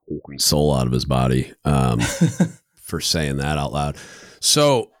soul out of his body for saying that out loud.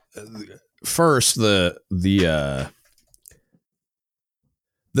 So first, the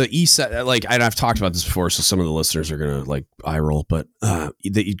E7, like, and I've talked about this before, so some of the listeners are gonna like eye roll, but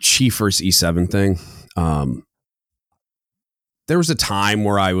the chief versus E7 thing, there was a time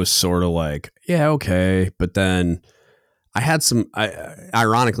where I was sort of like, yeah, okay. But then I had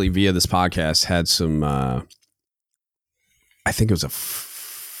ironically, via this podcast, had some, I think it was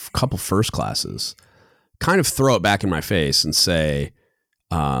couple first classes, kind of throw it back in my face and say,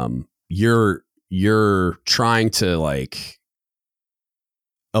 you're trying to like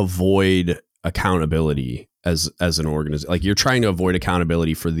avoid accountability as an organization. Like you're trying to avoid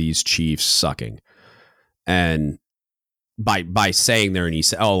accountability for these chiefs sucking. And by saying they're an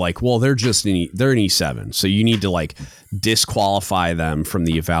E7, oh, like, well, they're an E7. So you need to like disqualify them from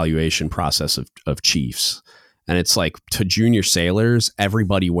the evaluation process of chiefs. And it's like, to junior sailors,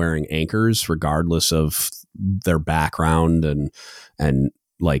 everybody wearing anchors, regardless of their background and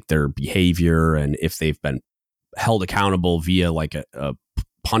like their behavior, and if they've been held accountable via like a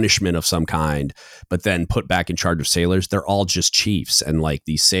punishment of some kind, but then put back in charge of sailors, they're all just chiefs. And like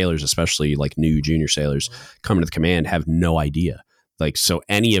these sailors, especially like new junior sailors coming to the command, have no idea. Like, so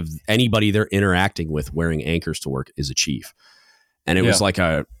anybody they're interacting with wearing anchors to work is a chief. And it was like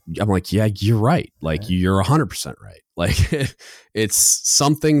I'm like, yeah, you're right. Like you're 100% right. Like it's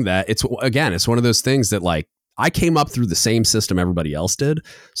something that it's one of those things that like I came up through the same system everybody else did.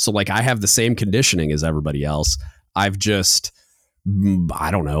 So like I have the same conditioning as everybody else. I've just,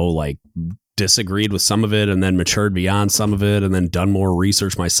 I don't know, like disagreed with some of it and then matured beyond some of it and then done more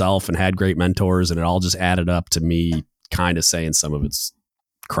research myself and had great mentors, and it all just added up to me kind of saying some of it's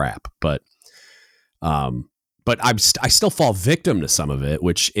crap. But I still fall victim to some of it,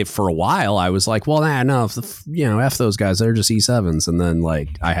 which if for a while I was like, well, no, F those guys, they're just E7s. And then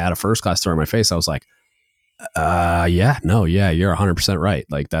like I had a first class throw in my face. I was like, you're 100% right.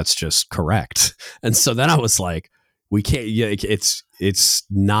 Like that's just correct. And so then I was like, we can't, it's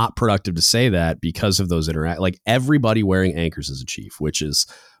not productive to say that because of those like everybody wearing anchors is a chief, which is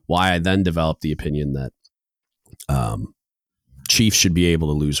why I then developed the opinion that, chiefs should be able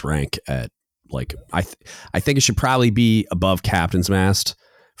to lose rank at like, I think it should probably be above captain's mast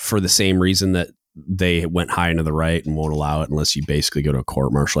for the same reason that they went high into the right and won't allow it unless you basically go to a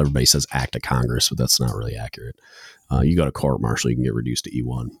court martial. Everybody says act of Congress, but that's not really accurate. You go to court martial, you can get reduced to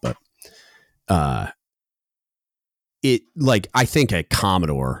E1, but it like I think a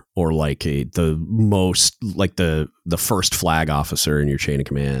commodore or like the first flag officer in your chain of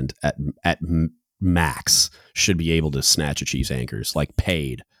command at max should be able to snatch a chief's anchors, like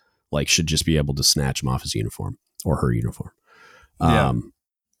paid, like should just be able to snatch him off his uniform or her uniform. I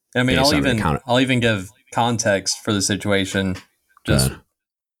mean, I'll even give context for the situation. Just,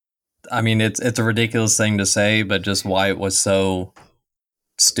 I mean, it's a ridiculous thing to say, but just why it was so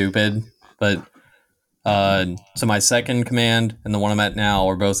stupid. But so my second command and the one I'm at now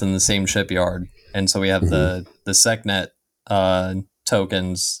are both in the same shipyard, and so we have the SecNet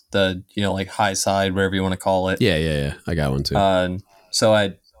tokens, the like high side, whatever you want to call it. Yeah. I got one too. So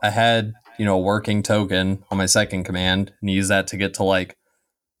I had a working token on my second command and use that to get to like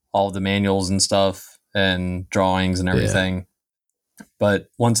all the manuals and stuff and drawings and everything. Yeah. But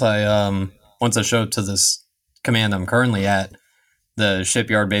once I showed up to this command I'm currently at, the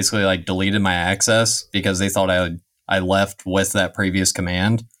shipyard basically like deleted my access because they thought I left with that previous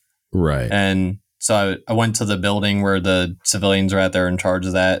command. Right. And so I went to the building where the civilians are at. They're in charge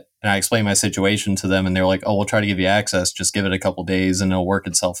of that. And I explained my situation to them and they were like, oh, we'll try to give you access. Just give it a couple days and it'll work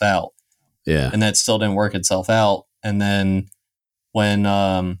itself out. Yeah. And that still didn't work itself out. And then when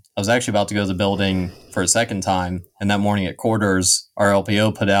I was actually about to go to the building for a second time, and that morning at quarters, our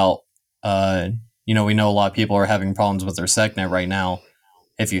LPO put out, we know a lot of people are having problems with their SecNet right now.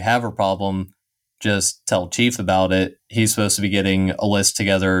 If you have a problem, just tell Chief about it. He's supposed to be getting a list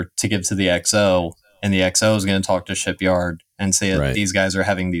together to give to the XO, and the XO is going to talk to Shipyard and say that these guys are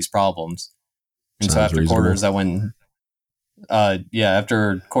having these problems. And sounds so after reasonable. Quarters, I went,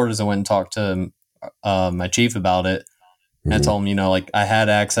 after quarters, I went and talked to my chief about it. And I told him, I had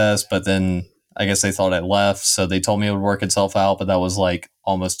access, but then I guess they thought I left. So they told me it would work itself out, but that was like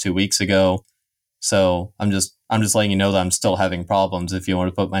almost 2 weeks ago. So I'm just letting you know that I'm still having problems. If you want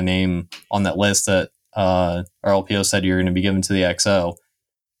to put my name on that list that our LPO said you're going to be given to the XO.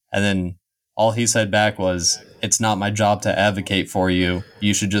 And then all he said back was, it's not my job to advocate for you.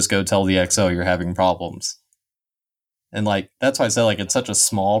 You should just go tell the XO you're having problems. And like, that's why I said like, it's such a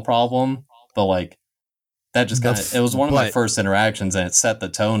small problem, but like, that just kind of, it was one of my first interactions and it set the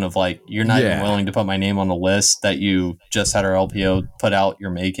tone of like, you're not even willing to put my name on the list that you just had our LPO put out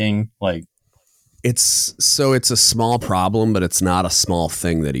you're making. Like, it's a small problem, but it's not a small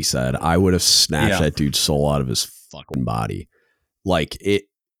thing that he said. I would have snatched that dude's soul out of his fucking body. Like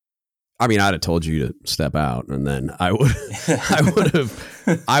I mean, I'd have told you to step out, and then I would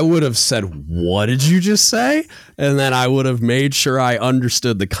have said, "What did you just say?" And then I would have made sure I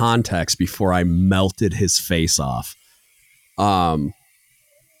understood the context before I melted his face off.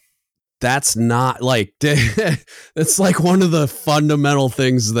 That's not like that's like one of the fundamental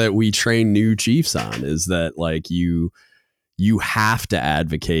things that we train new chiefs on, is that like you have to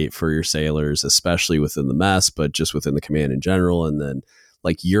advocate for your sailors, especially within the mess, but just within the command in general. And then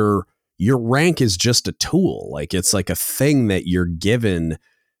like your rank is just a tool. Like it's like a thing that you're given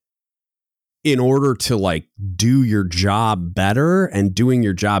in order to like do your job better, and doing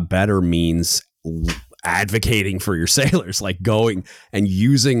your job better means advocating for your sailors, like going and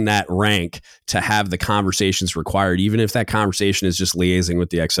using that rank to have the conversations required, even if that conversation is just liaising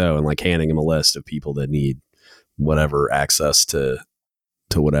with the XO and like handing him a list of people that need whatever access to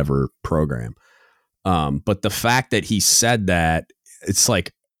whatever program. But the fact that he said that, it's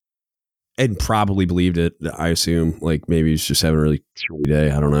like, and probably believed it, I assume, like maybe he's just having a really shitty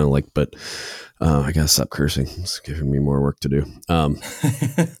day. I don't know. Like, but I gotta stop cursing. It's giving me more work to do.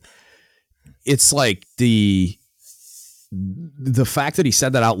 It's like the fact that he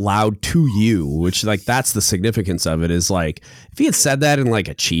said that out loud to you, which like that's the significance of it, is like if he had said that in like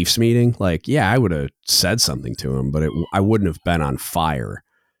a Chiefs meeting, like, yeah, I would have said something to him, but I wouldn't have been on fire.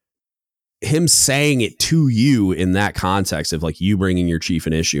 Him saying it to you in that context of like you bringing your chief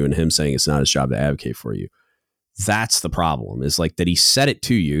an issue and him saying it's not his job to advocate for you, that's the problem, is like that he said it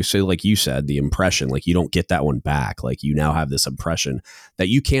to you. So like you said, the impression, like you don't get that one back. Like you now have this impression that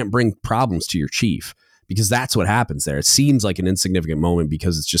you can't bring problems to your chief, because that's what happens there. It seems like an insignificant moment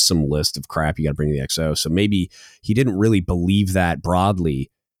because it's just some list of crap you got to bring to the XO. So maybe he didn't really believe that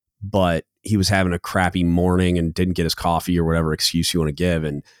broadly, but he was having a crappy morning and didn't get his coffee or whatever excuse you want to give.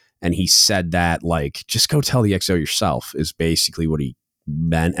 And he said that, like, just go tell the XO yourself, is basically what he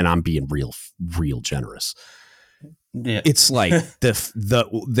meant. And I'm being real generous. Yeah. It's like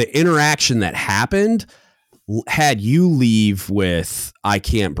the interaction that happened had you leave with, I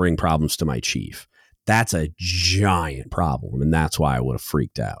can't bring problems to my chief. That's a giant problem. And that's why I would have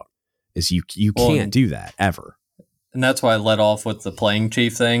freaked out, is you can't do that ever. And that's why I led off with the playing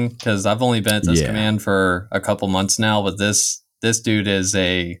chief thing, because I've only been at this command for a couple months now, but this dude is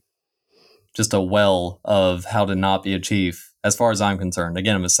just a well of how to not be a chief, as far as I'm concerned.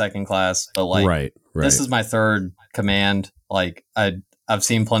 Again, I'm a second class, but like, right. This is my third command. Like I've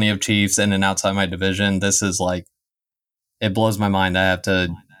seen plenty of chiefs in and outside my division. This is like, it blows my mind. I have to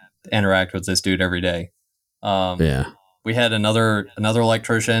interact with this dude every day. We had another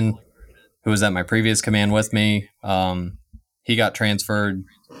electrician who was at my previous command with me. He got transferred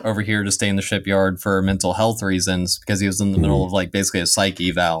over here to stay in the shipyard for mental health reasons, because he was in the middle of like basically a psych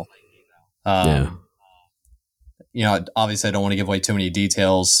eval. You know, obviously I don't want to give away too many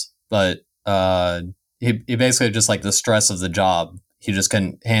details, but he basically just like the stress of the job, he just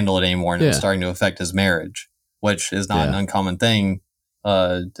couldn't handle it anymore, and it was starting to affect his marriage, which is not an uncommon thing,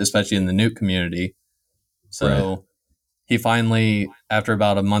 especially in the Nuke community. So he finally, after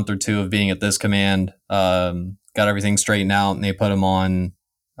about a month or two of being at this command, got everything straightened out, and they put him on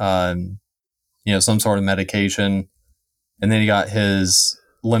some sort of medication, and then he got his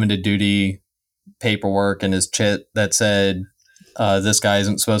limited duty paperwork and his chit that said this guy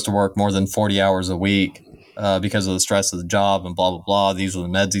isn't supposed to work more than 40 hours a week because of the stress of the job and blah, blah, blah. These are the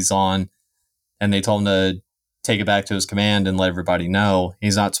meds he's on. And they told him to take it back to his command and let everybody know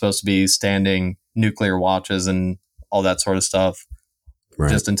he's not supposed to be standing nuclear watches and all that sort of stuff,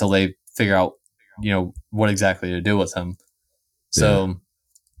 just until they figure out, what exactly to do with him. So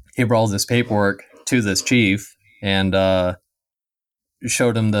he brought this paperwork to this chief and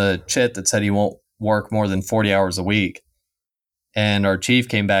showed him the chit that said he won't work more than 40 hours a week. And our chief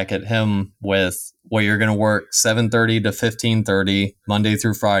came back at him with, well, you're going to work 7:30 to 15:30 Monday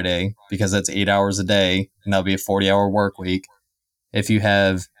through Friday, because that's 8 hours a day, and that'll be a 40-hour work week. If you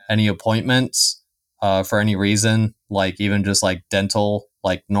have any appointments for any reason, like even just like dental,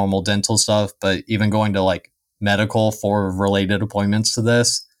 like normal dental stuff, but even going to like medical for related appointments to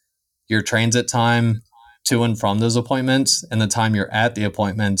this, your transit time to and from those appointments and the time you're at the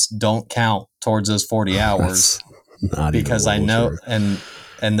appointments don't count towards those 40 hours. Because I know, and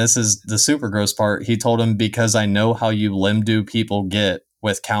this is the super gross part, he told him, because I know how you limb-do people get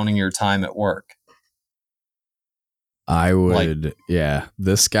with counting your time at work. I would,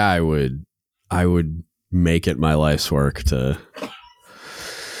 this guy I would make it my life's work to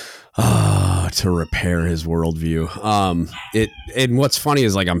repair his worldview. And what's funny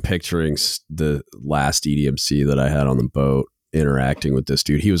is like, I'm picturing the last EDMC that I had on the boat interacting with this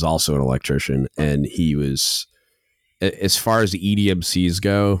dude. He was also an electrician, and he was, as far as the EDMCs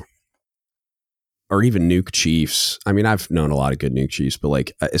go, or even nuke chiefs. I mean, I've known a lot of good nuke chiefs, but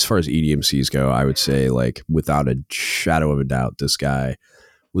like as far as EDMCs go, I would say like without a shadow of a doubt, this guy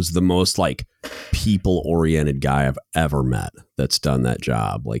was the most like people oriented guy I've ever met that's done that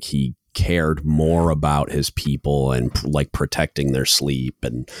job. Like he cared more about his people and like protecting their sleep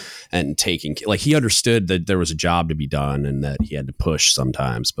and taking, like he understood that there was a job to be done and that he had to push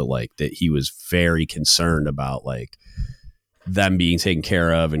sometimes, but like that he was very concerned about like them being taken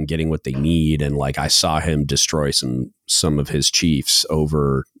care of and getting what they need. And like I saw him destroy some of his chiefs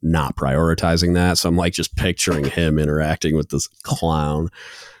over not prioritizing that. So I'm like just picturing him interacting with this clown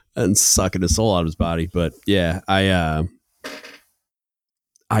and sucking his soul out of his body. But yeah, and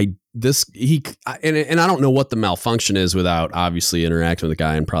I don't know what the malfunction is without obviously interacting with the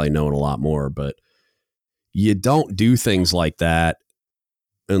guy and probably knowing a lot more, but you don't do things like that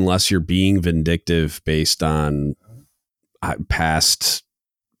unless you're being vindictive based on past,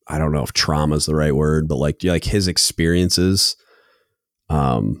 I don't know if trauma is the right word, but like his experiences,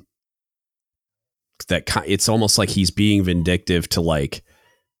 that it's almost like he's being vindictive to like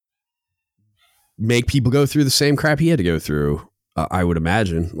make people go through the same crap he had to go through. I would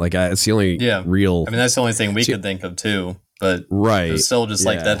imagine like it's the only real, I mean, that's the only thing we could think of too, but right. It's still just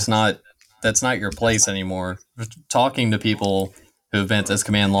like, that's not your place anymore. Talking to people who've been at this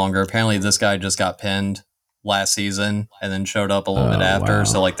command longer, apparently this guy just got pinned last season and then showed up a little bit after. Wow.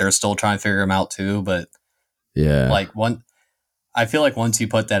 So like they're still trying to figure him out too. But yeah, like I feel like once you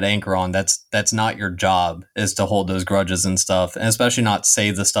put that anchor on, that's not your job, is to hold those grudges and stuff, and especially not say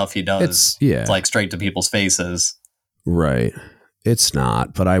the stuff he does. It's like straight to people's faces. Right. It's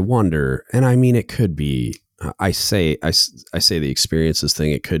not, but I wonder, and I mean, it could be, I say the experiences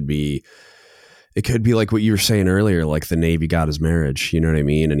thing. It could be like what you were saying earlier, like the Navy got his marriage, you know what I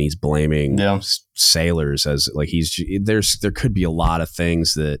mean? And he's blaming sailors as like there could be a lot of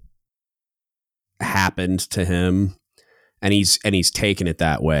things that happened to him and he's taken it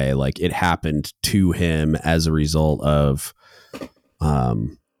that way. Like it happened to him as a result of,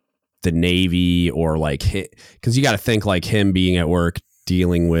 the Navy, or like, because you got to think like him being at work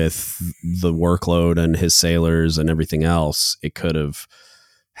dealing with the workload and his sailors and everything else, it could have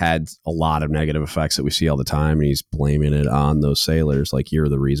had a lot of negative effects that we see all the time, and he's blaming it on those sailors. Like, you're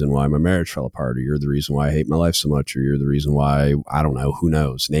the reason why my marriage fell apart, or you're the reason why I hate my life so much, or you're the reason why, I don't know, who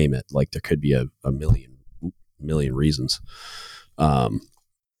knows, name it. Like, there could be a million reasons.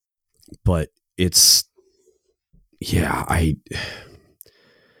 But it's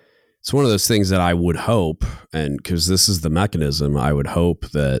one of those things that I would hope, and because this is the mechanism, I would hope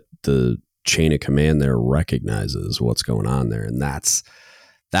that the chain of command there recognizes what's going on there. And that's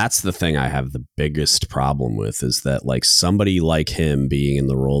the thing I have the biggest problem with, is that like somebody like him being in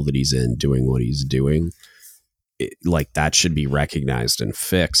the role that he's in, doing what he's doing, like that should be recognized and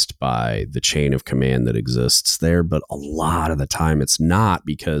fixed by the chain of command that exists there. But a lot of the time it's not,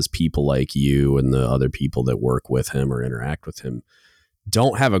 because people like you and the other people that work with him or interact with him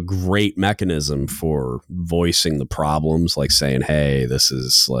don't have a great mechanism for voicing the problems, like saying, hey, this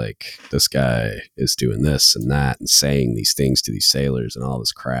is like, this guy is doing this and that, and saying these things to these sailors and all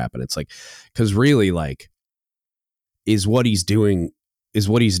this crap. And it's like, because really, like, is what he's doing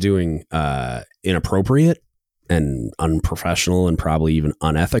inappropriate and unprofessional and probably even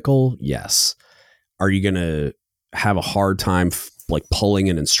unethical? Yes. Are you going to have a hard time like pulling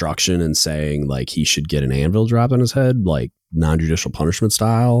an instruction and saying like he should get an anvil dropped on his head, like non-judicial punishment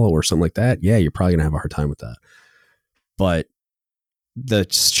style or something like that? Yeah, you're probably gonna have a hard time with that. But the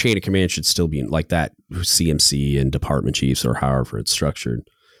chain of command should still be like that. CMC and department chiefs, or however it's structured,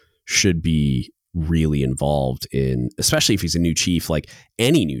 should be really involved in, especially if he's a new chief, like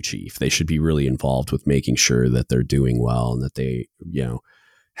any new chief, they should be really involved with making sure that they're doing well and that they,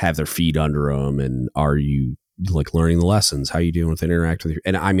 have their feet under them. And are you like learning the lessons? How you doing with interact with your,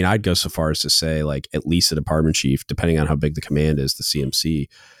 and I mean, I'd go so far as to say, like, at least a department chief, depending on how big the command is, the CMC,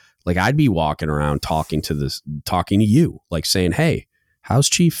 like I'd be walking around talking to you, like saying, hey, how's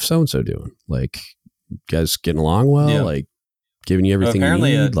Chief so-and-so doing? Like, you guys getting along well? Yeah. Like giving you everything you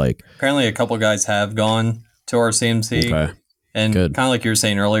need? Apparently a couple guys have gone to our CMC. Okay. And kind of like you were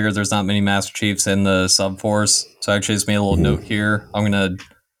saying earlier, there's not many Master Chiefs in the sub force. So I actually just made a little note here. I'm going to,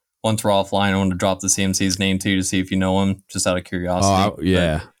 once we're offline, I want to drop the CMC's name to you to see if you know him, just out of curiosity.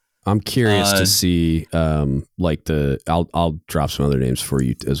 Yeah. I'm curious to see, I'll drop some other names for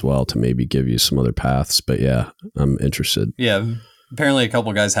you as well to maybe give you some other paths. But yeah, I'm interested. Yeah. Apparently a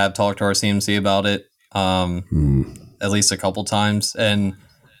couple guys have talked to our CMC about it, at least a couple times. And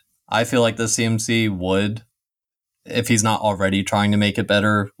I feel like the CMC would, if he's not already trying to make it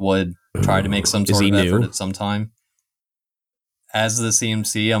better, would try to make some sort of effort at some time. As the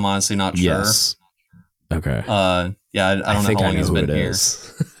CMC, I'm honestly not sure. Yes. Okay. Yeah, I don't know how long he's been here.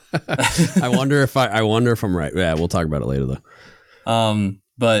 I wonder if I'm right. Yeah, we'll talk about it later though.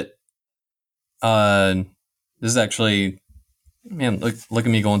 But this is actually, man, look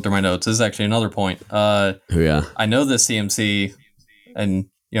at me going through my notes. This is actually another point. Yeah. I know the CMC, and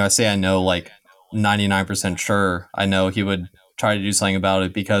I say I know like 99% sure. I know he would try to do something about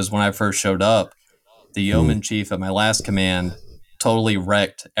it because when I first showed up, the yeoman chief at my last command totally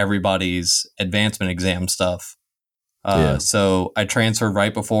wrecked everybody's advancement exam stuff. So I transferred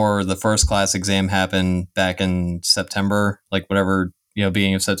right before the first class exam happened back in September, like whatever,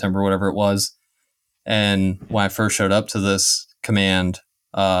 beginning of September, whatever it was. And when I first showed up to this command,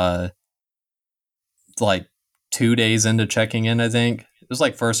 like 2 days into checking in, I think it was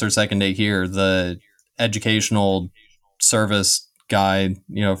like first or second day here, the educational service guy,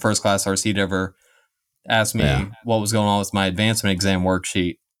 first class RC diver, asked me what was going on with my advancement exam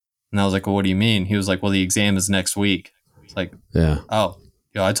worksheet. And I was like, well, what do you mean? He was like, well, the exam is next week. It's like, oh,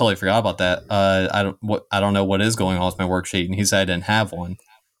 I totally forgot about that. I don't know what is going on with my worksheet. And he said I didn't have one.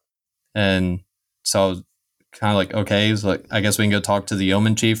 And so I was kind of like, okay, he's like, I guess we can go talk to the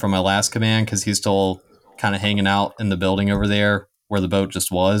yeoman chief from my last command because he's still kind of hanging out in the building over there where the boat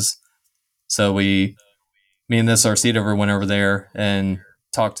just was. So me and this RC diver went over there and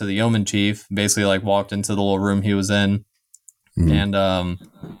talked to the yeoman chief, basically like walked into the little room he was in and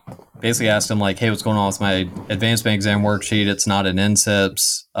basically asked him like, hey, what's going on with my advancement exam worksheet? It's not in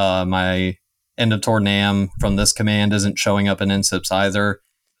NSIPS. My end of tour NAM from this command isn't showing up in NSIPS either.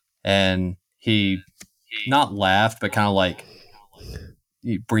 And he not laughed, but kind of like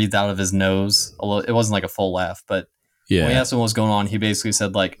he breathed out of his nose. It wasn't like a full laugh, but when we asked him what was going on, he basically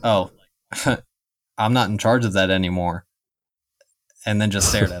said like, oh, I'm not in charge of that anymore. And then just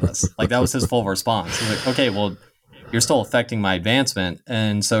stared at us. Like that was his full response. He was like, okay, well, you're still affecting my advancement.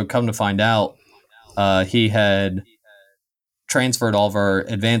 And so come to find out, he had transferred all of our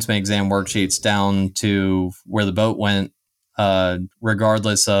advancement exam worksheets down to where the boat went,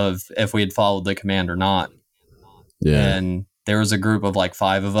 regardless of if we had followed the command or not. Yeah. And there was a group of like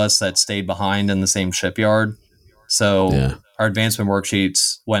 5 of us that stayed behind in the same shipyard. So our advancement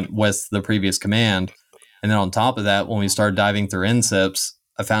worksheets went with the previous command. And then on top of that, when we started diving through NSIPs,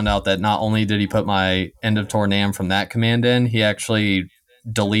 I found out that not only did he put my end of tour NAM from that command in, he actually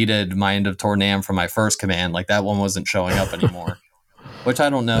deleted my end of tour NAM from my first command. Like that one wasn't showing up anymore, which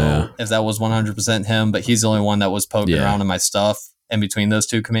I don't know if that was 100% him, but he's the only one that was poking around in my stuff in between those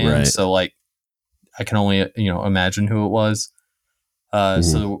 2 commands. Right. So like, I can only, imagine who it was.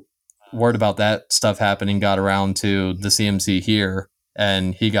 So word about that stuff happening got around to the CMC here,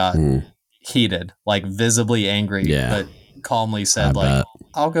 and he got heated, like visibly angry, but calmly said,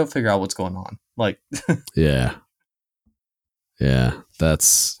 I'll go figure out what's going on. Like, dude,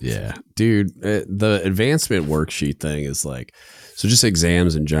 the advancement worksheet thing is like, so just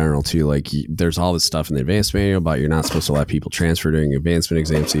exams in general too, like there's all this stuff in the advanced manual about you're not supposed to let people transfer during advancement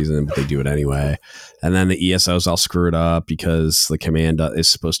exam season, but they do it anyway. And then the ESOs all screw it up because the command is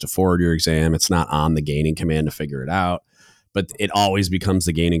supposed to forward your exam. It's not on the gaining command to figure it out, but it always becomes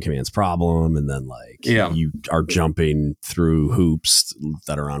the gaining command's problem. And then you are jumping through hoops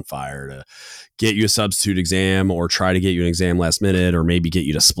that are on fire to get you a substitute exam or try to get you an exam last minute, or maybe get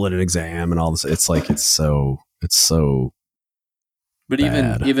you to split an exam and all this. It's like, it's so but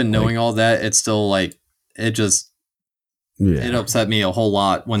bad. even knowing all that, it's still like, it just, it upset me a whole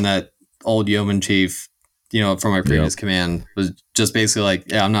lot when that old yeoman chief, from my previous command was just basically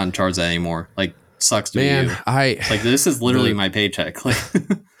like, yeah, I'm not in charge of that anymore. Like, sucks to be you. Like, this is literally my paycheck. Like,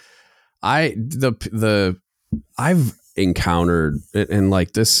 I've encountered, and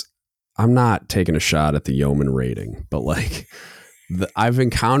like this, I'm not taking a shot at the yeoman rating, but like I've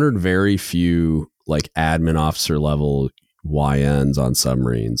encountered very few like admin officer level YNs on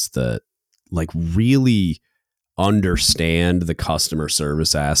submarines that like really understand the customer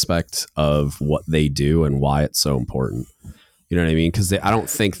service aspect of what they do and why it's so important. You know what I mean? Because I don't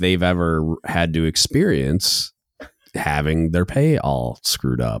think they've ever had to experience having their pay all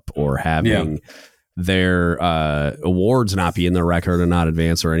screwed up or having their awards not be in the record and not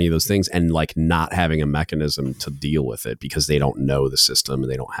advance or any of those things, and like not having a mechanism to deal with it because they don't know the system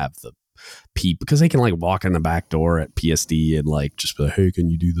and they don't have the people, because they can like walk in the back door at PSD and like just be like, hey, can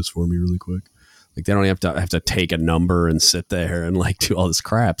you do this for me really quick? Like they don't have to take a number and sit there and like do all this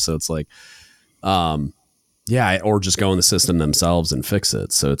crap. So it's like, or just go in the system themselves and fix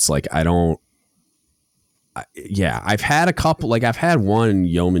it. So it's like, I've had a couple, like I've had one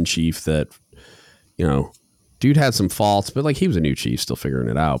yeoman chief that, dude had some faults, but like he was a new chief still figuring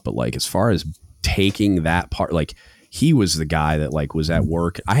it out. But like, as far as taking that part, like he was the guy that like was at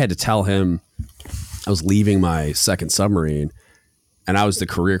work. I had to tell him I was leaving my second submarine, and I was the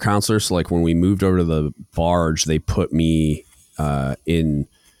career counselor. So like when we moved over to the barge, they put me in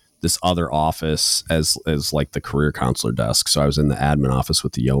this other office as like the career counselor desk. So I was in the admin office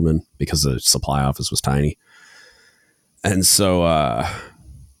with the yeoman because the supply office was tiny. And so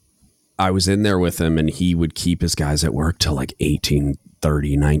I was in there with him, and he would keep his guys at work till like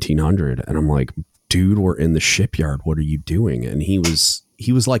 18:30, 1900. And I'm like, dude, we're in the shipyard. What are you doing? And he was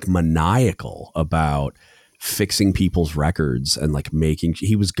like maniacal about fixing people's records and like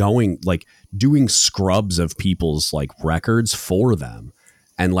he was going like doing scrubs of people's like records for them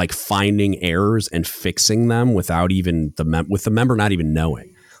and like finding errors and fixing them without even with the member not even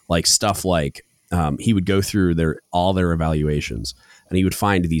knowing, like stuff like he would go through all their evaluations, and he would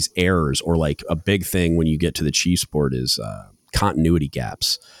find these errors, or like a big thing when you get to the Chiefs board is continuity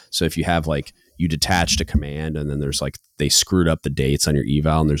gaps. So if you have like, you detached a command and then there's like, they screwed up the dates on your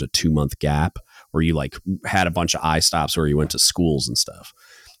eval and there's a 2-month gap where you like had a bunch of eye stops where you went to schools and stuff,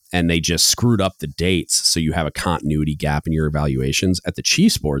 and they just screwed up the dates. So you have a continuity gap in your evaluations. At the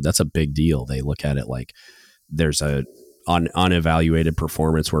Chiefs board, that's a big deal. They look at it like there's a unevaluated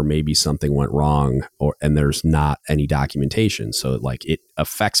performance where maybe something went wrong, and there's not any documentation. So like it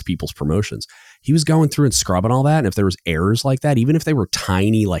affects people's promotions. He was going through and scrubbing all that. And if there was errors like that, even if they were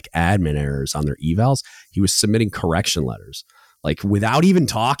tiny, like admin errors on their evals, he was submitting correction letters, like without even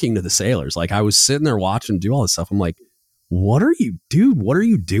talking to the sailors. Like I was sitting there watching him do all this stuff. I'm like, what are you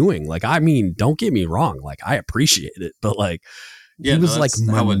doing? Like, I mean, don't get me wrong. Like I appreciate it, but like, he was like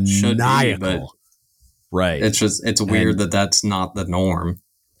maniacal. Right. It's weird that that's not the norm.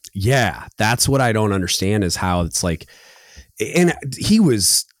 Yeah. That's what I don't understand, is how it's like, and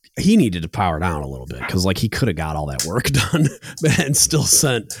he needed to power down a little bit, because like he could have got all that work done and still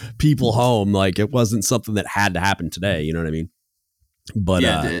sent people home. Like it wasn't something that had to happen today. You know what I mean? But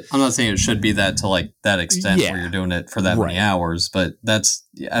yeah, I'm not saying it should be that to like that extent where you're doing it for that many hours, but that's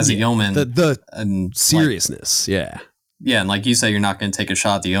as a yeoman, the seriousness. Like, yeah. And like you say, you're not going to take a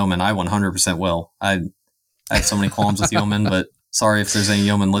shot at the yeoman. I 100% will. I have so many qualms with yeoman, but sorry if there's any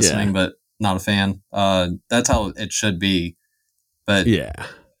yeoman listening, but not a fan. That's how it should be. But yeah,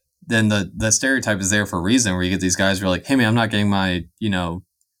 then the stereotype is there for a reason, where you get these guys who are like, hey man, I'm not getting my,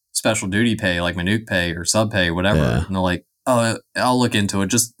 special duty pay, like my nuke pay or sub pay or whatever. Yeah. And they're like, oh, I'll look into it.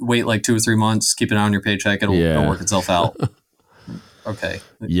 Just wait like 2 or 3 months, keep an eye on your paycheck. It'll work itself out. Okay.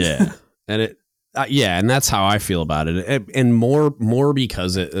 Yeah. And it, and that's how I feel about it. And more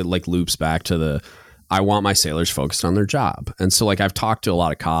because it like loops back to I want my sailors focused on their job. And so like I've talked to a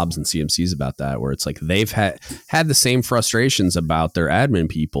lot of COBs and CMCs about that, where it's like they've had the same frustrations about their admin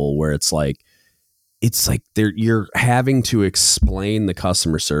people, where it's like you're having to explain the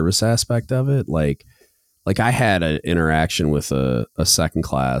customer service aspect of it. Like I had an interaction with a second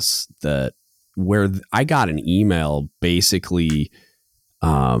class where I got an email basically,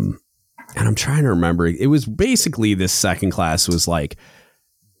 and I'm trying to remember, it was basically this second class was like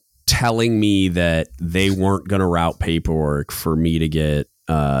telling me that they weren't going to route paperwork for me to get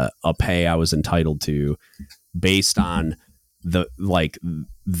a pay I was entitled to based on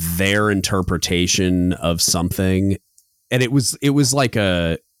their interpretation of something. And it was like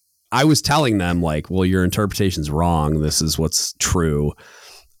I was telling them like, well, your interpretation's wrong. This is what's true.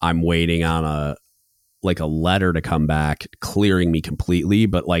 I'm waiting on a letter to come back clearing me completely.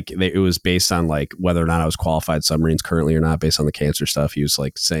 But like it was based on like whether or not I was qualified submarines currently or not, based on the cancer stuff. He was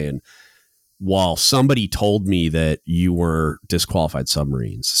like saying, well, somebody told me that you were disqualified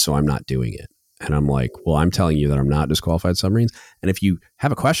submarines, so I'm not doing it. And I'm like, well, I'm telling you that I'm not disqualified submarines. And if you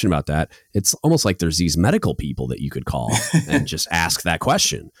have a question about that, it's almost like there's these medical people that you could call and just ask that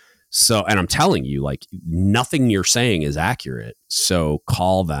question. So, and I'm telling you, like, nothing you're saying is accurate. So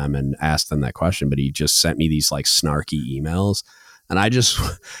call them and ask them that question. But he just sent me these like snarky emails. And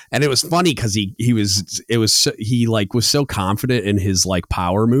and it was funny because he was so confident in his like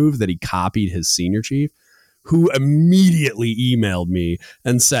power move that he copied his senior chief, who immediately emailed me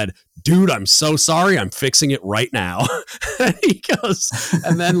and said, dude, I'm so sorry. I'm fixing it right now. And he goes,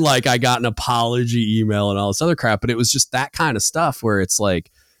 and then like I got an apology email and all this other crap. But it was just that kind of stuff where it's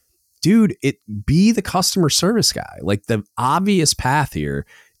like, dude, be the customer service guy. Like the obvious path here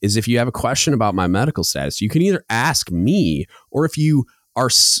is if you have a question about my medical status, you can either ask me, or if you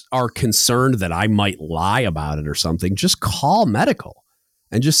are concerned that I might lie about it or something, just call medical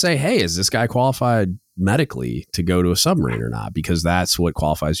and just say, hey, is this guy qualified medically to go to a submarine or not? Because that's what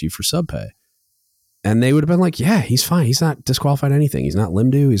qualifies you for sub pay. And they would have been like, yeah, he's fine. He's not disqualified anything. He's not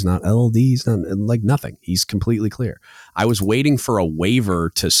LIMDU. He's not LLD. He's not like nothing. He's completely clear. I was waiting for a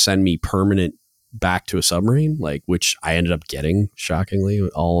waiver to send me permanent back to a submarine, like, which I ended up getting. Shockingly,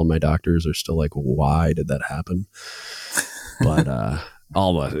 all of my doctors are still like, why did that happen? But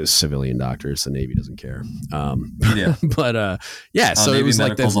all the civilian doctors, the Navy doesn't care. Yeah. But yeah, so Navy it was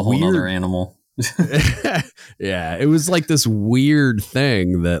like this a whole weird other animal. Yeah, it was like this weird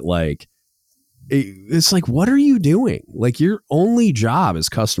thing that like it's like, what are you doing? Like, your only job is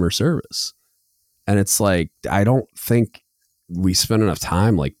customer service. And it's like, I don't think we spend enough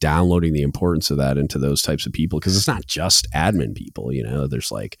time like downloading the importance of that into those types of people, because it's not just admin people, you know.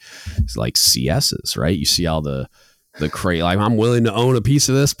 There's like CSs, right? You see all the crate, like, I'm willing to own a piece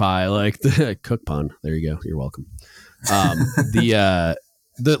of this pie, like the cook pun. There you go. You're welcome. The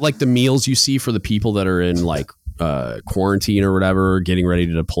like the meals you see for the people that are in like quarantine or whatever, getting ready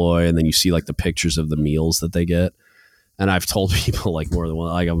to deploy, and then you see like the pictures of the meals that they get. And I've told people like more than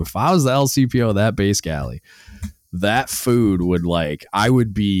one, like, if I was the LCPO of that base galley, that food would, like, I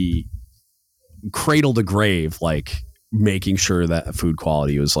would be cradle to grave, like making sure that food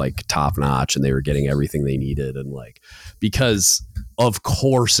quality was like top notch and they were getting everything they needed. And like, because of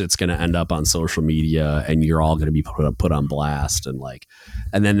course it's going to end up on social media and you're all going to be put on blast. And like,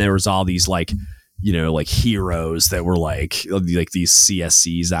 and then there was all these like, you know, like heroes that were like these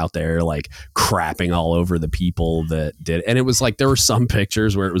CSCs out there, like crapping all over the people that did. And it was like, there were some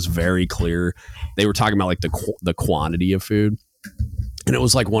pictures where it was very clear. They were talking about like the quantity of food. And it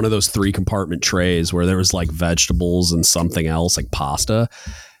was like one of those 3 compartment trays where there was like vegetables and something else, like pasta.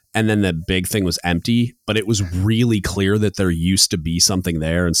 And then the big thing was empty, but it was really clear that there used to be something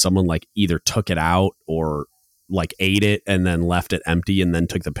there. And someone like either took it out or like ate it and then left it empty and then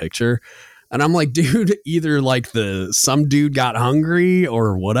took the picture. And I'm like, dude, either like some dude got hungry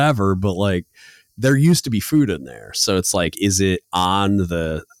or whatever, but like there used to be food in there. So it's like, is it on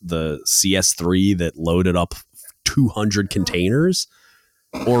the CS3 that loaded up 200 containers?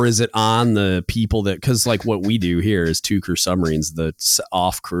 Or is it on the people that, because like what we do here is 2 crew submarines, the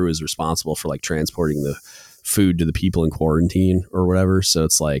off crew is responsible for like transporting the food to the people in quarantine or whatever. So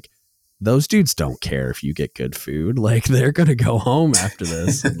it's like, those dudes don't care if you get good food. Like, they're going to go home after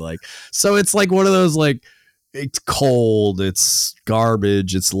this. And like, so it's like one of those, like, it's cold, it's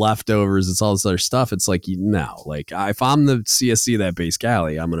garbage, it's leftovers, it's all this other stuff. It's like, no, like, if I'm the CSC of that base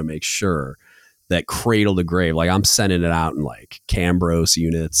galley, I'm going to make sure that cradle to grave, like, I'm sending it out in like Cambros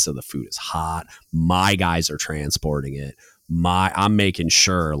units, so the food is hot. My guys are transporting it. I'm making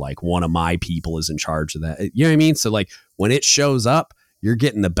sure like one of my people is in charge of that. You know what I mean? So like when it shows up, you're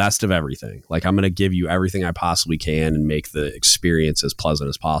getting the best of everything. Like, I'm going to give you everything I possibly can and make the experience as pleasant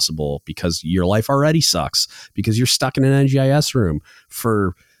as possible, because your life already sucks because you're stuck in an NGIS room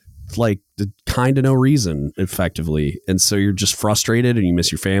for like the kind of no reason, effectively. And so you're just frustrated and you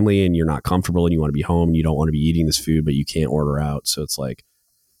miss your family and you're not comfortable and you want to be home and you don't want to be eating this food, but you can't order out. So it's like,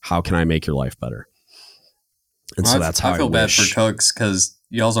 how can I make your life better? And well, so that's how I feel bad for cooks, because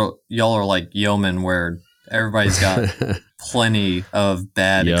y'all are like yeomen, where everybody's got plenty of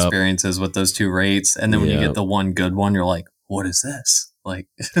bad experiences with those 2 rates. And then when you get the one good one, you're like, what is this? Like,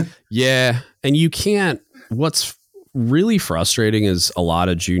 yeah. And you can't, what's really frustrating is a lot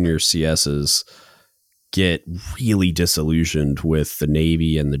of junior CSs get really disillusioned with the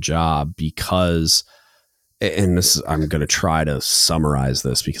Navy and the job because, and this is, I'm going to try to summarize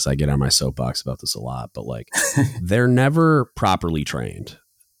this because I get on my soapbox about this a lot, but like they're never properly trained.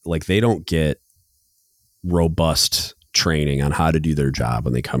 Like, they don't get robust training on how to do their job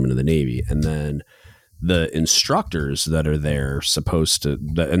when they come into the Navy. And then the instructors that are there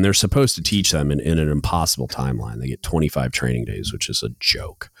and they're supposed to teach them in an impossible timeline. They get 25 training days, which is a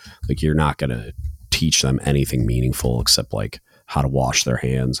joke. Like, you're not going to teach them anything meaningful except like how to wash their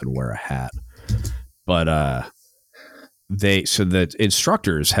hands and wear a hat. But so the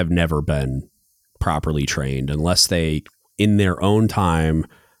instructors have never been properly trained unless they, in their own time,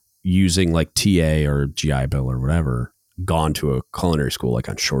 using like TA or GI Bill or whatever, gone to a culinary school like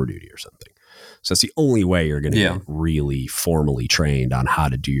on shore duty or something. So that's the only way you're going to get really formally trained on how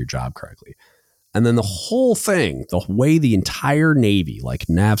to do your job correctly. And then the whole thing, the way the entire Navy, like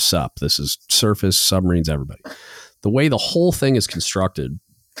NavSup, this is surface, submarines, everybody, the way the whole thing is constructed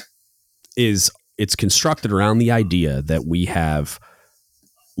is it's constructed around the idea that we have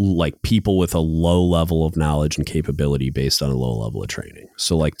like people with a low level of knowledge and capability based on a low level of training.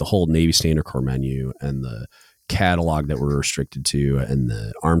 So like the whole Navy Standard Core menu and the catalog that we're restricted to and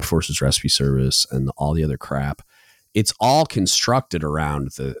the Armed Forces Recipe Service and all the other crap, it's all constructed around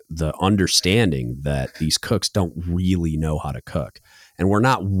the understanding that these cooks don't really know how to cook, and we're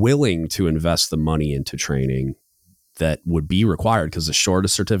not willing to invest the money into training that would be required, because the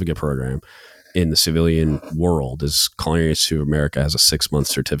shortest certificate program in the civilian world is Culinary Institute of America has a 6-month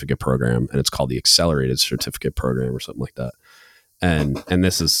certificate program, and it's called the Accelerated Certificate Program or something like that. And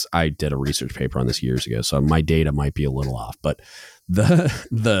this is, I did a research paper on this years ago, so my data might be a little off, but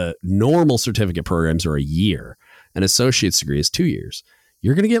the normal certificate programs are a year. An associate's degree is 2 years.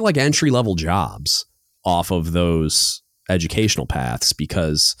 You're going to get like entry level jobs off of those educational paths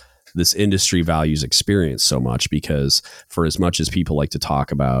because this industry values experience so much, because for as much as people like to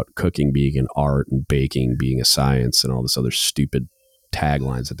talk about cooking being an art and baking being a science and all this other stupid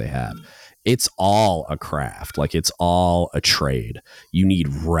taglines that they have, it's all a craft. Like, it's all a trade. You need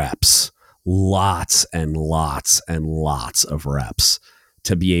reps, lots and lots and lots of reps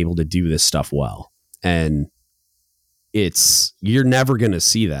to be able to do this stuff well. And you're never going to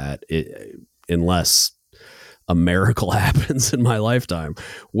see that unless a miracle happens in my lifetime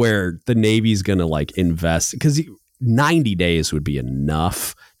where the Navy's going to like invest, because 90 days would be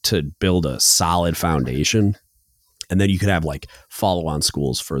enough to build a solid foundation. And then you could have like follow-on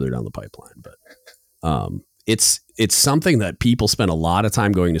schools further down the pipeline. But it's something that people spend a lot of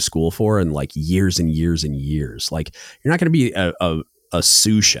time going to school for, and like years and years and years. Like, you're not going to be a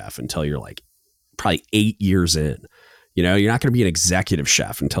sous chef until you're like probably 8 years in. You know, you're not going to be an executive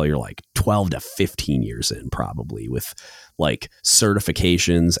chef until you're like 12 to 15 years in, probably, with like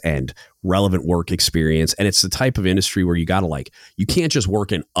certifications and relevant work experience. And it's the type of industry where you got to like, you can't just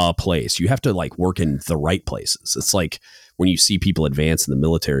work in a place. You have to like work in the right places. It's like when you see people advance in the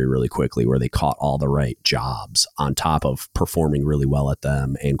military really quickly, where they caught all the right jobs on top of performing really well at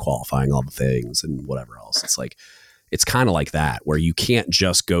them and qualifying all the things and whatever else. It's like, it's kind of like that, where you can't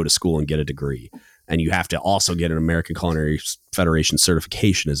just go to school and get a degree. And you have to also get an American Culinary Federation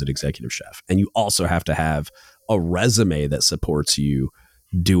certification as an executive chef. And you also have to have a resume that supports you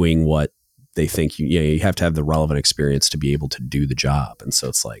doing what they think you have to have the relevant experience to be able to do the job. And so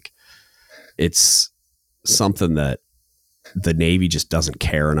it's like, it's something that the Navy just doesn't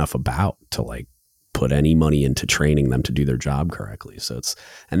care enough about to like put any money into training them to do their job correctly. So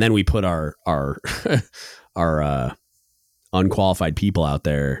and then we put our unqualified people out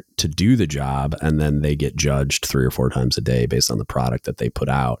there to do the job, and then they get judged 3 or 4 times a day based on the product that they put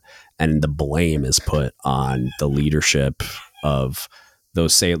out, and the blame is put on the leadership of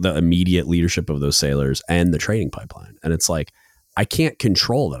those the immediate leadership of those sailors and the training pipeline. And it's like, I can't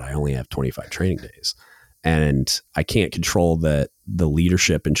control that I only have 25 training days, and I can't control that the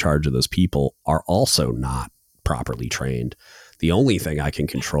leadership in charge of those people are also not properly trained. The only thing I can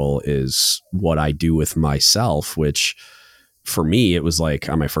control is what I do with myself, which for me, it was like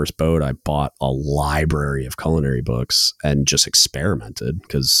on my first boat, I bought a library of culinary books and just experimented,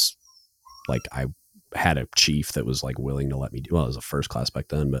 because like I had a chief that was like willing to let me do, well, it was a first class back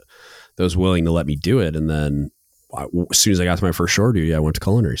then, but that was willing to let me do it. And then as soon as I got to my first shore duty, I went to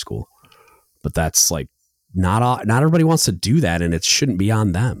culinary school. But that's like, not everybody wants to do that, and it shouldn't be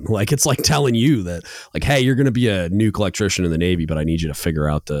on them. Like, it's like telling you that like, hey, you're going to be a nuke electrician in the Navy, but I need you to figure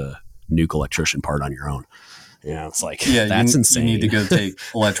out the nuke electrician part on your own. Yeah, it's like, that's insane. You need to go take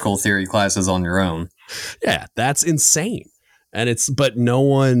electrical theory classes on your own. Yeah, that's insane. But no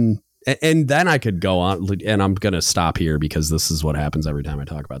one, and then I could go on, and I'm going to stop here because this is what happens every time I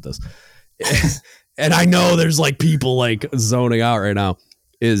talk about this. And I know there's like people like zoning out right now,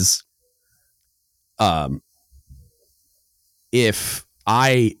 is if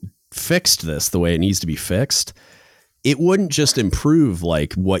I fixed this the way it needs to be fixed, it wouldn't just improve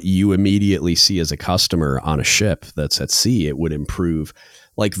like what you immediately see as a customer on a ship that's at sea. It would improve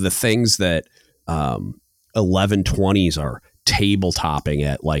like the things that 1120s are table topping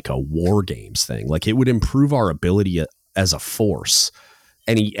at like a war games thing. Like, it would improve our ability as a force,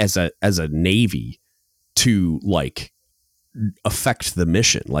 as a Navy, to like affect the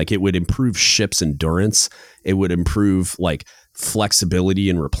mission. Like, it would improve ships' endurance. It would improve like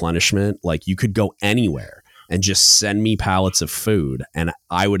flexibility and replenishment. Like, you could go anywhere and just send me pallets of food, and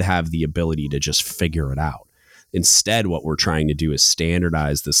I would have the ability to just figure it out. Instead, what we're trying to do is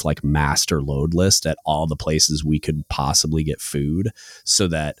standardize this like master load list at all the places we could possibly get food, so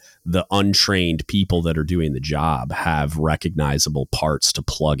that the untrained people that are doing the job have recognizable parts to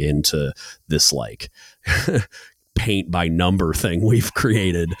plug into this like paint by number thing we've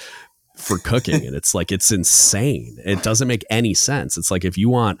created for cooking. And it's like, it's insane. It doesn't make any sense. It's like, if you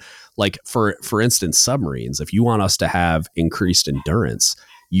want, like, for instance, submarines, if you want us to have increased endurance,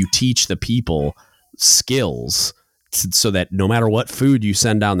 you teach the people skills so that no matter what food you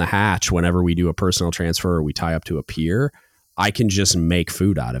send down the hatch, whenever we do a personnel transfer or we tie up to a pier, I can just make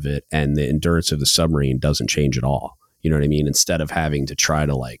food out of it, and the endurance of the submarine doesn't change at all. You know what I mean? Instead of having to try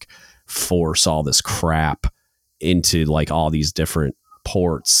to like force all this crap into like all these different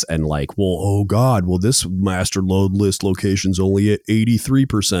ports and like, well, oh God, well, this master load list location's only at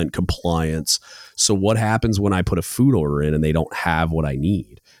 83% compliance. So what happens when I put a food order in and they don't have what I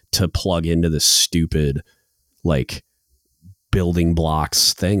need to plug into this stupid like building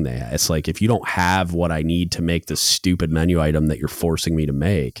blocks thing they have? It's like, if you don't have what I need to make this stupid menu item that you're forcing me to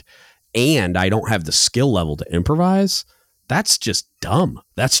make, and I don't have the skill level to improvise, that's just dumb.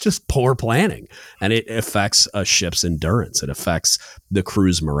 That's just poor planning. And it affects a ship's endurance. It affects the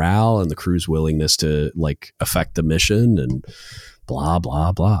crew's morale and the crew's willingness to like affect the mission and blah,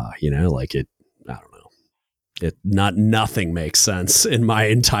 blah, blah. You know, like I don't know. Nothing makes sense in my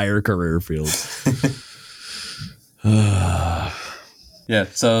entire career field. Yeah.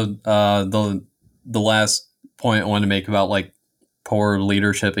 So the last point I wanted to make about like poor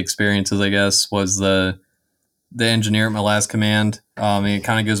leadership experiences, I guess, was the engineer at my last command. It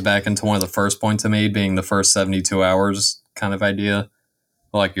kind of goes back into one of the first points I made, being the first 72 hours kind of idea,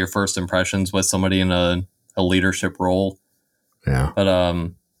 like your first impressions with somebody in a leadership role. Yeah. But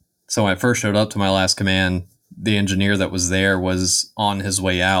so when I first showed up to my last command, the engineer that was there was on his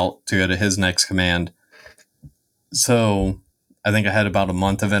way out to go to his next command. So I think I had about a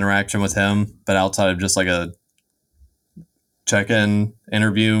month of interaction with him, but outside of just like a check-in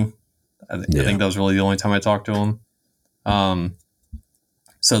interview, I think that was really the only time I talked to him.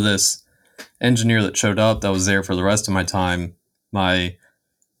 So this engineer that showed up that was there for the rest of my time, my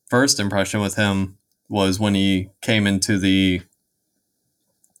first impression with him was when he came into the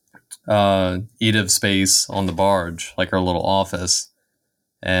EDIV space on the barge, like our little office,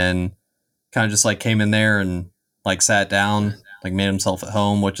 and kind of just like came in there and like sat down, like made himself at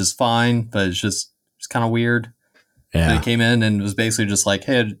home, which is fine, but it's kind of weird. Yeah. So he came in and was basically just like,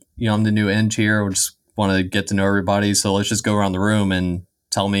 hey, I'm the new eng here. We just want to get to know everybody. So let's just go around the room and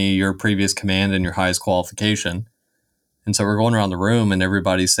tell me your previous command and your highest qualification. And so we're going around the room and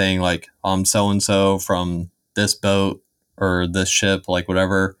everybody's saying like, I'm so-and-so from this boat or this ship, like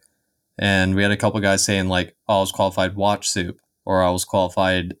whatever. And we had a couple guys saying like, oh, I was qualified watch soup or I was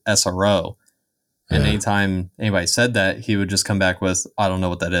qualified SRO. And anytime anybody said that, he would just come back with, I don't know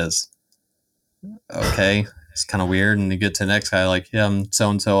what that is. Okay. It's kind of weird. And you get to the next guy like, yeah, I'm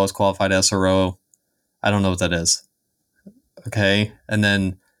so-and-so, I was qualified SRO. I don't know what that is. Okay. And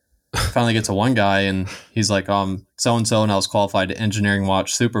then finally get to one guy and he's like, so-and-so, and I was qualified engineering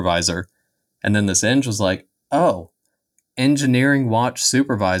watch supervisor. And then this eng was like, oh, engineering watch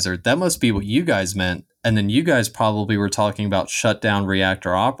supervisor. That must be what you guys meant. And then you guys probably were talking about shutdown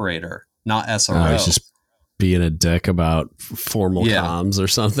reactor operator, not SRO. He's just being a dick about formal comms or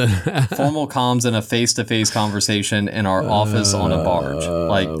something. Formal comms in a face-to-face conversation in our office on a barge.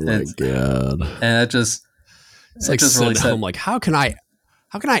 Like, oh my God. And it's like just really really home, like, how can I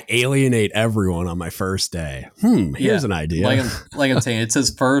alienate everyone on my first day? Here's an idea. Like I'm saying, it's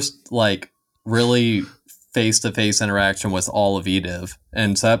his first like really face-to-face interaction with all of EDIV.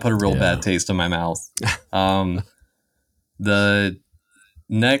 And so that put a real bad taste in my mouth. The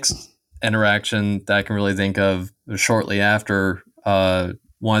next interaction that I can really think of shortly after,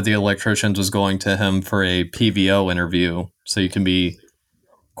 one of the electricians was going to him for a PVO interview. So you can be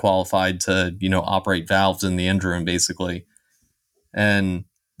qualified to, operate valves in the engine room, basically. And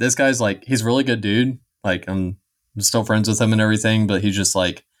this guy's like, he's a really good dude. Like, I'm still friends with him and everything, but he just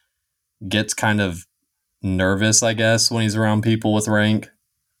like gets kind of nervous, I guess, when he's around people with rank.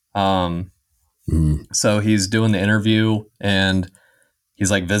 So he's doing the interview and he's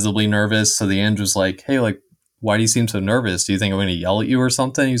like visibly nervous. So the eng was like, hey, like, why do you seem so nervous? Do you think I'm going to yell at you or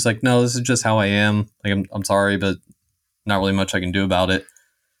something? He's like, no, this is just how I am. Like, I'm sorry, but not really much I can do about it.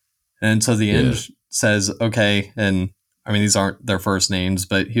 And so the eng says, okay. And I mean, these aren't their first names,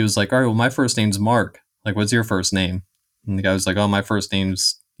 but he was like, all right, well, my first name's Mark. Like, what's your first name? And the guy was like, oh, my first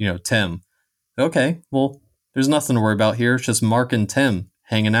name's, Tim. Okay, well, there's nothing to worry about here. It's just Mark and Tim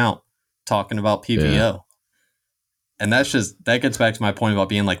hanging out, talking about PVO. Yeah. And that gets back to my point about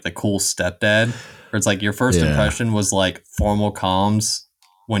being like the cool stepdad, where it's like your first impression was like formal comms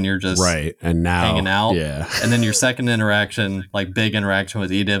when you're just and now hanging out. Yeah. And then your second interaction, like big interaction with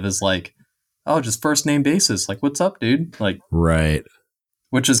EDIV, is like, oh, just first name basis. Like, what's up, dude? Like,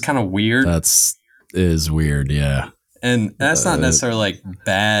 which is kind of weird. Is weird. Yeah. And that's not necessarily like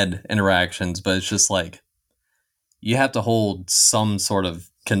bad interactions, but it's just like you have to hold some sort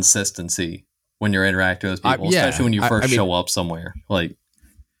of consistency when you're interacting with people, especially when you first show up somewhere. Like,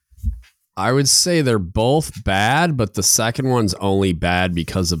 I would say they're both bad, but the second one's only bad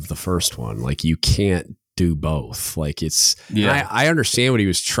because of the first one. Like, you can't do both. Like, it's I understand what he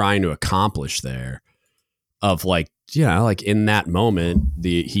was trying to accomplish there, of like, like in that moment,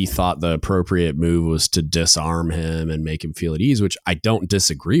 he thought the appropriate move was to disarm him and make him feel at ease, which I don't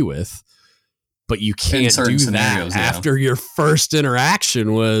disagree with. But you can't do that after your first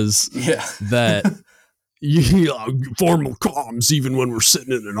interaction was that you formal comms, even when we're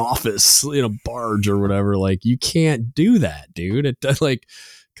sitting in an office in a barge or whatever. Like, you can't do that, dude. It does, like,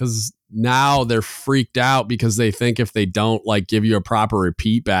 because now they're freaked out because they think if they don't like give you a proper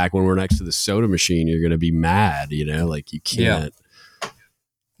repeat back when we're next to the soda machine, you're gonna be mad. Like you can't.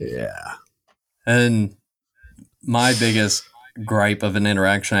 Yeah. And my biggest gripe of an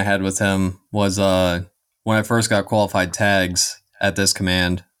interaction I had with him was when I first got qualified tags at this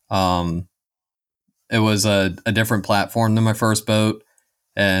command. It was a different platform than my first boat,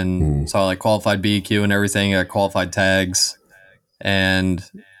 and so I like qualified BEQ and everything. I qualified tags, and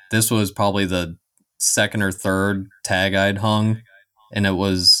this was probably the second or third tag I'd hung, and it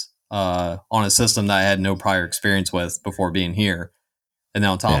was on a system that I had no prior experience with before being here. And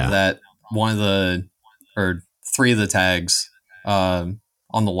then on top of that, three of the tags on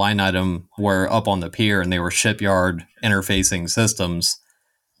the line item were up on the pier, and they were shipyard interfacing systems.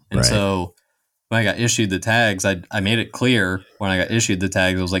 And so when I got issued the tags, I made it clear when I got issued the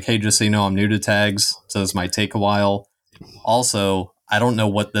tags, I was like, hey, just so you know, I'm new to tags, so this might take a while. Also, I don't know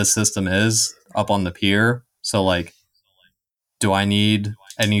what this system is up on the pier. So, like, do I need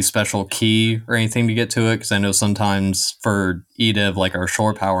any special key or anything to get to it? Because I know sometimes for EDIV, like our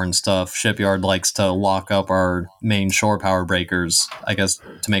shore power and stuff, shipyard likes to lock up our main shore power breakers, I guess,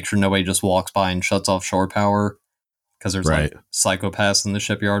 to make sure nobody just walks by and shuts off shore power because there's like psychopaths in the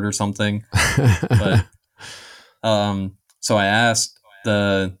shipyard or something. But so I asked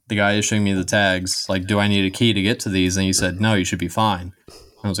the guy issuing me the tags, like, do I need a key to get to these? And he said, no, you should be fine.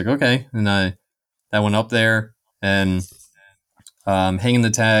 I was like, okay. And I went up there and hanging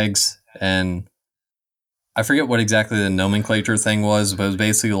the tags, and I forget what exactly the nomenclature thing was, but it was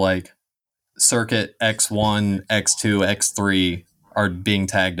basically like circuit X1, X2, X3 are being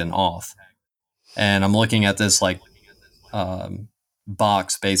tagged and off. And I'm looking at this like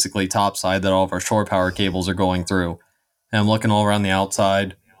box, basically topside, that all of our shore power cables are going through. And I'm looking all around the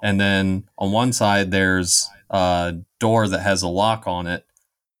outside, and then on one side there's a door that has a lock on it.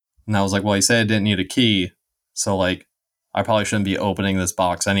 And I was like, well, he said it didn't need a key, so like I probably shouldn't be opening this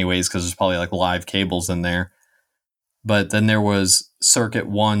box anyways because there's probably like live cables in there. But then there was circuit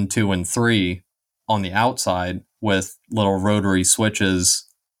 1, 2, and 3 on the outside with little rotary switches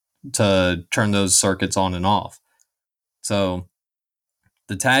to turn those circuits on and off. So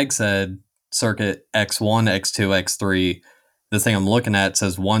the tag said circuit X1, X2, X3. The thing I'm looking at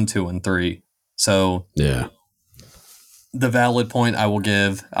says 1, 2, and 3. So yeah. The valid point I will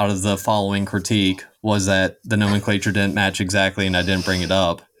give out of the following critique was that the nomenclature didn't match exactly, and I didn't bring it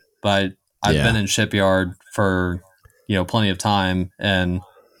up. But I've been in shipyard for plenty of time, and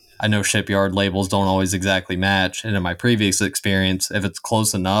I know shipyard labels don't always exactly match. And in my previous experience, if it's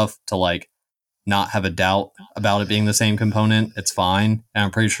close enough to like not have a doubt about it being the same component, it's fine. And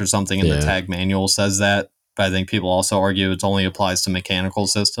I'm pretty sure something in the tag manual says that. But I think people also argue it only applies to mechanical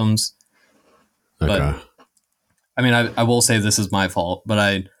systems. Okay. But I mean, I will say this is my fault, but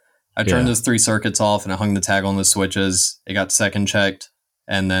I turned those 3 circuits off and I hung the tag on the switches. It got second checked,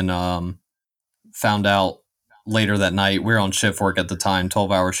 and then found out later that night. We were on shift work at the time,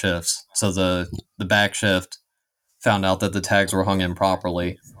 12-hour shifts. So the back shift found out that the tags were hung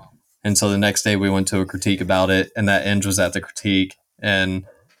improperly. And so the next day we went to a critique about it, and that Eng was at the critique, and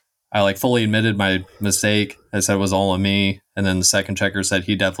I like fully admitted my mistake. I said it was all on me. And then the second checker said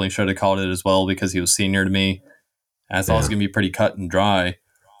he definitely should have caught it as well because he was senior to me. And I thought it was going to be pretty cut and dry.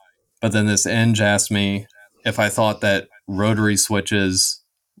 But then this Eng asked me if I thought that rotary switches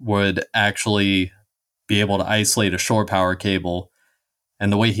would actually be able to isolate a shore power cable.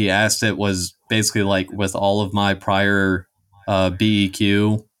 And the way he asked it was basically like, with all of my prior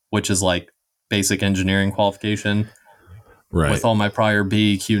BEQ, which is like basic engineering qualification, with all my prior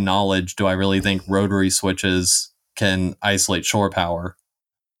BEQ knowledge, do I really think rotary switches can isolate shore power?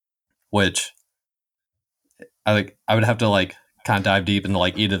 Which I would have to like kind of dive deep into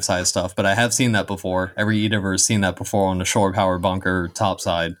like EDIV side stuff, but I have seen that before. Every EDIVer has seen that before on the shore power bunker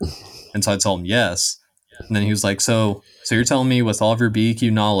topside. And so I told him yes. And then he was like, so you're telling me with all of your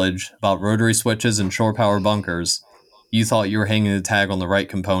BEQ knowledge about rotary switches and shore power bunkers, you thought you were hanging the tag on the right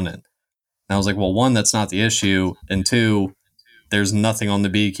component? And I was like, well, 1, that's not the issue. And 2, there's nothing on the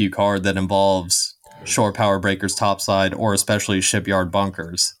BEQ card that involves shore power breakers topside or especially shipyard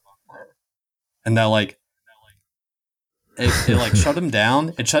bunkers. And that like, it like shut him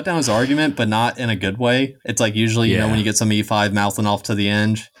down. It shut down his argument, but not in a good way. It's like usually, when you get some E5 mouthing off to the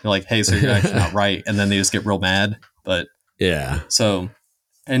end, you're like, hey, so you're actually not right. And then they just get real mad. But yeah. So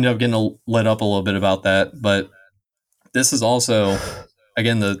I ended up getting lit up a little bit about that. But this is also,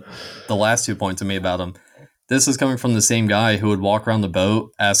 again, the last 2 points of me about him. This is coming from the same guy who would walk around the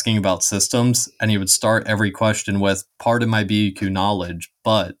boat asking about systems, and he would start every question with, pardon my BQ knowledge,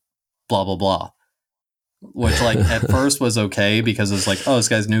 but blah, blah, blah. Which, like, at first was okay because it's like, oh, this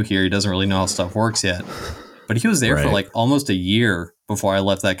guy's new here. He doesn't really know how stuff works yet. But he was there for like almost a year before I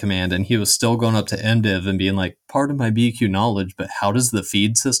left that command, and he was still going up to MDiv and being like, pardon my BQ knowledge, but how does the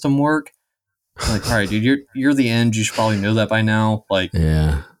feed system work? I'm like, all right, dude, you're the end. You should probably know that by now. Like,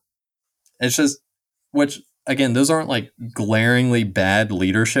 yeah. It's just, which, again, those aren't like glaringly bad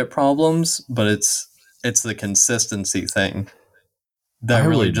leadership problems, but it's the consistency thing that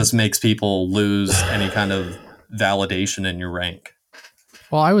really just makes people lose any kind of validation in your rank.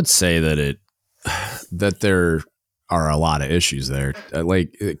 Well, I would say that that there are a lot of issues there.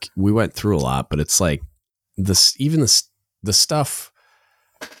 We went through a lot, but it's like the stuff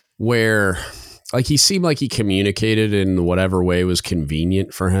where, like, he seemed like he communicated in whatever way was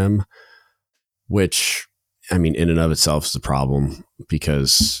convenient for him, which, I mean, in and of itself is a problem,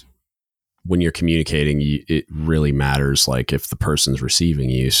 because when you're communicating, it really matters, like, if the person's receiving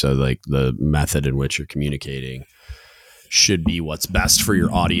you. So, like, the method in which you're communicating should be what's best for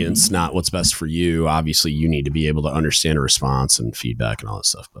your audience, not what's best for you. Obviously, you need to be able to understand a response and feedback and all that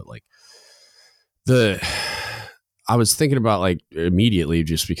stuff. But, like, I was thinking about, like, immediately,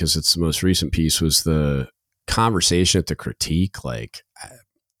 just because it's the most recent piece, was the conversation at the critique. Like,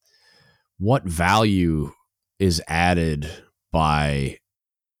 what value is added by,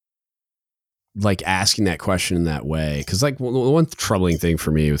 like, asking that question in that way? Because, like, one troubling thing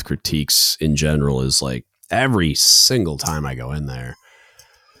for me with critiques in general is, like, every single time I go in there,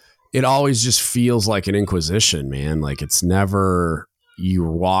 it always just feels like an inquisition, man. Like, it's never you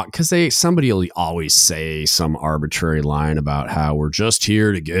walk, because somebody will always say some arbitrary line about how we're just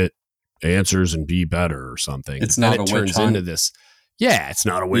here to get answers and be better or something. It's not a witch hunt. Into this. Yeah, it's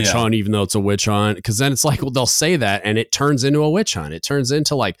not a witch hunt, even though it's a witch hunt. Because then it's like, well, they'll say that, and it turns into a witch hunt. It turns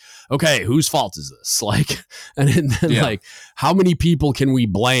into, like, okay, whose fault is this? Like, and then like, how many people can we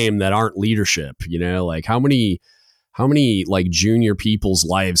blame that aren't leadership? You know, like, how many like junior people's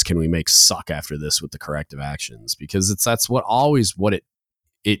lives can we make suck after this with the corrective actions? Because that's what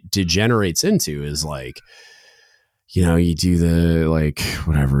it degenerates into, is like, you know, you do the, like,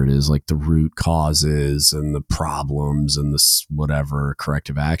 whatever it is, like the root causes and the problems and this whatever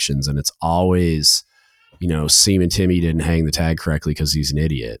corrective actions. And it's always, you know, Seaman Timmy didn't hang the tag correctly because he's an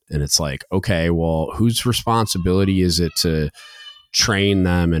idiot. And it's like, okay, well, whose responsibility is it to train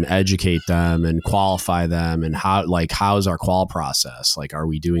them and educate them and qualify them? And how's our qual process? Like, are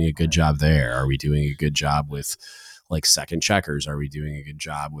we doing a good job there? Are we doing a good job with, like, second checkers? Are we doing a good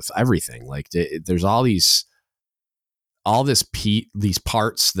job with everything? Like, there's these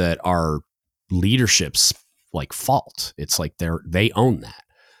parts that are leadership's, like, fault. It's like they own that,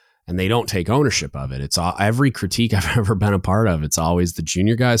 and they don't take ownership of it. It's every critique I've ever been a part of. It's always the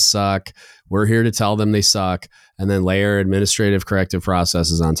junior guys suck. We're here to tell them they suck, and then layer administrative corrective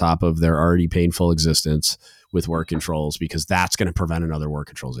processes on top of their already painful existence with work controls, because that's going to prevent another work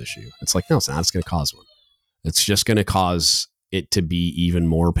controls issue. It's like, no, it's not. It's going to cause one. It's just going to cause it to be even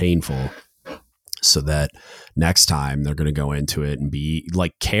more painful, so that next time they're going to go into it and be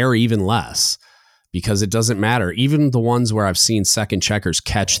like, care even less, because it doesn't matter. Even the ones where I've seen second checkers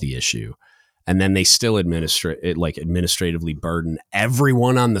catch the issue, and then they still administratively burden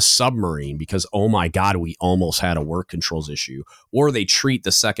everyone on the submarine because, oh my God, we almost had a work controls issue. Or they treat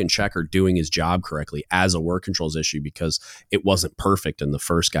the second checker doing his job correctly as a work controls issue because it wasn't perfect and the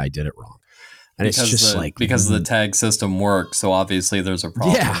first guy did it wrong. And it's just because the tag system works, so obviously there's a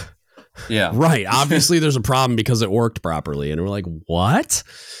problem. Yeah. Right. Obviously there's a problem because it worked properly. And we're like, what?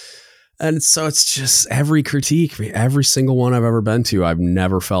 And so it's just every critique, every single one I've ever been to, I've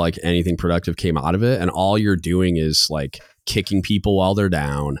never felt like anything productive came out of it. And all you're doing is, like, kicking people while they're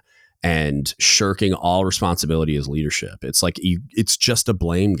down and shirking all responsibility as leadership. It's like, it's just a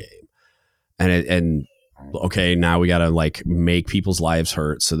blame game. And okay, now we got to, like, make people's lives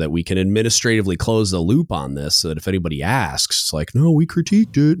hurt so that we can administratively close the loop on this, so that if anybody asks, it's like, no, we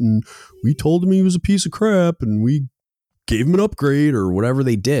critiqued it and we told him he was a piece of crap and we gave him an upgrade or whatever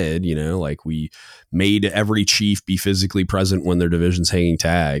they did, you know, like, we made every chief be physically present when their division's hanging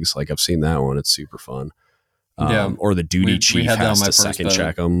tags. Like, I've seen that one. It's super fun. Or the duty chief has to second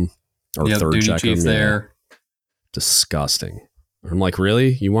check them or third check them. There. Disgusting. I'm like,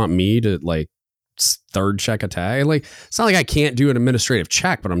 really? You want me to, like, third check a tag. Like, it's not like I can't do an administrative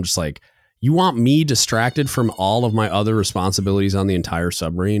check, but I'm just like, you want me distracted from all of my other responsibilities on the entire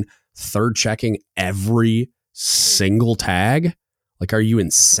submarine, third checking every single tag? Like, are you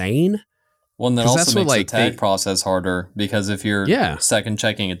insane? Well, and that also makes the tag process harder, because if you're second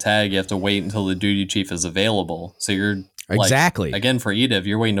checking a tag, you have to wait until the duty chief is available. So you're exactly, again, for EDIV,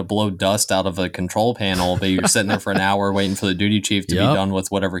 you're waiting to blow dust out of a control panel, but you're sitting there for an hour waiting for the duty chief to be done with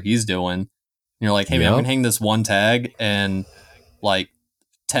whatever he's doing. And you're like, hey, man, I'm going to hang this one tag, and like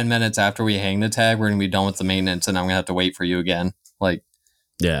 10 minutes after we hang the tag, we're going to be done with the maintenance, and I'm going to have to wait for you again. Like,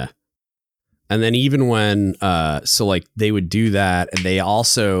 yeah. And then even when, so like they would do that, and they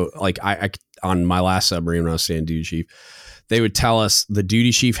also, like, I on my last submarine when I was staying duty chief, they would tell us the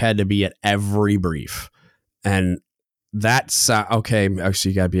duty chief had to be at every brief. And that's okay.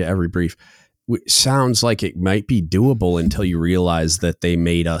 Actually, you got to be at every brief. Sounds like it might be doable until you realize that they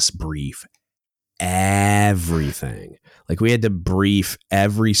made us brief everything. Like, we had to brief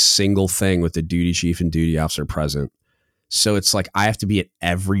every single thing with the duty chief and duty officer present. So it's like I have to be at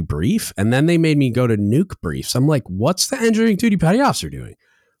every brief. And then they made me go to nuke briefs. I'm like, what's the engineering duty petty officer doing?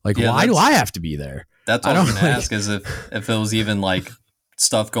 Like, why do I have to be there? That's what I was going to ask, is if it was even like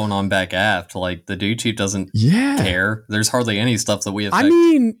stuff going on back aft. Like, the duty chief doesn't care. There's hardly any stuff that we affect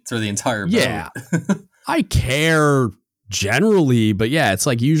through the entire boat. Yeah, I care generally, but yeah, it's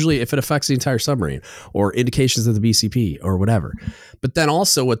like usually if it affects the entire submarine or indications of the BCP or whatever. But then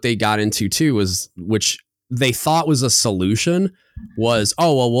also what they got into too was, which they thought was a solution, was,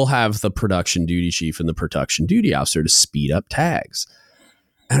 oh, well, we'll have the production duty chief and the production duty officer to speed up tags.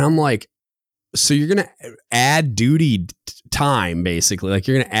 And I'm like, so you're going to add duty time, basically. Like,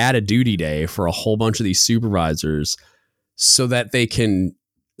 you're going to add a duty day for a whole bunch of these supervisors so that they can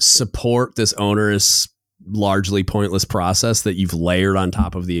support this onerous, largely pointless process that you've layered on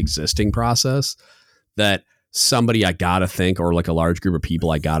top of the existing process that somebody I gotta think, or like a large group of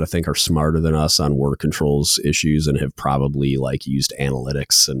people I gotta think, are smarter than us on work controls issues and have probably like used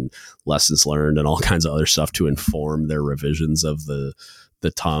analytics and lessons learned and all kinds of other stuff to inform their revisions of the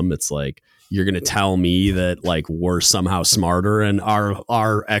TUM. It's like, you're going to tell me that like we're somehow smarter and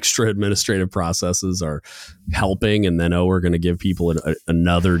our extra administrative processes are helping, and then we're going to give people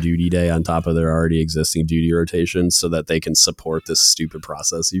another duty day on top of their already existing duty rotation so that they can support this stupid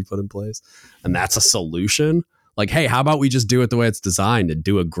process you put in place. And that's a solution. Like, hey, how about we just do it the way it's designed and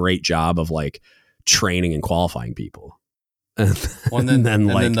do a great job of like training and qualifying people? And then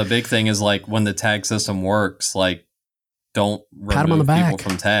the big thing is, like, when the tag system works, like, don't remove people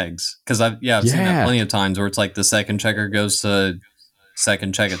from tags. Because I've seen that plenty of times where it's like the second checker goes to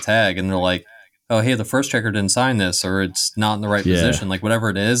second check a tag and they're like, oh, hey, the first checker didn't sign this, or it's not in the right position, like whatever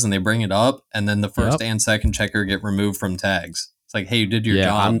it is, and they bring it up, and then the first and second checker get removed from tags. It's like, hey, you did your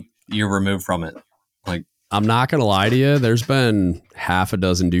job, you're removed from it. Like, I'm not going to lie to you, there's been half a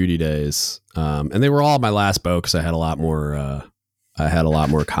dozen duty days, and they were all my last boat because I had a lot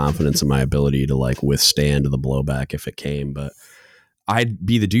more confidence in my ability to like withstand the blowback if it came. But I'd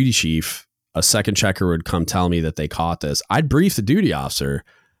be the duty chief. A second checker would come tell me that they caught this. I'd brief the duty officer,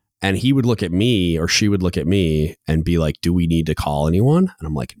 and he would look at me, or she would look at me and be like, do we need to call anyone? And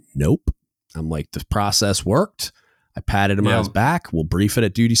I'm like, nope. I'm like, the process worked. I patted him on his back. We'll brief it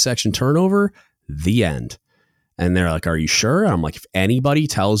at duty section turnover. The end. And they're like, are you sure? And I'm like, if anybody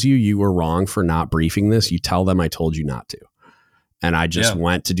tells you you were wrong for not briefing this, you tell them I told you not to. And I just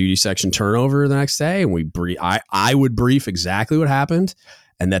went to duty section turnover the next day, and I would brief exactly what happened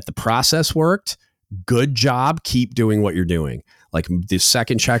and that the process worked. Good job. Keep doing what you're doing. Like, the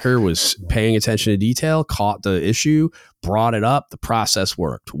second checker was paying attention to detail, caught the issue, brought it up. The process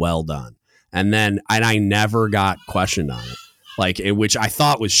worked. Well done. And I never got questioned on it. Like, which I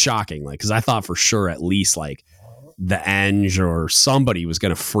thought was shocking. Like, cause I thought for sure at least like the Eng or somebody was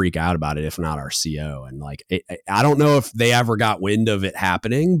going to freak out about it, if not our CO. And like, I don't know if they ever got wind of it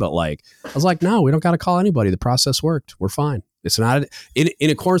happening, but like, I was like, no, we don't got to call anybody. The process worked. We're fine. It's not in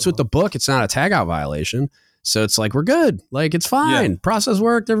accordance with the book. It's not a tag out violation. So it's like, we're good. Like, it's fine. Process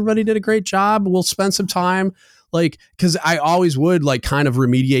worked. Everybody did a great job. We'll spend some time. Like, cause I always would like kind of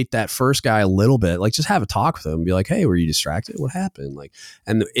remediate that first guy a little bit, like just have a talk with him and be like, hey, were you distracted? What happened? Like,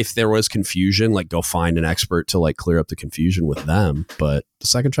 and if there was confusion, like go find an expert to like clear up the confusion with them. But the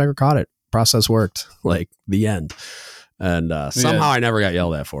second checker caught it. Process worked. Like, the end. And somehow I never got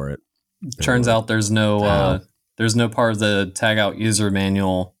yelled at for it. Turns out there's no part of the tag out user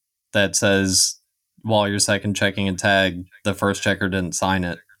manual that says while you're second checking a tag, the first checker didn't sign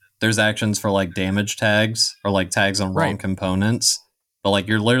it. There's actions for like damage tags or like tags on wrong components, but like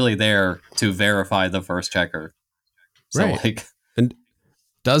you're literally there to verify the first checker. So like,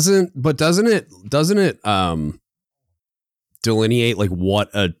 Doesn't it delineate like what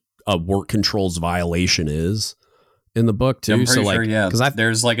a work controls violation is in the book too? I'm pretty so sure, like, yeah. because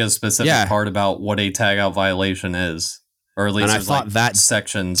There's like a specific part about what a tag out violation is. Or at least and I there's thought like that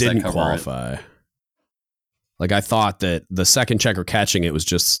sections that didn't cover qualify. Like I thought that the second checker catching it was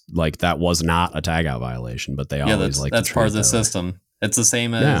just like that was not a tag out violation, but they always like that's to part treat of the it that way. system. It's the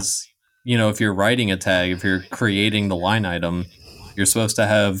same as, if you're writing a tag, if you're creating the line item, you're supposed to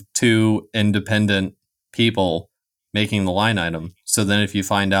have two independent people making the line item. So then if you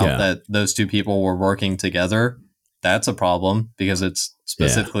find out that those two people were working together, that's a problem because it's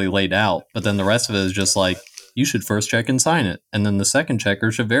specifically laid out. But then the rest of it is just like, you should first check and sign it. And then the second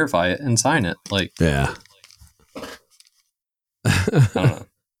checker should verify it and sign it. Like, Yeah. I don't know.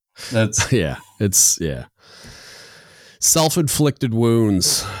 That's it's self-inflicted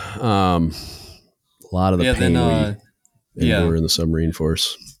wounds. A lot of the pain we endure in the submarine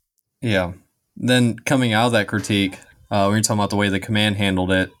force. Yeah. Then coming out of that critique, we were talking about the way the command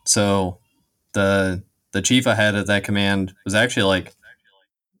handled it. So the chief I had at that command was actually like,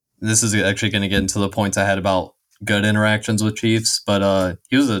 this is actually going to get into the points I had about good interactions with chiefs, but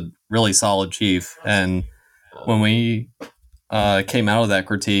he was a really solid chief. And when we came out of that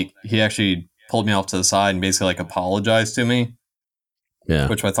critique, he actually pulled me off to the side and basically like apologized to me. Yeah.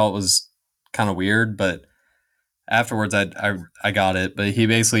 Which I thought was kind of weird, but afterwards I got it. But he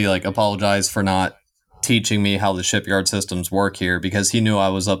basically like apologized for not teaching me how the shipyard systems work here because he knew I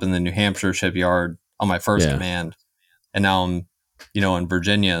was up in the New Hampshire shipyard on my first command, and now I'm, in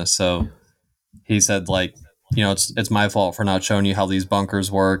Virginia. So he said like, it's my fault for not showing you how these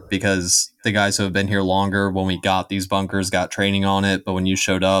bunkers work because the guys who have been here longer, when we got these bunkers, got training on it. But when you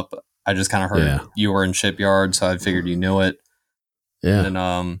showed up, I just kind of heard you were in shipyard, so I figured you knew it. Yeah.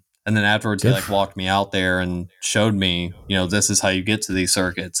 And then afterwards, he like walked me out there and showed me, this is how you get to these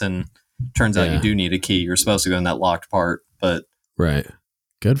circuits. And turns out you do need a key. You're supposed to go in that locked part, but right.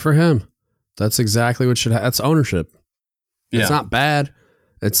 Good for him. That's exactly what should that's ownership. It's not bad.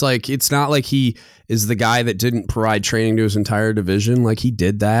 It's like, it's not like he is the guy that didn't provide training to his entire division. Like he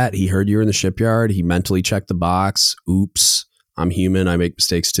did that. He heard you were in the shipyard. He mentally checked the box. Oops, I'm human. I make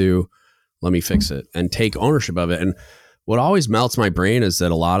mistakes too. Let me fix it and take ownership of it. And what always melts my brain is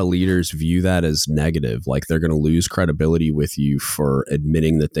that a lot of leaders view that as negative. Like they're going to lose credibility with you for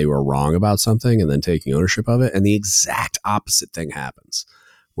admitting that they were wrong about something and then taking ownership of it. And the exact opposite thing happens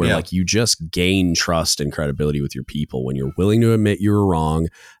where like you just gain trust and credibility with your people when you're willing to admit you were wrong.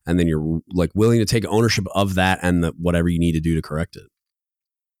 And then you're like willing to take ownership of that and whatever you need to do to correct it.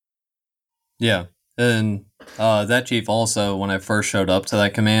 Yeah. And that chief also, when I first showed up to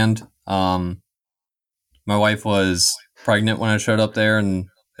that command, my wife was pregnant when I showed up there, and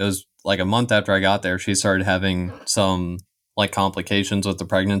it was like a month after I got there, she started having some like complications with the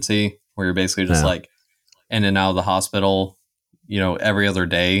pregnancy where you're basically just like in and out of the hospital, every other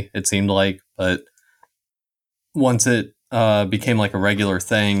day, it seemed like. But once it became like a regular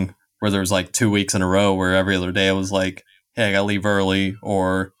thing where there was like 2 weeks in a row where every other day I was like, hey, I gotta leave early,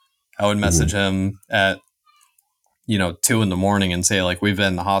 or I would message him at 2 a.m. and say like, we've been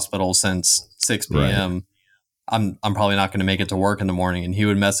in the hospital since 6 p.m. Right. I'm probably not going to make it to work in the morning. And he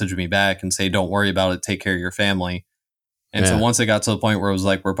would message me back and say, don't worry about it. Take care of your family. And so once it got to the point where it was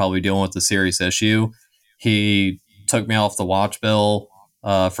like, we're probably dealing with a serious issue, he took me off the watch bill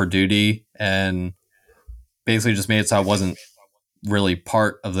for duty and basically just made it so I wasn't really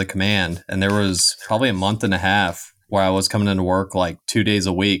part of the command. And there was probably a month and a half where I was coming into work like 2 days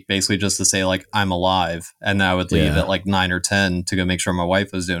a week, basically just to say like, I'm alive. And then I would leave at like 9 or 10 to go make sure my wife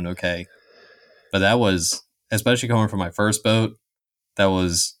was doing okay. But that was, especially coming from my first boat, that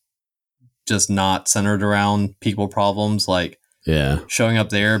was just not centered around people problems. Like showing up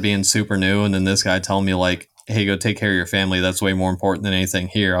there, being super new, and then this guy telling me like, hey, go take care of your family. That's way more important than anything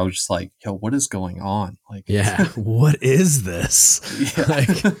here. I was just like, yo, what is going on? Like, what is this?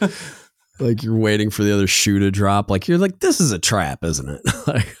 Like you're waiting for the other shoe to drop. Like you're like, this is a trap, isn't it?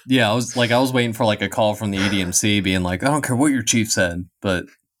 I was waiting for like a call from the EDMC being like, I don't care what your chief said, but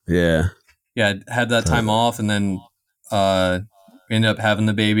I had that time off, and then ended up having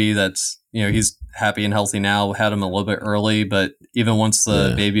the baby. That's, he's happy and healthy now. Had him a little bit early, but even once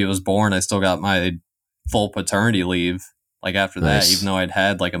the baby was born, I still got my full paternity leave. Like after that, even though I'd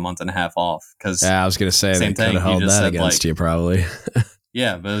had like a month and a half off. Because I was gonna say they could have held that against you probably.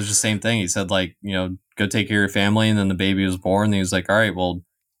 Yeah, but it was just the same thing. He said like, go take care of your family, and then the baby was born. And he was like, all right, well,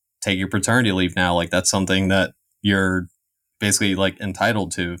 take your paternity leave now. Like that's something that you're basically like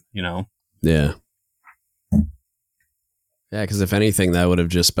entitled to, Yeah, because if anything, that would have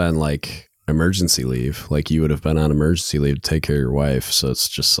just been like emergency leave. Like you would have been on emergency leave to take care of your wife. So it's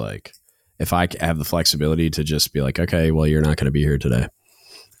just like, if I have the flexibility to just be like, okay, well, you're not going to be here today.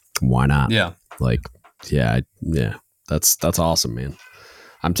 Why not? Yeah. Like, yeah. That's awesome, man.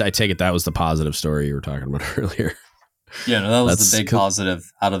 I take it that was the positive story you were talking about earlier. Yeah, no, that was the big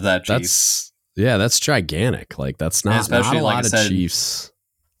positive out of that Chief. That's gigantic. Like that's not a lot of Chiefs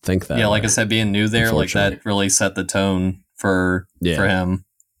think that. Yeah, way, like I said, being new there, like that really set the tone for him.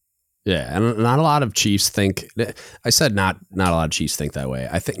 Yeah, and not a lot of Chiefs think. I said not a lot of Chiefs think that way.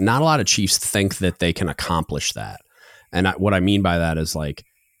 I think not a lot of Chiefs think that they can accomplish that. And what I mean by that is like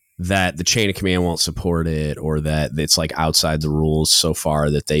that the chain of command won't support it, or that it's like outside the rules so far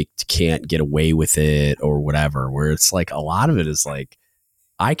that they can't get away with it or whatever. Where it's like a lot of it is like,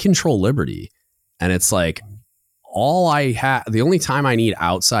 I control liberty, and it's like the only time I need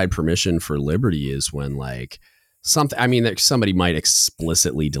outside permission for liberty is when like something, I mean, that somebody might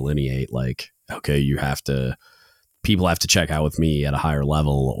explicitly delineate like, okay, people have to check out with me at a higher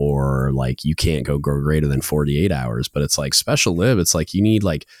level, or like you can't go greater than 48 hours. But it's like special lib. It's like you need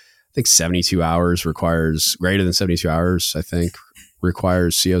like, I think 72 hours requires greater than 72 hours, I think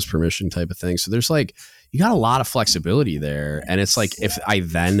requires CO's permission type of thing. So there's like, you got a lot of flexibility there. And it's like, if I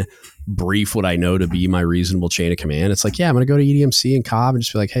then brief what I know to be my reasonable chain of command, it's like, yeah, I'm going to go to EDMC and Cobb and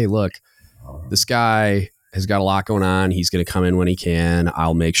just be like, hey, look, this guy has got a lot going on. He's going to come in when he can.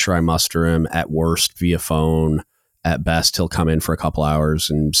 I'll make sure I muster him at worst via phone. At best, he'll come in for a couple hours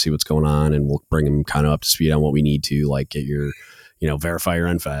and see what's going on. And we'll bring him kind of up to speed on what we need to, like get your, verify your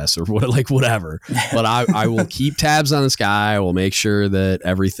NFS or whatever. But I will keep tabs on this guy. I will make sure that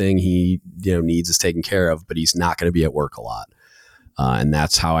everything he, needs is taken care of, but he's not going to be at work a lot. And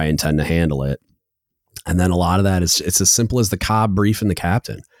that's how I intend to handle it. And then a lot of that it's as simple as the Cobb briefing the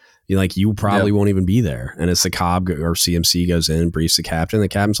captain. You probably won't even be there. And it's the Cobb or CMC goes in, briefs the captain. The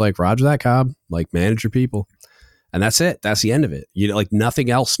captain's like, Roger that, Cobb, like manage your people. And that's it. That's the end of it. Nothing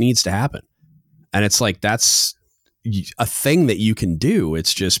else needs to happen. And it's like, that's a thing that you can do.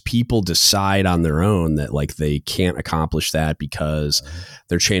 It's just people decide on their own that like they can't accomplish that because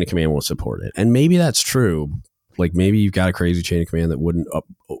their chain of command won't support it. And maybe that's true. Like maybe you've got a crazy chain of command that wouldn't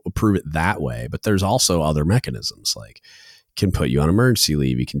approve it that way. But there's also other mechanisms, like can put you on emergency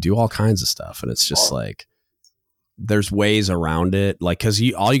leave. You can do all kinds of stuff. And it's just like, there's ways around it. Like, cause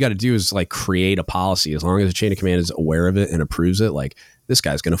all you got to do is like create a policy. As long as the chain of command is aware of it and approves it, like this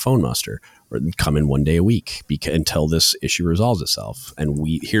guy's going to phone muster or come in one day a week until this issue resolves itself. And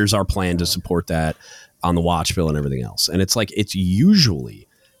here's our plan to support that on the watch bill and everything else. And it's like, it's usually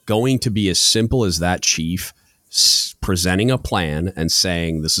going to be as simple as that chief presenting a plan and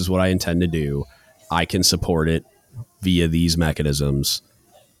saying, this is what I intend to do. I can support it via these mechanisms.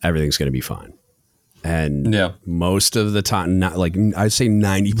 Everything's going to be fine. And most of the time, not like I'd say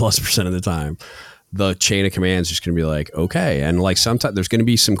 90+% of the time, the chain of command is just going to be like, okay. And like sometimes there's going to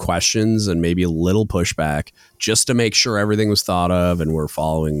be some questions and maybe a little pushback just to make sure everything was thought of and we're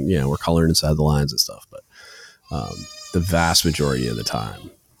following, we're coloring inside the lines and stuff. But the vast majority of the time,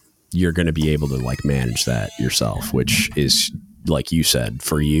 you're going to be able to like manage that yourself, which is, like you said,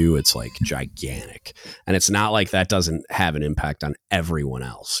 for you, it's like gigantic. And it's not like that doesn't have an impact on everyone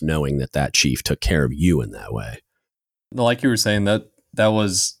else, knowing that chief took care of you in that way. Like you were saying, that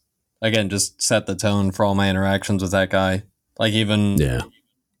was, again, just set the tone for all my interactions with that guy. Like even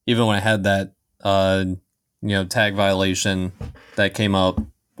when I had that, tag violation that came up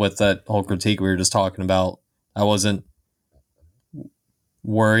with that whole critique we were just talking about, I wasn't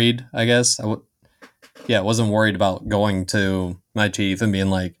worried, I guess. I wasn't worried about going to my chief and being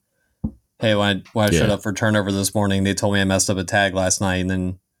like, hey, when I showed up for turnover this morning, they told me I messed up a tag last night. And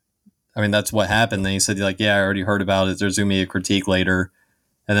then, I mean, that's what happened. Then he said, like, yeah, I already heard about it. There's going to be a critique later.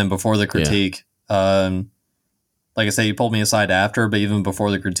 And then before the critique, like I say, he pulled me aside after, but even before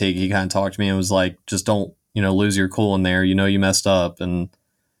the critique, he kind of talked to me and was like, just don't, lose your cool in there. You messed up. And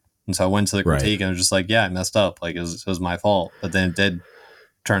so I went to the critique and I was just like, yeah, I messed up. Like it was my fault. But then it did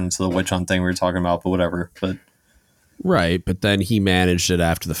turn into the witch hunt thing we were talking about, but whatever. But but then he managed it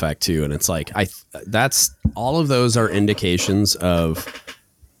after the fact too, and it's like that's all of those are indications of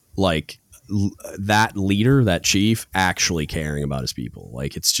like that leader, that chief, actually caring about his people.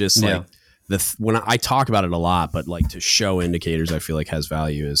 Like it's just like when I talk about it a lot, but like to show indicators, I feel like has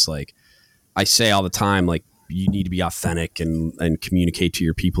value is like I say all the time, like you need to be authentic and communicate to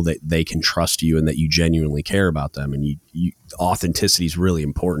your people that they can trust you and that you genuinely care about them. And authenticity is really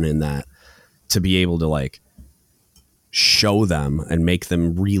important in that, to be able to like show them and make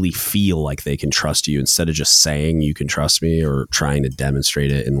them really feel like they can trust you instead of just saying you can trust me or trying to demonstrate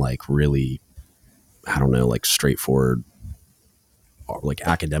it in like really, I don't know, like straightforward like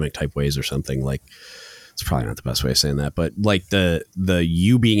academic type ways or something. Like, it's probably not the best way of saying that, but like the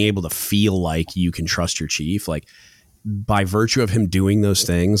you being able to feel like you can trust your chief, like by virtue of him doing those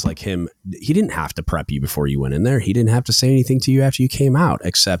things, like he didn't have to prep you before you went in there. He didn't have to say anything to you after you came out,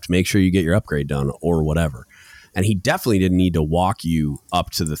 except make sure you get your upgrade done or whatever. And he definitely didn't need to walk you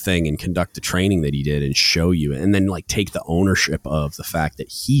up to the thing and conduct the training that he did and show you, and then like take the ownership of the fact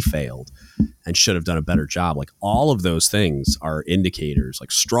that he failed and should have done a better job. Like all of those things are indicators, like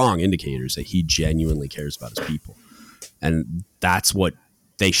strong indicators that he genuinely cares about his people. And that's what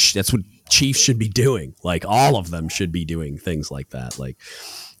that's what chiefs should be doing. Like all of them should be doing things like that. Like,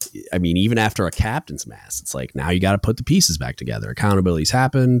 I mean, even after a captain's mass, it's like, now you got to put the pieces back together. Accountability's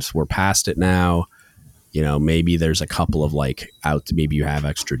happened. We're past it now. You know, maybe there's a couple of like maybe you have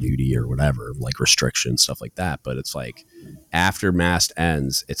extra duty or whatever, like restrictions, stuff like that. But it's like after mast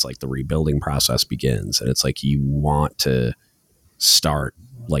ends, it's like the rebuilding process begins. And it's like you want to start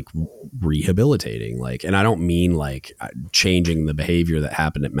like rehabilitating, like, and I don't mean like changing the behavior that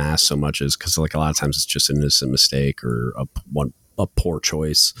happened at mast so much as because like a lot of times it's just an innocent mistake or a poor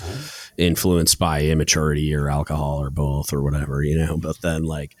choice influenced by immaturity or alcohol or both or whatever, you know. But then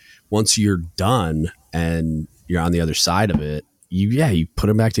like once you're done and you're on the other side of it, you put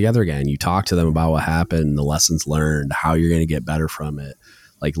them back together again. You talk to them about what happened, the lessons learned, how you're going to get better from it,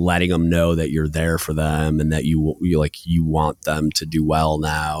 like letting them know that you're there for them and that you want them to do well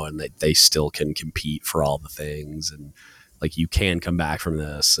now and that they still can compete for all the things. And like, you can come back from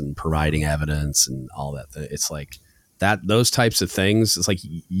this, and providing evidence and all that. It's like that, those types of things. It's like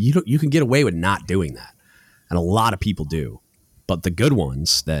you can get away with not doing that. And a lot of people do, but the good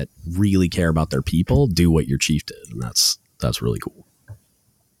ones that really care about their people do what your chief did. And that's really cool.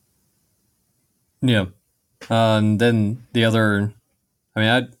 Yeah. And then the other, I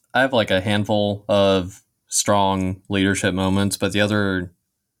mean, I have like a handful of strong leadership moments, but the other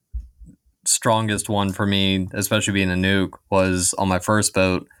strongest one for me, especially being a nuke, was on my first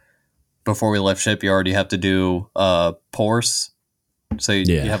boat. Before we left ship, you already have to do PORS. So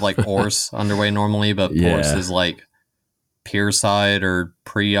you have like ORS underway normally, but PORS is like pier side or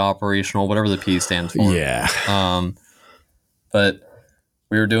pre-operational, whatever the P stands for. Yeah. But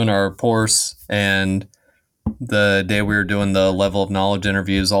we were doing our PORS, and the day we were doing the level of knowledge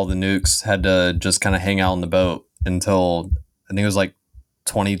interviews, all the nukes had to just kind of hang out on the boat until I think it was like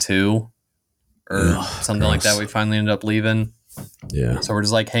 22 or something like that. We finally ended up leaving. Yeah. So we're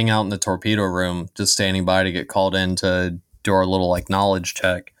just like hanging out in the torpedo room, just standing by to get called in to do our little like knowledge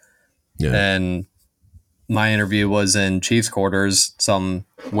check. Yeah. And my interview was in Chief's quarters, so I'm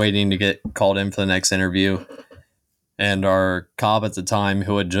waiting to get called in for the next interview. And our cob at the time,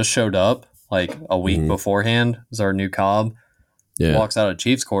 who had just showed up like a week beforehand, is our new cob, walks out of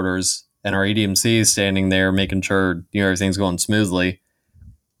Chief's quarters, and our EDMC is standing there making sure everything's going smoothly.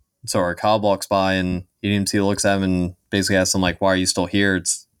 So our cob walks by, and EDMC looks at him and basically asks him, like, why are you still here?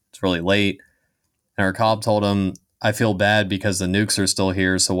 It's really late. And our cob told him, I feel bad because the nukes are still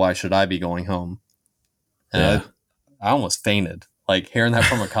here, so why should I be going home? And I almost fainted, like hearing that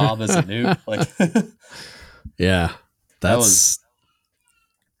from a cob as a nuke. Like, yeah, that's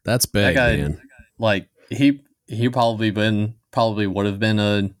big, that guy, man. Like he probably would have been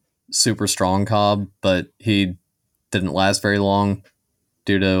a super strong cob, but he didn't last very long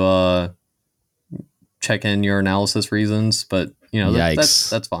due to check in your analysis reasons. But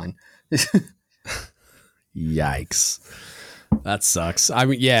that's fine. Yikes. That sucks. I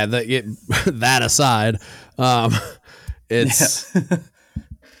mean, yeah, that aside, it's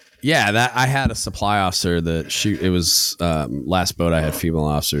that I had a supply officer that it was last boat I had female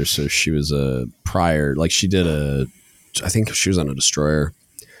officers, so she was a prior, like she did I think she was on a destroyer,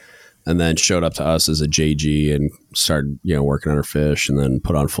 and then showed up to us as a JG and started working on her fish, and then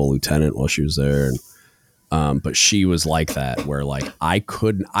put on full lieutenant while she was there. And but she was like that, where like I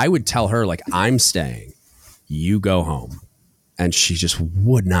would tell her like, I'm staying, you go home. And she just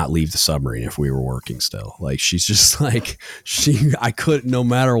would not leave the submarine if we were working still. Like, she's just like, I couldn't, no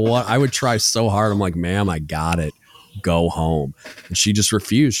matter what. I would try so hard. I'm like, ma'am, I got it. Go home. And she just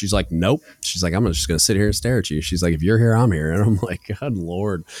refused. She's like, nope. She's like, I'm just going to sit here and stare at you. She's like, if you're here, I'm here. And I'm like, God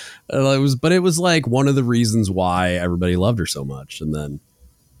Lord. And it was like one of the reasons why everybody loved her so much. And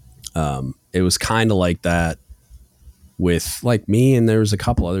then it was kind of like that with like me, and there was a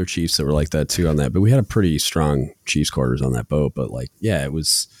couple other chiefs that were like that too on that, but we had a pretty strong chief's quarters on that boat. But like, yeah, it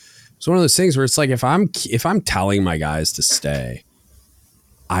was one of those things where it's like, if I'm telling my guys to stay,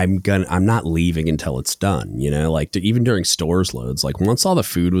 I'm not leaving until it's done, like even during stores loads, like once all the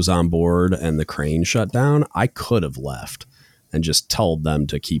food was on board and the crane shut down, I could have left and just told them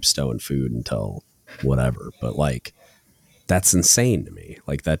to keep stowing food until whatever. But like, that's insane to me.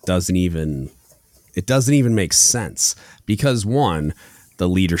 Like it doesn't even make sense, because one, the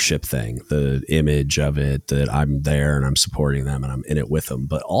leadership thing, the image of it, that I'm there and I'm supporting them and I'm in it with them.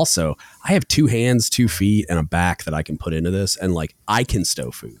 But also I have 2 hands, 2 feet, and a back that I can put into this. And like, I can stow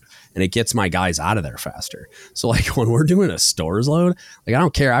food and it gets my guys out of there faster. So like when we're doing a stores load, like I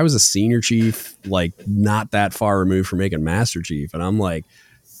don't care. I was a senior chief, like not that far removed from making master chief. And I'm like,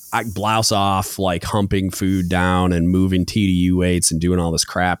 I blouse off like humping food down and moving TDU weights and doing all this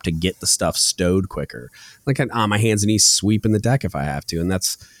crap to get the stuff stowed quicker. Like on my hands and knees sweeping the deck if I have to. And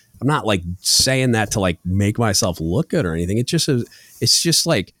I'm not like saying that to like make myself look good or anything. It's just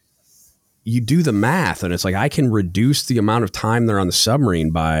like you do the math and it's like I can reduce the amount of time they're on the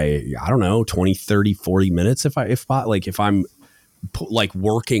submarine by, I don't know, 20, 30, 40 minutes if I'm like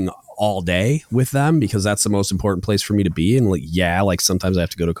working all day with them, because that's the most important place for me to be. And like, yeah, like sometimes I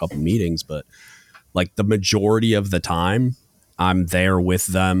have to go to a couple meetings, but like the majority of the time I'm there with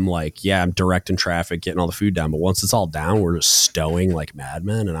them. Like, yeah, I'm directing traffic, getting all the food down. But once it's all down, we're just stowing like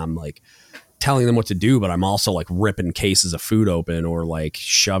madmen. And I'm like telling them what to do, but I'm also like ripping cases of food open or like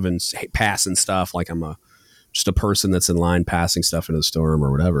passing stuff. Like I'm just a person that's in line passing stuff into the storeroom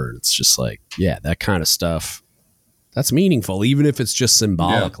or whatever. And it's just like, yeah, that kind of stuff. That's meaningful, even if it's just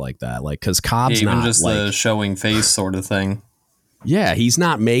symbolic like that. Like, because Cobb's even not just like the showing face sort of thing. Yeah, he's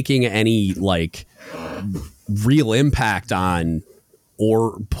not making any like real impact on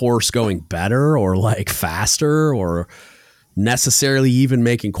or Porsche going better or like faster or necessarily even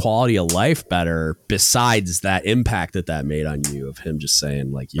making quality of life better, besides that impact that made on you of him just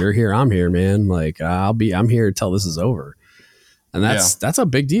saying like, you're here, I'm here, man. Like I'm here until this is over. And that's a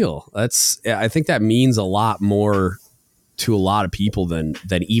big deal. I think that means a lot more to a lot of people than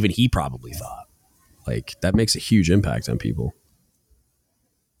even he probably thought. Like that makes a huge impact on people.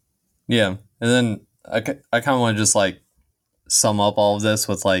 Yeah. And then I kind of want to just like sum up all of this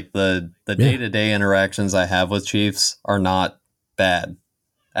with like the day-to-day interactions I have with chiefs are not bad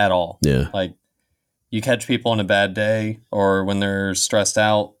at all. Yeah. Like you catch people on a bad day or when they're stressed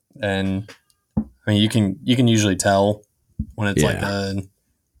out, and I mean you can usually tell when it's like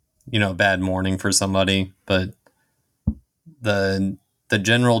a bad morning for somebody, but the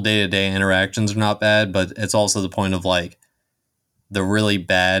general day-to-day interactions are not bad, but it's also the point of like the really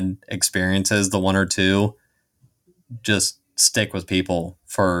bad experiences, the 1 or 2, just stick with people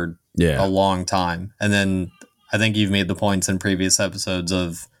for a long time. And then I think you've made the points in previous episodes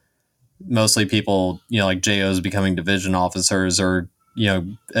of mostly people, like JOs becoming division officers or,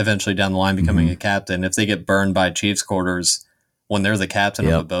 eventually down the line becoming a captain. If they get burned by chief's quarters when they're the captain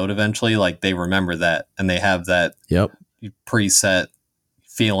of a boat eventually, like they remember that and they have that preset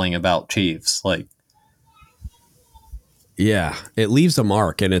feeling about chiefs. Like, yeah, it leaves a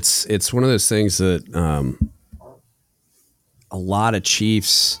mark. And it's one of those things that a lot of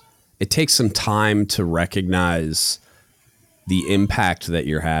chiefs, it takes some time to recognize the impact that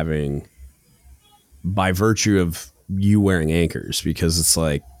you're having by virtue of you wearing anchors, because it's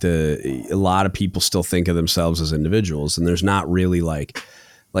like a lot of people still think of themselves as individuals, and there's not really like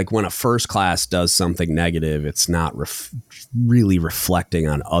when a first class does something negative, it's not really reflecting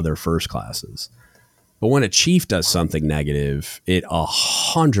on other first classes. But when a chief does something negative, it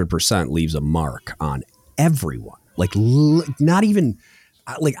 100% leaves a mark on everyone. Like not even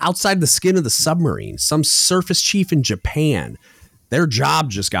like outside the skin of the submarine, some surface chief in Japan, their job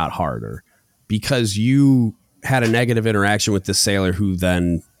just got harder because you had a negative interaction with the sailor who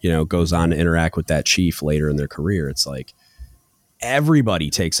then, goes on to interact with that chief later in their career. It's like everybody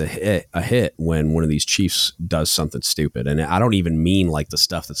takes a hit when one of these chiefs does something stupid. And I don't even mean like the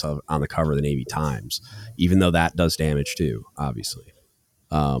stuff that's on the cover of the Navy Times, even though that does damage too, obviously.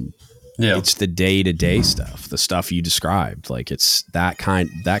 It's the day-to-day stuff, the stuff you described. Like it's that kind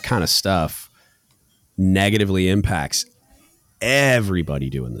of stuff negatively impacts everybody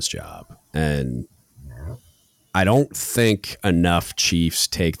doing this job. And I don't think enough chiefs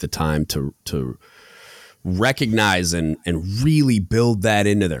take the time to recognize and really build that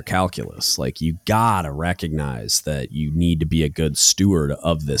into their calculus. Like you gotta recognize that you need to be a good steward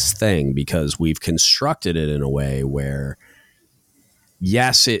of this thing, because we've constructed it in a way where,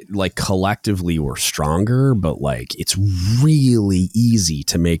 yes, it like collectively we're stronger, but like it's really easy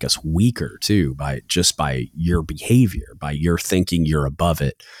to make us weaker too by your behavior, by your thinking you're above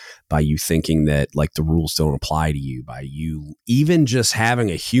it, by you thinking that like the rules don't apply to you, by you even just having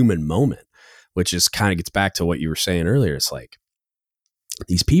a human moment, which is kind of gets back to what you were saying earlier. It's like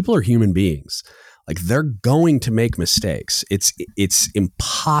these people are human beings. Like they're going to make mistakes. It's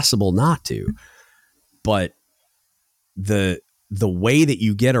impossible not to, but the the way that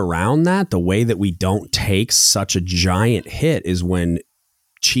you get around that, the way that we don't take such a giant hit is when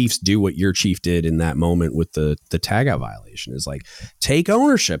chiefs do what your chief did in that moment with the tag out violation, is like, take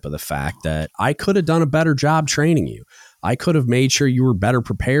ownership of the fact that I could have done a better job training you. I could have made sure you were better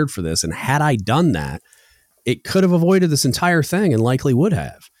prepared for this. And had I done that, it could have avoided this entire thing and likely would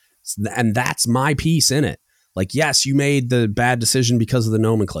have. And that's my piece in it. Like, yes, you made the bad decision because of the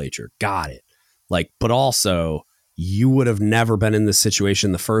nomenclature. Got it. Like, but also you would have never been in this situation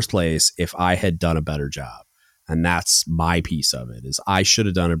in the first place if I had done a better job. And that's my piece of it, is I should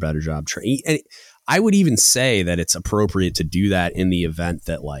have done a better job training. And I would even say that it's appropriate to do that in the event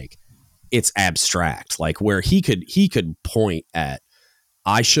that like it's abstract, like where he could point at,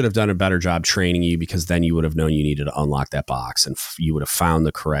 I should have done a better job training you because then you would have known you needed to unlock that box and you would have found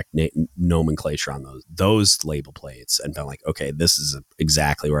the correct nomenclature on those label plates and been like, okay, this is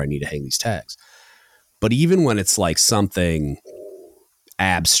exactly where I need to hang these tags. But even when it's like something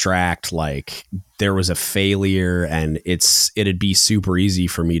abstract, like there was a failure and it'd be super easy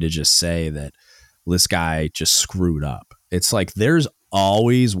for me to just say that this guy just screwed up. It's like, there's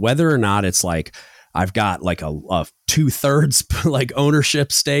always, whether or not it's like, I've got like a 2/3 like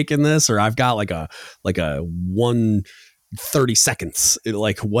ownership stake in this, or I've got like a 1/32,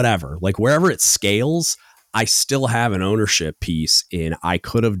 like whatever, like wherever it scales, I still have an ownership piece in, I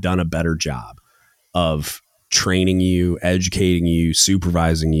could have done a better job of training you, educating you,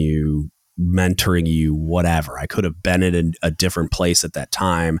 supervising you, mentoring you, whatever. I could have been in a different place at that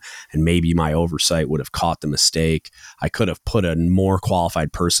time, and maybe my oversight would have caught the mistake. I could have put a more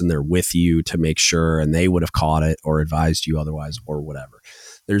qualified person there with you to make sure, and they would have caught it or advised you otherwise or whatever.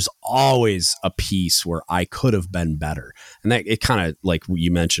 There's always a piece where I could have been better. And that, it kind of like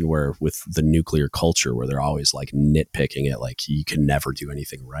you mentioned, where with the nuclear culture, where they're always like nitpicking it, like you can never do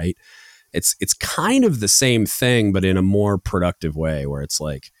anything right. It's kind of the same thing, but in a more productive way, where it's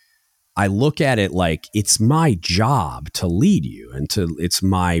like, I look at it like it's my job to lead you, and it's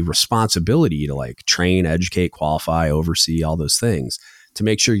my responsibility to like train, educate, qualify, oversee all those things to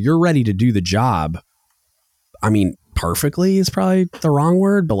make sure you're ready to do the job. I mean, perfectly is probably the wrong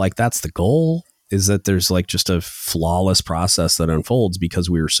word, but like that's the goal, is that there's like just a flawless process that unfolds because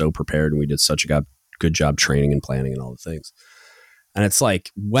we were so prepared and we did such a good job training and planning and all the things. And it's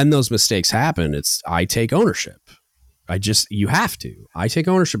like, when those mistakes happen, I take ownership. You have to. I take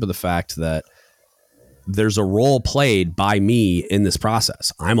ownership of the fact that there's a role played by me in this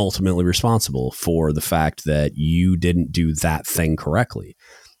process. I'm ultimately responsible for the fact that you didn't do that thing correctly.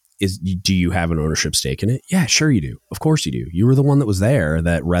 Do you have an ownership stake in it? Yeah, sure you do. Of course you do. You were the one that was there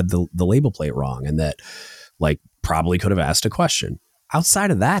that read the label plate wrong and that like probably could have asked a question.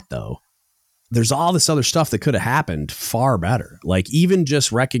 Outside of that, though, there's all this other stuff that could have happened far better. Like even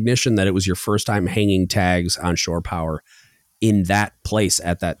just recognition that it was your first time hanging tags on shore power in that place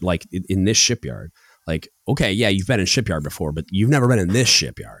at that, like in this shipyard. Like, okay, yeah, you've been in shipyard before, but you've never been in this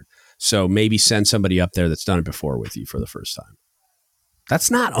shipyard. So maybe send somebody up there that's done it before with you for the first time. That's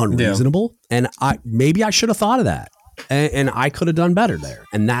not unreasonable. Yeah. And maybe I should have thought of that, and I could have done better there.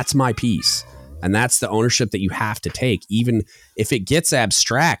 And that's my piece. And that's the ownership that you have to take, even if it gets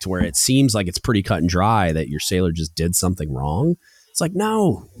abstract where it seems like it's pretty cut and dry that your sailor just did something wrong. It's like,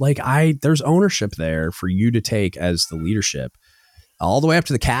 no, like there's ownership there for you to take as the leadership all the way up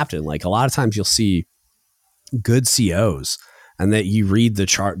to the captain. Like a lot of times you'll see good COs and that you read the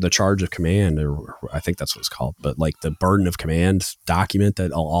charge of command, or I think that's what it's called, but like the burden of command document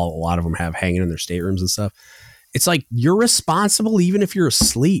that a lot of them have hanging in their staterooms and stuff. It's like, you're responsible even if you're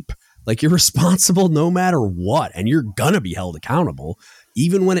asleep. Like you're responsible no matter what, and you're going to be held accountable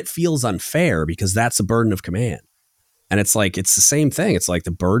even when it feels unfair, because that's the burden of command. And it's like, it's the same thing. It's like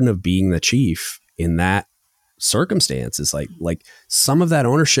the burden of being the chief in that circumstance is like some of that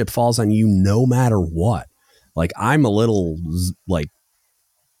ownership falls on you no matter what. Like I'm a little like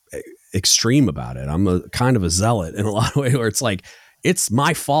extreme about it. I'm a kind of a zealot in a lot of ways, where it's like, it's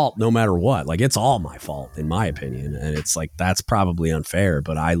my fault no matter what. Like it's all my fault in my opinion. And it's like, that's probably unfair,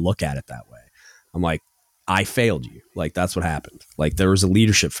 but I look at it that way. I'm like, I failed you. Like that's what happened. Like there was a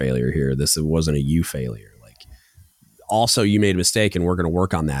leadership failure here. This wasn't a you failure. Like also you made a mistake and we're going to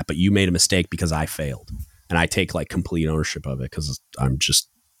work on that, but you made a mistake because I failed, and I take like complete ownership of it because I'm just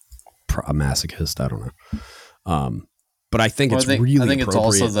a masochist. I don't know. But I think I think it's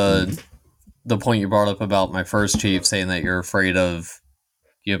also the point you brought up about my first chief saying that you're afraid of,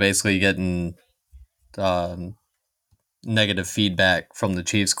 basically getting negative feedback from the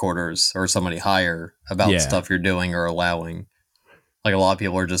chief's quarters or somebody higher about stuff you're doing or allowing. Like a lot of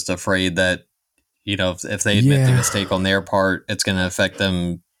people are just afraid that, if they admit the mistake on their part, it's going to affect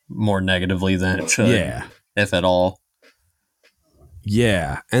them more negatively than it should, if at all.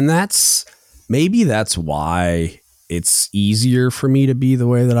 Yeah. And maybe that's why it's easier for me to be the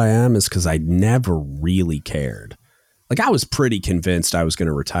way that I am, is because I never really cared. Like, I was pretty convinced I was going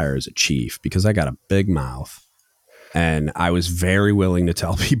to retire as a chief because I got a big mouth, and I was very willing to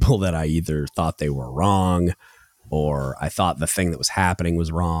tell people that I either thought they were wrong or I thought the thing that was happening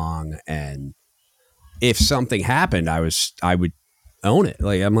was wrong. And if something happened, I would own it.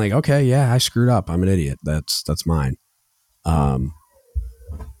 Like, I'm like, okay, yeah, I screwed up. I'm an idiot. That's mine. Um,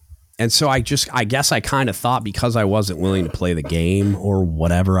 and so I guess I kind of thought, because I wasn't willing to play the game or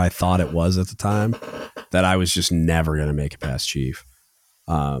whatever I thought it was at the time, that I was just never going to make it past chief.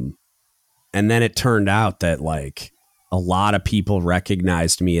 And then it turned out that, like, a lot of people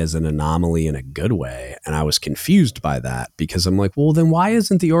recognized me as an anomaly in a good way. And I was confused by that, because I'm like, well, then why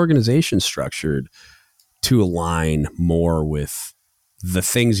isn't the organization structured to align more with the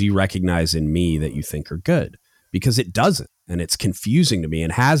things you recognize in me that you think are good? Because it doesn't. And it's confusing to me,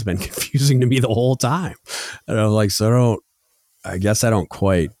 and has been confusing to me the whole time. And I'm like, I guess I don't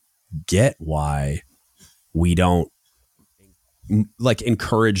quite get why we don't like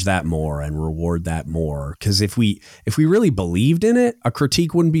encourage that more and reward that more. Because if we really believed in it, a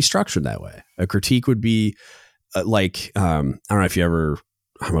critique wouldn't be structured that way. A critique would be I don't know if you ever.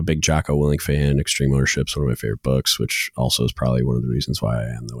 I'm a big Jocko Willink fan. Extreme Ownership's one of my favorite books, which also is probably one of the reasons why I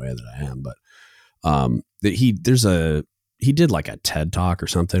am the way that I am. But he did like a TED talk or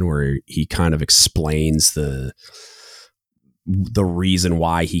something where he kind of explains the reason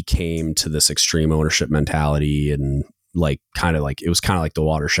why he came to this extreme ownership mentality, and like it was kind of like the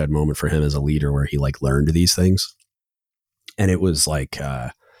watershed moment for him as a leader, where he like learned these things. And it was like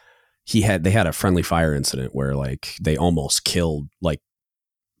they had a friendly fire incident where like they almost killed, like,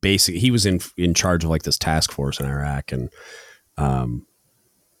 basically he was in charge of like this task force in Iraq, and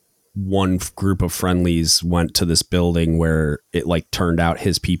one group of friendlies went to this building where it like turned out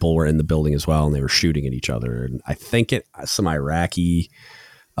his people were in the building as well, and they were shooting at each other. And I think some Iraqi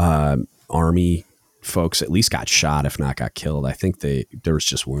army folks at least got shot, if not got killed. I think there was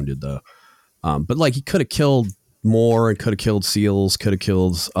just wounded though. But like, he could have killed more, and could have killed SEALs, could have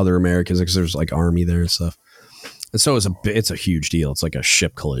killed other Americans, because there's like army there and stuff. And so it's a huge deal. It's like a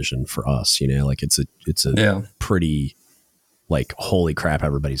ship collision for us, like it's a pretty, like, holy crap,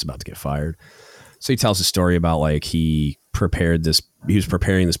 everybody's about to get fired. So he tells a story about like he was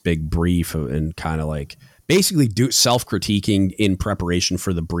preparing this big brief, and kind of like basically self-critiquing in preparation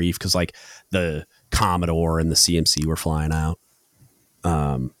for the brief, because like the Commodore and the CMC were flying out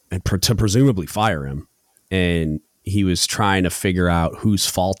and to presumably fire him. And he was trying to figure out whose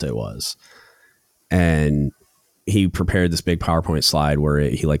fault it was. And he prepared this big PowerPoint slide where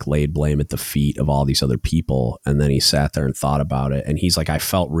he like laid blame at the feet of all these other people. And then he sat there and thought about it. And he's like, I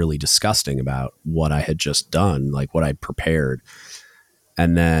felt really disgusting about what I had just done, like what I prepared.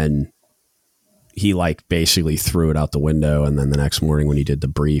 And then he like basically threw it out the window. And then the next morning when he did the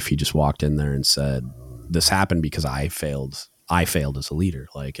brief, he just walked in there and said, this happened because I failed as a leader.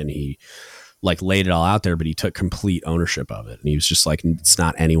 Like, and he like laid it all out there, but he took complete ownership of it. And he was just like, it's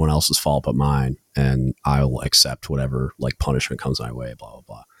not anyone else's fault but mine. And I'll accept whatever like punishment comes my way, blah, blah,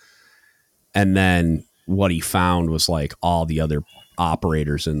 blah. And then what he found was like all the other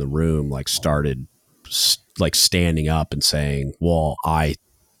operators in the room like started like standing up and saying, well,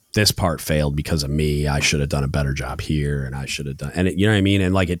 this part failed because of me. I should have done a better job here. And I should have done, and you know what I mean?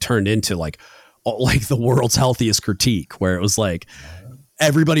 And like, it turned into like the world's healthiest critique, where it was like,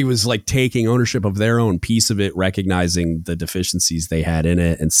 everybody was like taking ownership of their own piece of it, recognizing the deficiencies they had in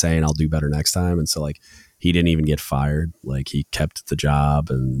it and saying, I'll do better next time. And so like, he didn't even get fired. Like, he kept the job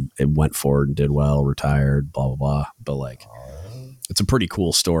and it went forward and did well, retired, blah, blah, blah. But like, it's a pretty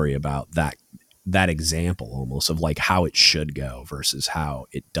cool story about that example almost of like how it should go versus how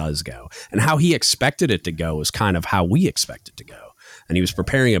it does go, and how he expected it to go is kind of how we expect it to go. And he was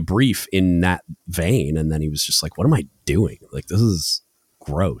preparing a brief in that vein. And then he was just like, what am I doing? Like, this is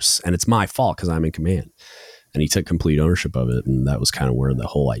gross, and it's my fault because I'm in command. And he took complete ownership of it, and that was kind of where the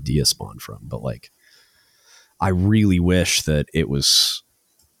whole idea spawned from. But like, I really wish that it was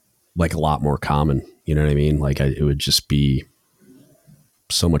like a lot more common, you know what I mean? Like, it would just be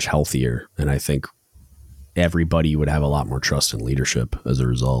so much healthier, and I think everybody would have a lot more trust in leadership as a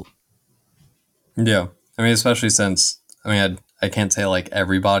result. Yeah, I mean, especially since, I mean, I can't say like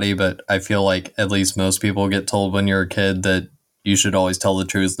everybody, but I feel like at least most people get told when you're a kid that you should always tell the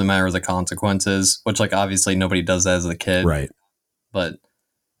truth no matter the consequences, which like obviously nobody does that as a kid. Right. But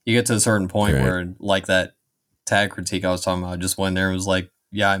you get to a certain point where like that tag critique I was talking about, just went there and was like,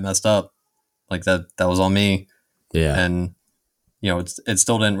 yeah, I messed up. Like that was on me. Yeah. And, it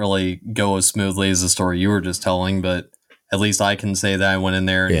still didn't really go as smoothly as the story you were just telling, but at least I can say that I went in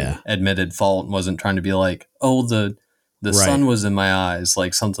there and admitted fault and wasn't trying to be like, oh, the sun was in my eyes,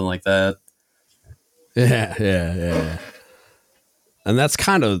 like something like that. Yeah. And that's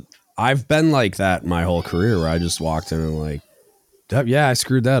kind of, I've been like that my whole career, where I just walked in and like, yeah, I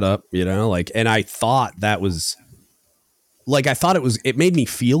screwed that up, like, and I thought that was like, it made me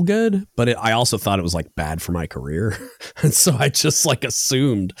feel good, but I also thought it was like bad for my career. And so I just like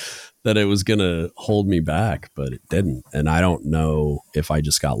assumed that it was going to hold me back, but it didn't. And I don't know if I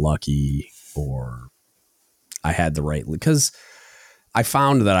just got lucky or I had the right, because I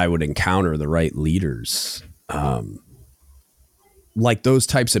found that I would encounter the right leaders. Like those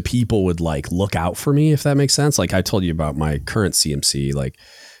types of people would like look out for me, if that makes sense. Like I told you about my current CMC, like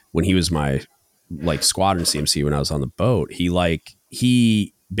when he was my like squadron CMC when I was on the boat,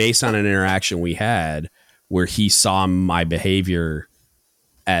 he based on an interaction we had where he saw my behavior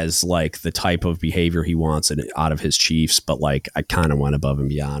as like the type of behavior he wants out of his chiefs. But like, I kind of went above and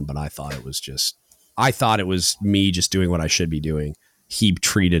beyond, but I thought it was me just doing what I should be doing. He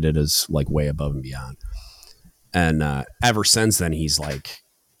treated it as like way above and beyond. And ever since then, he's like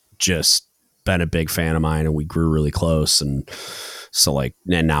just been a big fan of mine, and we grew really close. And so like,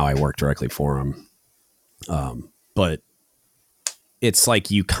 and now I work directly for him. But it's like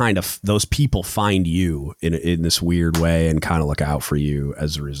you kind of, those people find you in this weird way and kind of look out for you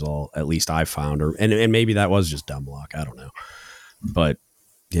as a result. At least I found, and maybe that was just dumb luck. I don't know. But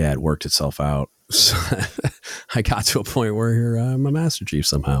yeah, it worked itself out. So I got to a point where I'm a Master Chief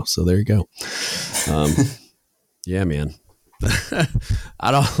somehow. So there you go. Yeah, man. I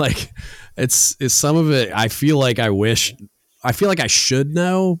don't like it's some of it. I feel like I should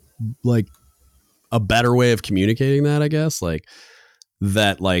know like a better way of communicating that, I guess, like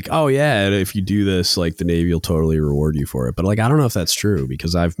that, like, oh yeah, if you do this, like the Navy will totally reward you for it. But like, I don't know if that's true,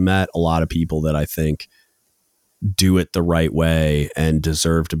 because I've met a lot of people that I think do it the right way and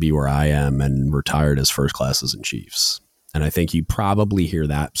deserve to be where I am and retired as first classes and chiefs. And I think you probably hear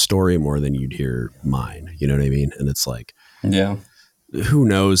that story more than you'd hear mine. You know what I mean? And it's like, yeah, who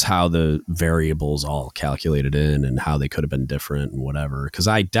knows how the variables all calculated in and how they could have been different and whatever. Cause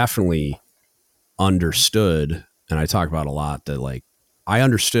I definitely understood, and I talk about a lot, that like, I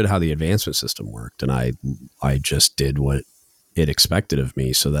understood how the advancement system worked, and I just did what it expected of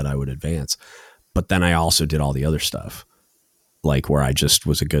me so that I would advance. But then I also did all the other stuff, like where I just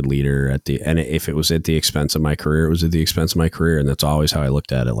was a good leader and if it was at the expense of my career, it was at the expense of my career. And that's always how I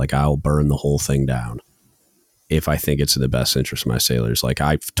looked at it. Like, I'll burn the whole thing down if I think it's in the best interest of my sailors. Like,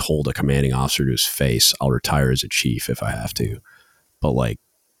 I've told a commanding officer to his face, I'll retire as a chief if I have to, but like,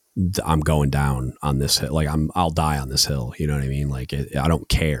 I'm going down on this hill. Like I'll die on this hill. You know what I mean? Like I don't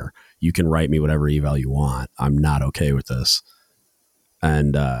care. You can write me whatever eval you want. I'm not okay with this.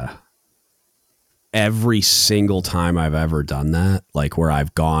 And, every single time I've ever done that, like where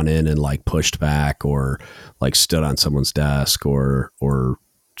I've gone in and like pushed back or like stood on someone's desk or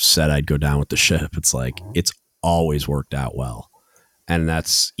said I'd go down with the ship, it's like, it's always worked out well. And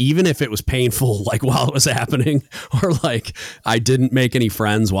that's even if it was painful, like while it was happening, or like I didn't make any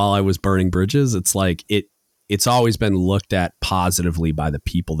friends while I was burning bridges. It's like, it's always been looked at positively by the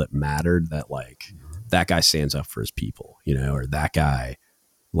people that mattered, that like that guy stands up for his people, or that guy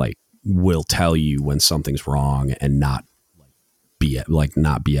like will tell you when something's wrong and not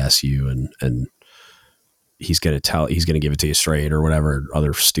BS you. And he's going to give it to you straight, or whatever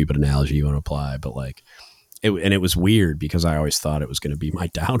other stupid analogy you want to apply. But like, it was weird because I always thought it was going to be my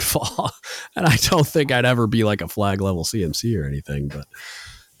downfall. And I don't think I'd ever be like a flag level CMC or anything, but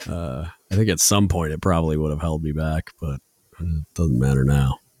I think at some point it probably would have held me back, but it doesn't matter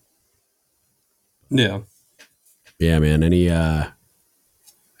now. Yeah. Yeah, man.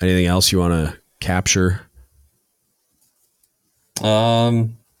 Anything else you want to capture?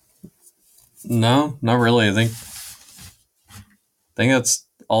 No, not really. I think that's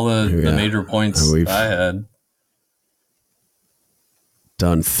all the major points I had.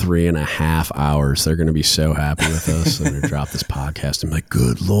 Done 3.5 hours. They're going to be so happy with us. They're going to drop this podcast and be like,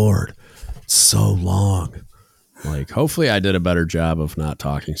 good Lord, it's so long. Like, hopefully I did a better job of not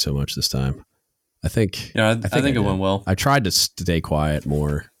talking so much this time. I think it went well. I tried to stay quiet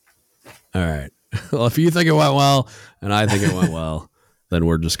more. All right. Well, if you think it went well and I think it went well, then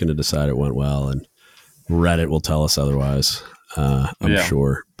we're just going to decide it went well, and Reddit will tell us otherwise. I'm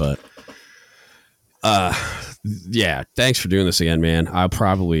sure, but yeah, thanks for doing this again, man. I'll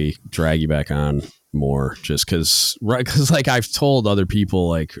probably drag you back on more just because like I've told other people,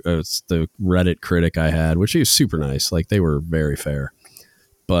 like it's the Reddit critic I had, which is super nice. Like they were very fair,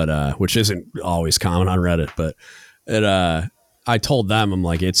 but which isn't always common on Reddit, but I told them, I'm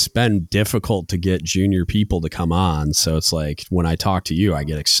like, it's been difficult to get junior people to come on. So it's like when I talk to you, I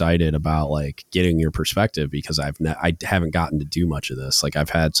get excited about like getting your perspective because I haven't gotten to do much of this. Like I've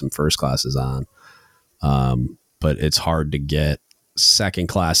had some first classes on, but it's hard to get second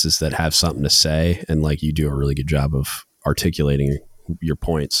classes that have something to say. And like you do a really good job of articulating your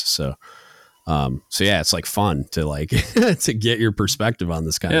points. So yeah, it's like fun to like to get your perspective on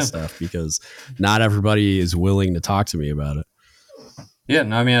this kind of stuff because not everybody is willing to talk to me about it. Yeah,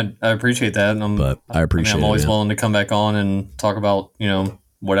 no, I mean, I appreciate that. And I'm always willing to come back on and talk about,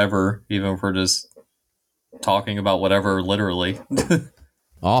 whatever, even if we're just talking about whatever, literally.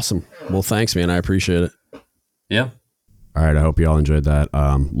 Awesome. Well, thanks, man. I appreciate it. Yeah. All right. I hope you all enjoyed that.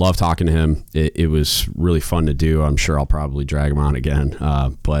 Love talking to him. It was really fun to do. I'm sure I'll probably drag him on again.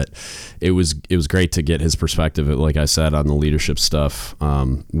 But it was great to get his perspective. Like I said, on the leadership stuff,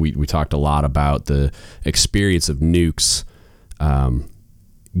 we talked a lot about the experience of Nukes,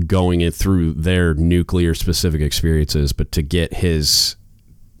 going it through their nuclear specific experiences, but to get his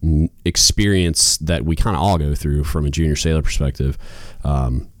experience that we kind of all go through from a junior sailor perspective,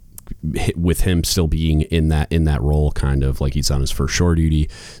 with him still being in that role, kind of like he's on his first shore duty,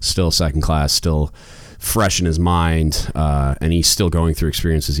 still second class, still fresh in his mind, and he's still going through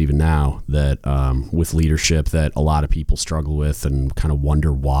experiences even now that with leadership that a lot of people struggle with and kind of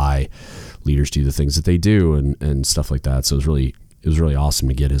wonder why leaders do the things that they do and stuff like that. So it was really awesome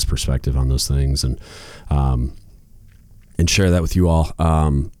to get his perspective on those things and share that with you all.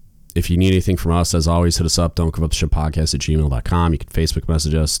 If you need anything from us, as always, hit us up. Don't give up the ship podcast at gmail.com. You can Facebook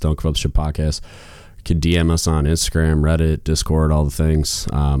message us. Don't give up the ship podcast. You can DM us on Instagram, Reddit, Discord, all the things.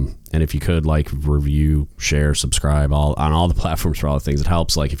 And if you could review, share, subscribe on all the platforms for all the things, it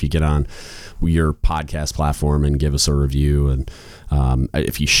helps. Like if you get on your podcast platform and give us a review, and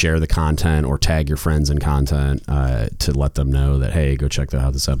if you share the content or tag your friends in content to let them know that, hey, go check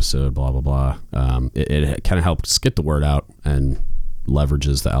out this episode, blah, blah, blah. It kind of helps get the word out and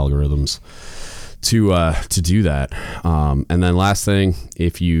leverages the algorithms to do that. And then last thing,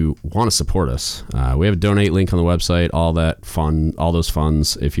 if you want to support us, we have a donate link on the website, all those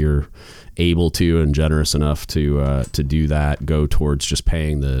funds, if you're able to and generous enough to do that, go towards just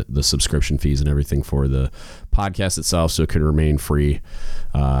paying the subscription fees and everything for the podcast itself, so it can remain free.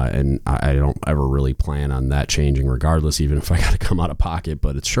 And I don't ever really plan on that changing regardless, even if I got to come out of pocket,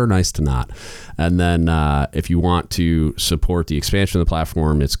 but it's sure nice to not. And then if you want to support the expansion of the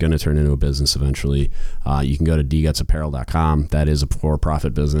platform, it's going to turn into a business eventually. You can go to dgutsapparel.com. That is a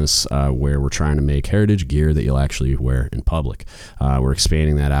for-profit business where we're trying to make heritage gear that you'll actually wear in public. We're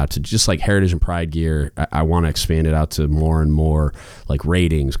expanding that out to just like heritage and pride gear. I want to expand it out to more and more like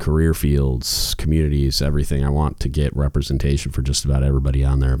ratings, career fields, communities, everything. I want to get representation for just about everybody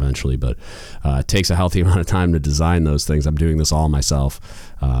on there eventually, but it takes a healthy amount of time to design those things. I'm doing this all myself.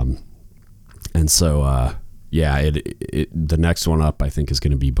 And so, the next one up, I think, is going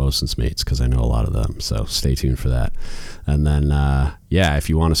to be Bosun's Mates, because I know a lot of them. So stay tuned for that. And then, if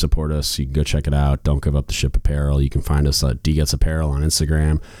you want to support us, you can go check it out. Don't Give Up the Ship Apparel. You can find us at DGuts Apparel on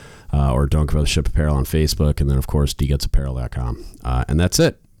Instagram, or Don't Give Up the Ship Apparel on Facebook. And then, of course, dgutsapparel.com. And that's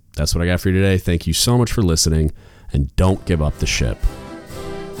it. That's what I got for you today. Thank you so much for listening, and don't give up the ship.